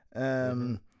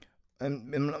 And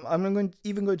I'm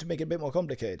even going to make it a bit more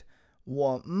complicated.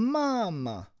 我妈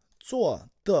妈做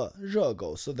的热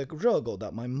狗 so the 热狗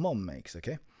that my mom makes,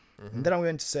 okay? And then I'm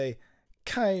going to say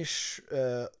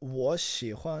我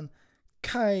喜欢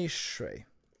开水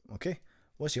okay?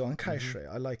 我喜欢开水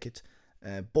I like it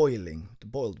boiling, the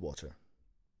boiled water.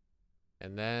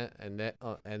 And then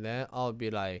I'll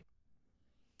be like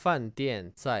饭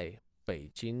店在北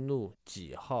京路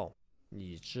几号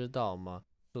你知道吗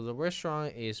So the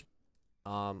restaurant is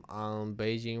on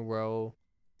Beijing Road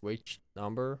which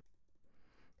number?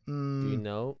 Do you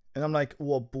know? And I'm like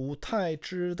我不太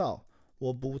知道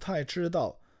我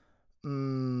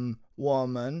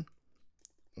们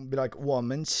be like 我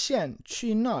们先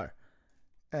去那儿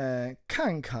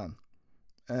看看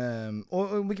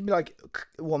Or we can be like,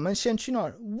 我们先去那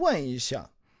儿问一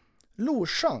下路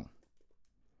上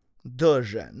的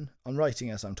人. I'm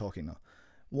writing as I'm talking now.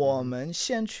 我们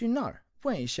先去那儿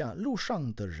问一下路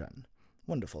上的人.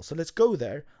 Wonderful. So let's go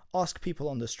there, ask people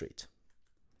on the street.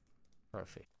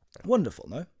 Perfect. Wonderful,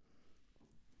 no?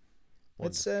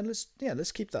 Let's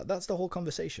keep that. That's the whole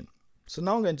conversation. So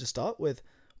now I'm going to start with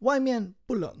外面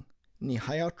不冷，你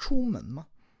还要出门吗？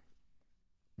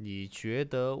你觉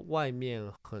得外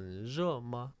面很热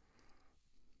吗？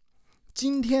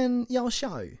今天要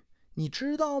下雨，你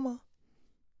知道吗？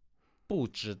不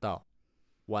知道。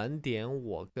晚点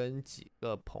我跟几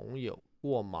个朋友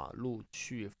过马路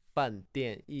去饭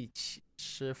店一起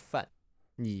吃饭，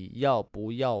你要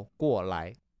不要过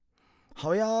来？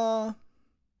好呀。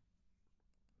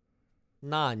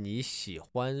那你喜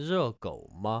欢热狗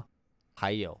吗？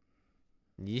还有，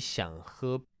你想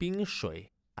喝冰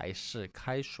水还是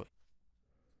开水？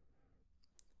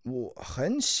我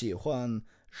很喜欢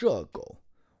热狗，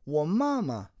我妈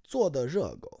妈做的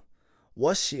热狗。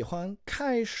我喜欢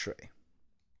开水。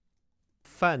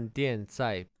饭店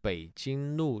在北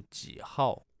京路几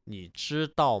号？你知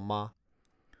道吗？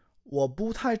我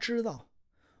不太知道。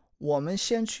我们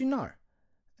先去那儿，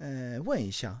问一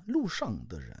下路上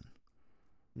的人。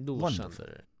路上的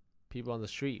人 ，people on the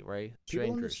street, right?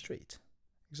 People on the street,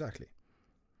 exactly.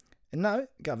 And now,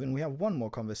 Gavin, we have one more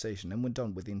conversation, and we're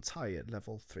done with the entire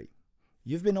level 3.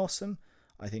 You've been awesome.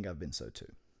 I think I've been so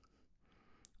too.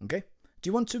 Okay. Do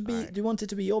you want to be? Right. Do you want it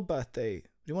to be your birthday? Do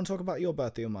you want to talk about your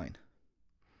birthday or mine?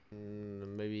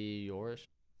 Maybe yours.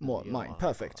 Mine.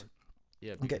 Perfect.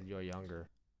 Yeah, because you're younger.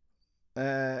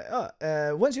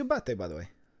 When's your birthday, by the way?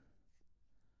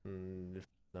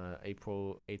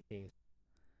 April 18th.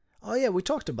 Oh yeah, we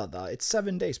talked about that. It's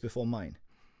 7 days before mine.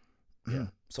 Yeah.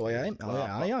 So I am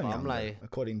younger, like,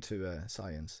 according to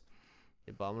science.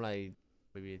 Yeah, but I'm like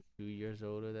maybe 2 years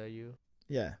older than you.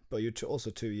 Yeah, but you're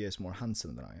also 2 years more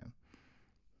handsome than I am.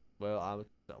 Well, I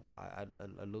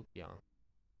look young.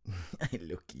 I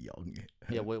look young.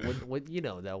 Yeah, what you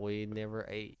know that we never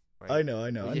ate. Right? I know.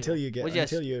 Until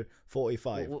you're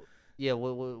 45.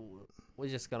 We're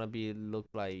just gonna look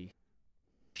like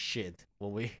shit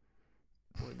when we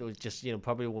just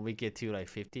probably when we get to like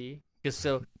 50. Because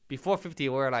so before 50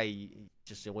 we're like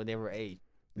we never ate.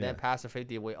 Yeah. Then past the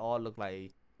 50 we all look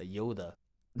like a Yoda.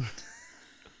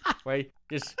 Right?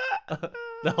 Just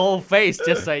the whole face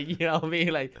just like what I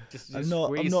mean, like just I'm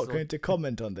not going to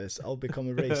comment on this. I'll become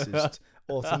a racist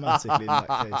automatically in that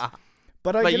case.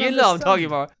 But you know I'm talking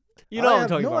about. You know I'm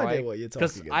talking about, right? I have no idea what you're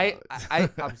talking about.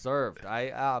 Because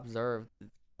I observed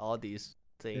all these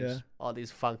things, all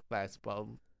these fun facts about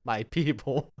my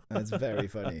people. That's very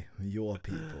funny. Your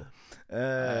people.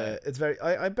 It's very.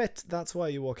 I bet that's why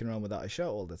you're walking around with that shirt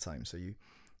all the time. So you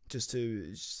just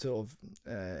to sort of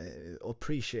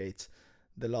appreciate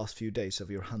the last few days of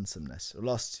your handsomeness, or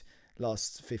last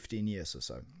 15 years or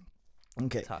so.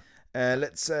 Okay.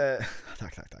 Let's.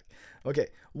 Tack. Okay.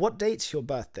 What date's your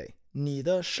birthday? 你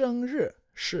的生日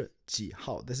是几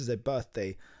号? This is a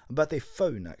birthday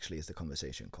phone actually is the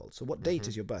conversation called. So what date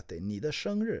is your birthday? 你的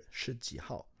生日是几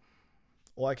号?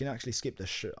 Or I can actually skip the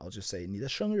是. I'll just say 你的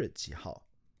生日几号?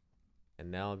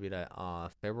 And now it'll be like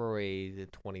February the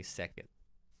 22nd.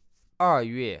 2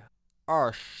月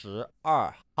22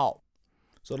号.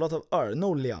 So a lot of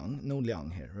no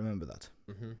两 here. Remember that.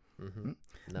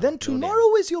 No, Then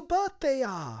tomorrow is your birthday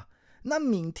啊. 那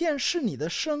明天是你的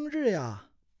生日呀.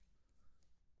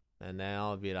 And then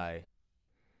I'll be like,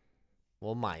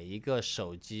 我买一个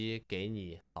手机给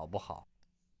你好不好?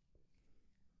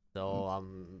 So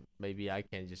maybe I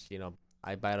can just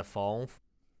I buy the phone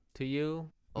to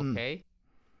you, okay?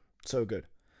 So good.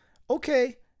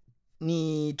 Okay.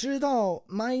 你知道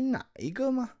买哪一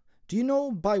个吗? Do you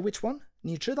know buy which one?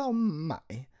 你知道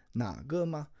买哪个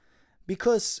吗?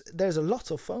 Because there's a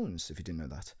lot of phones, if you didn't know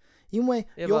that. 因为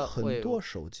有很多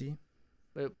手机.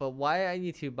 But why I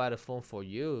need to buy the phone for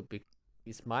you? Because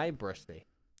it's my birthday.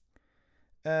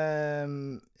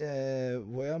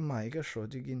 我要买一个手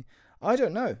机给你. I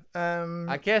don't know.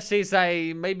 I guess it's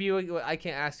like maybe I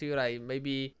can ask you like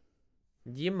maybe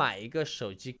你买一个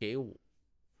手机给我.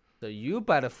 So you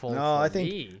buy the phone for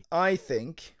me. I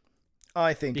think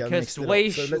because so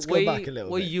let's go back a little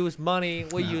bit. We use money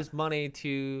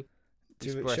to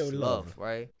show love,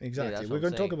 right? Exactly. We're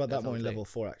going to talk about that more in level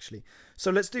 4 actually. So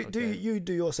let's do you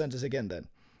do your sentence again then.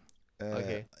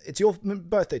 Okay. It's your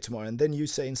birthday tomorrow, and then you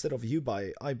say instead of I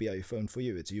buy a phone for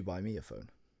you, it's you buy me a phone.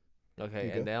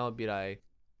 Okay, and then I'll be like,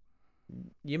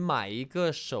 你买一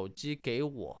个手机给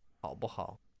我好不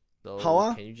好? So 好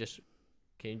啊. Can you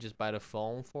just buy the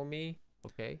phone for me?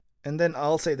 Okay. And then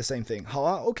I'll say the same thing. 好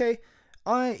啊, okay.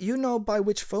 You know by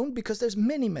which phone? Because there's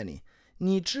many, many.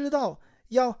 你知道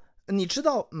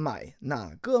买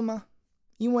哪个吗？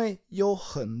因为有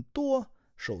很多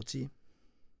手机。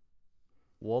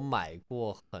我买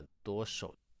过很多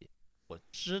手机，我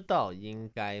知道应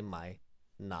该买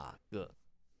哪个。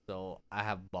So I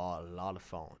have bought a lot of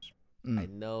phones. I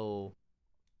know,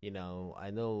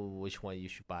 I know which one you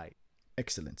should buy.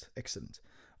 Excellent.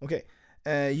 Okay.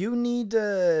 You need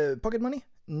pocket money?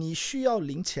 你需要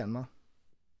零钱吗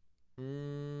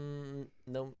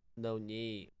？No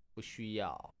need， 不需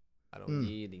要。I don't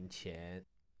need 零钱。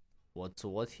我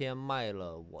昨天卖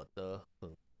了我的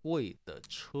很贵的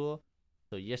车。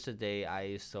So yesterday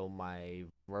I sold my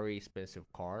very expensive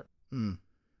car.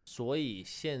 所以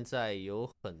现在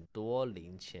有很多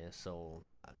零钱。So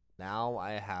now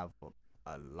I have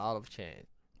a lot of change.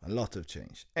 A lot of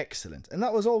change. Excellent. And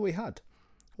that was all we had.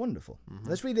 Wonderful.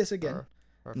 Let's read this again.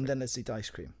 And then let's eat ice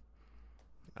cream.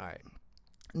 All right.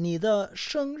 你的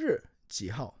生日几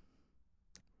号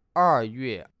？2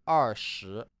月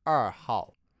22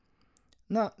号。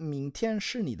那明天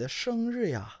是你的生日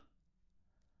呀。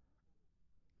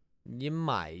你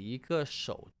买一个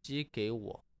手机给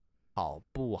我，好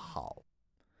不好？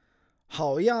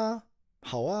好呀，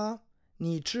好啊。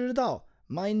你知道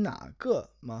买哪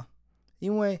个吗？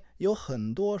因为有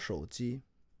很多手机。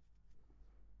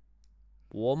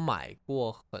我买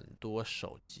过很多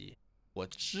手机，我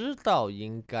知道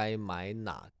应该买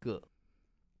哪个。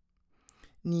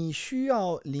你需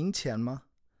要零钱吗？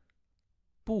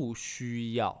不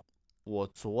需要。我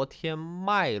昨天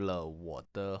卖了我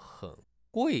的很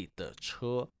贵的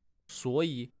车，所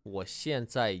以我现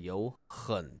在有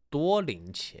很多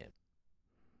零钱。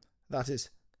That is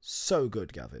so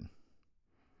good, Gavin.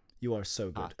 You are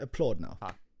so good. Applaud now.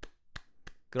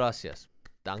 Gracias.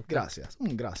 Danke. Gracias.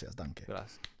 Gracias. Danke.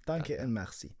 Gracias. Danke and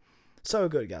merci. So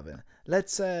good, Gavin.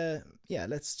 Let's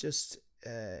just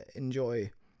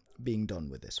enjoy being done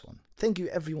with this one. Thank you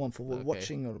everyone for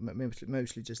watching or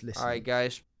mostly just listening. All right,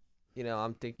 guys.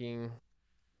 I'm thinking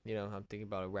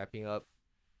about wrapping up.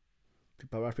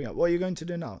 Wrapping up. What are you going to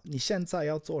do now? 你现在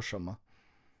要做什么？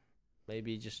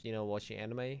 Maybe just watching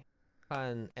anime.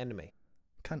 看 anime.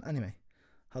 看 anime.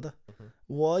 好的。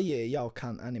我也要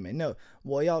看 anime. No,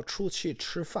 我要出去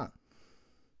吃饭。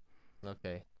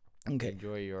Okay. Okay.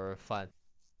 Enjoy your fun.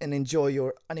 And enjoy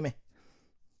your anime.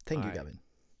 Thank you, Gavin.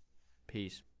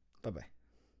 Peace. Bye-bye.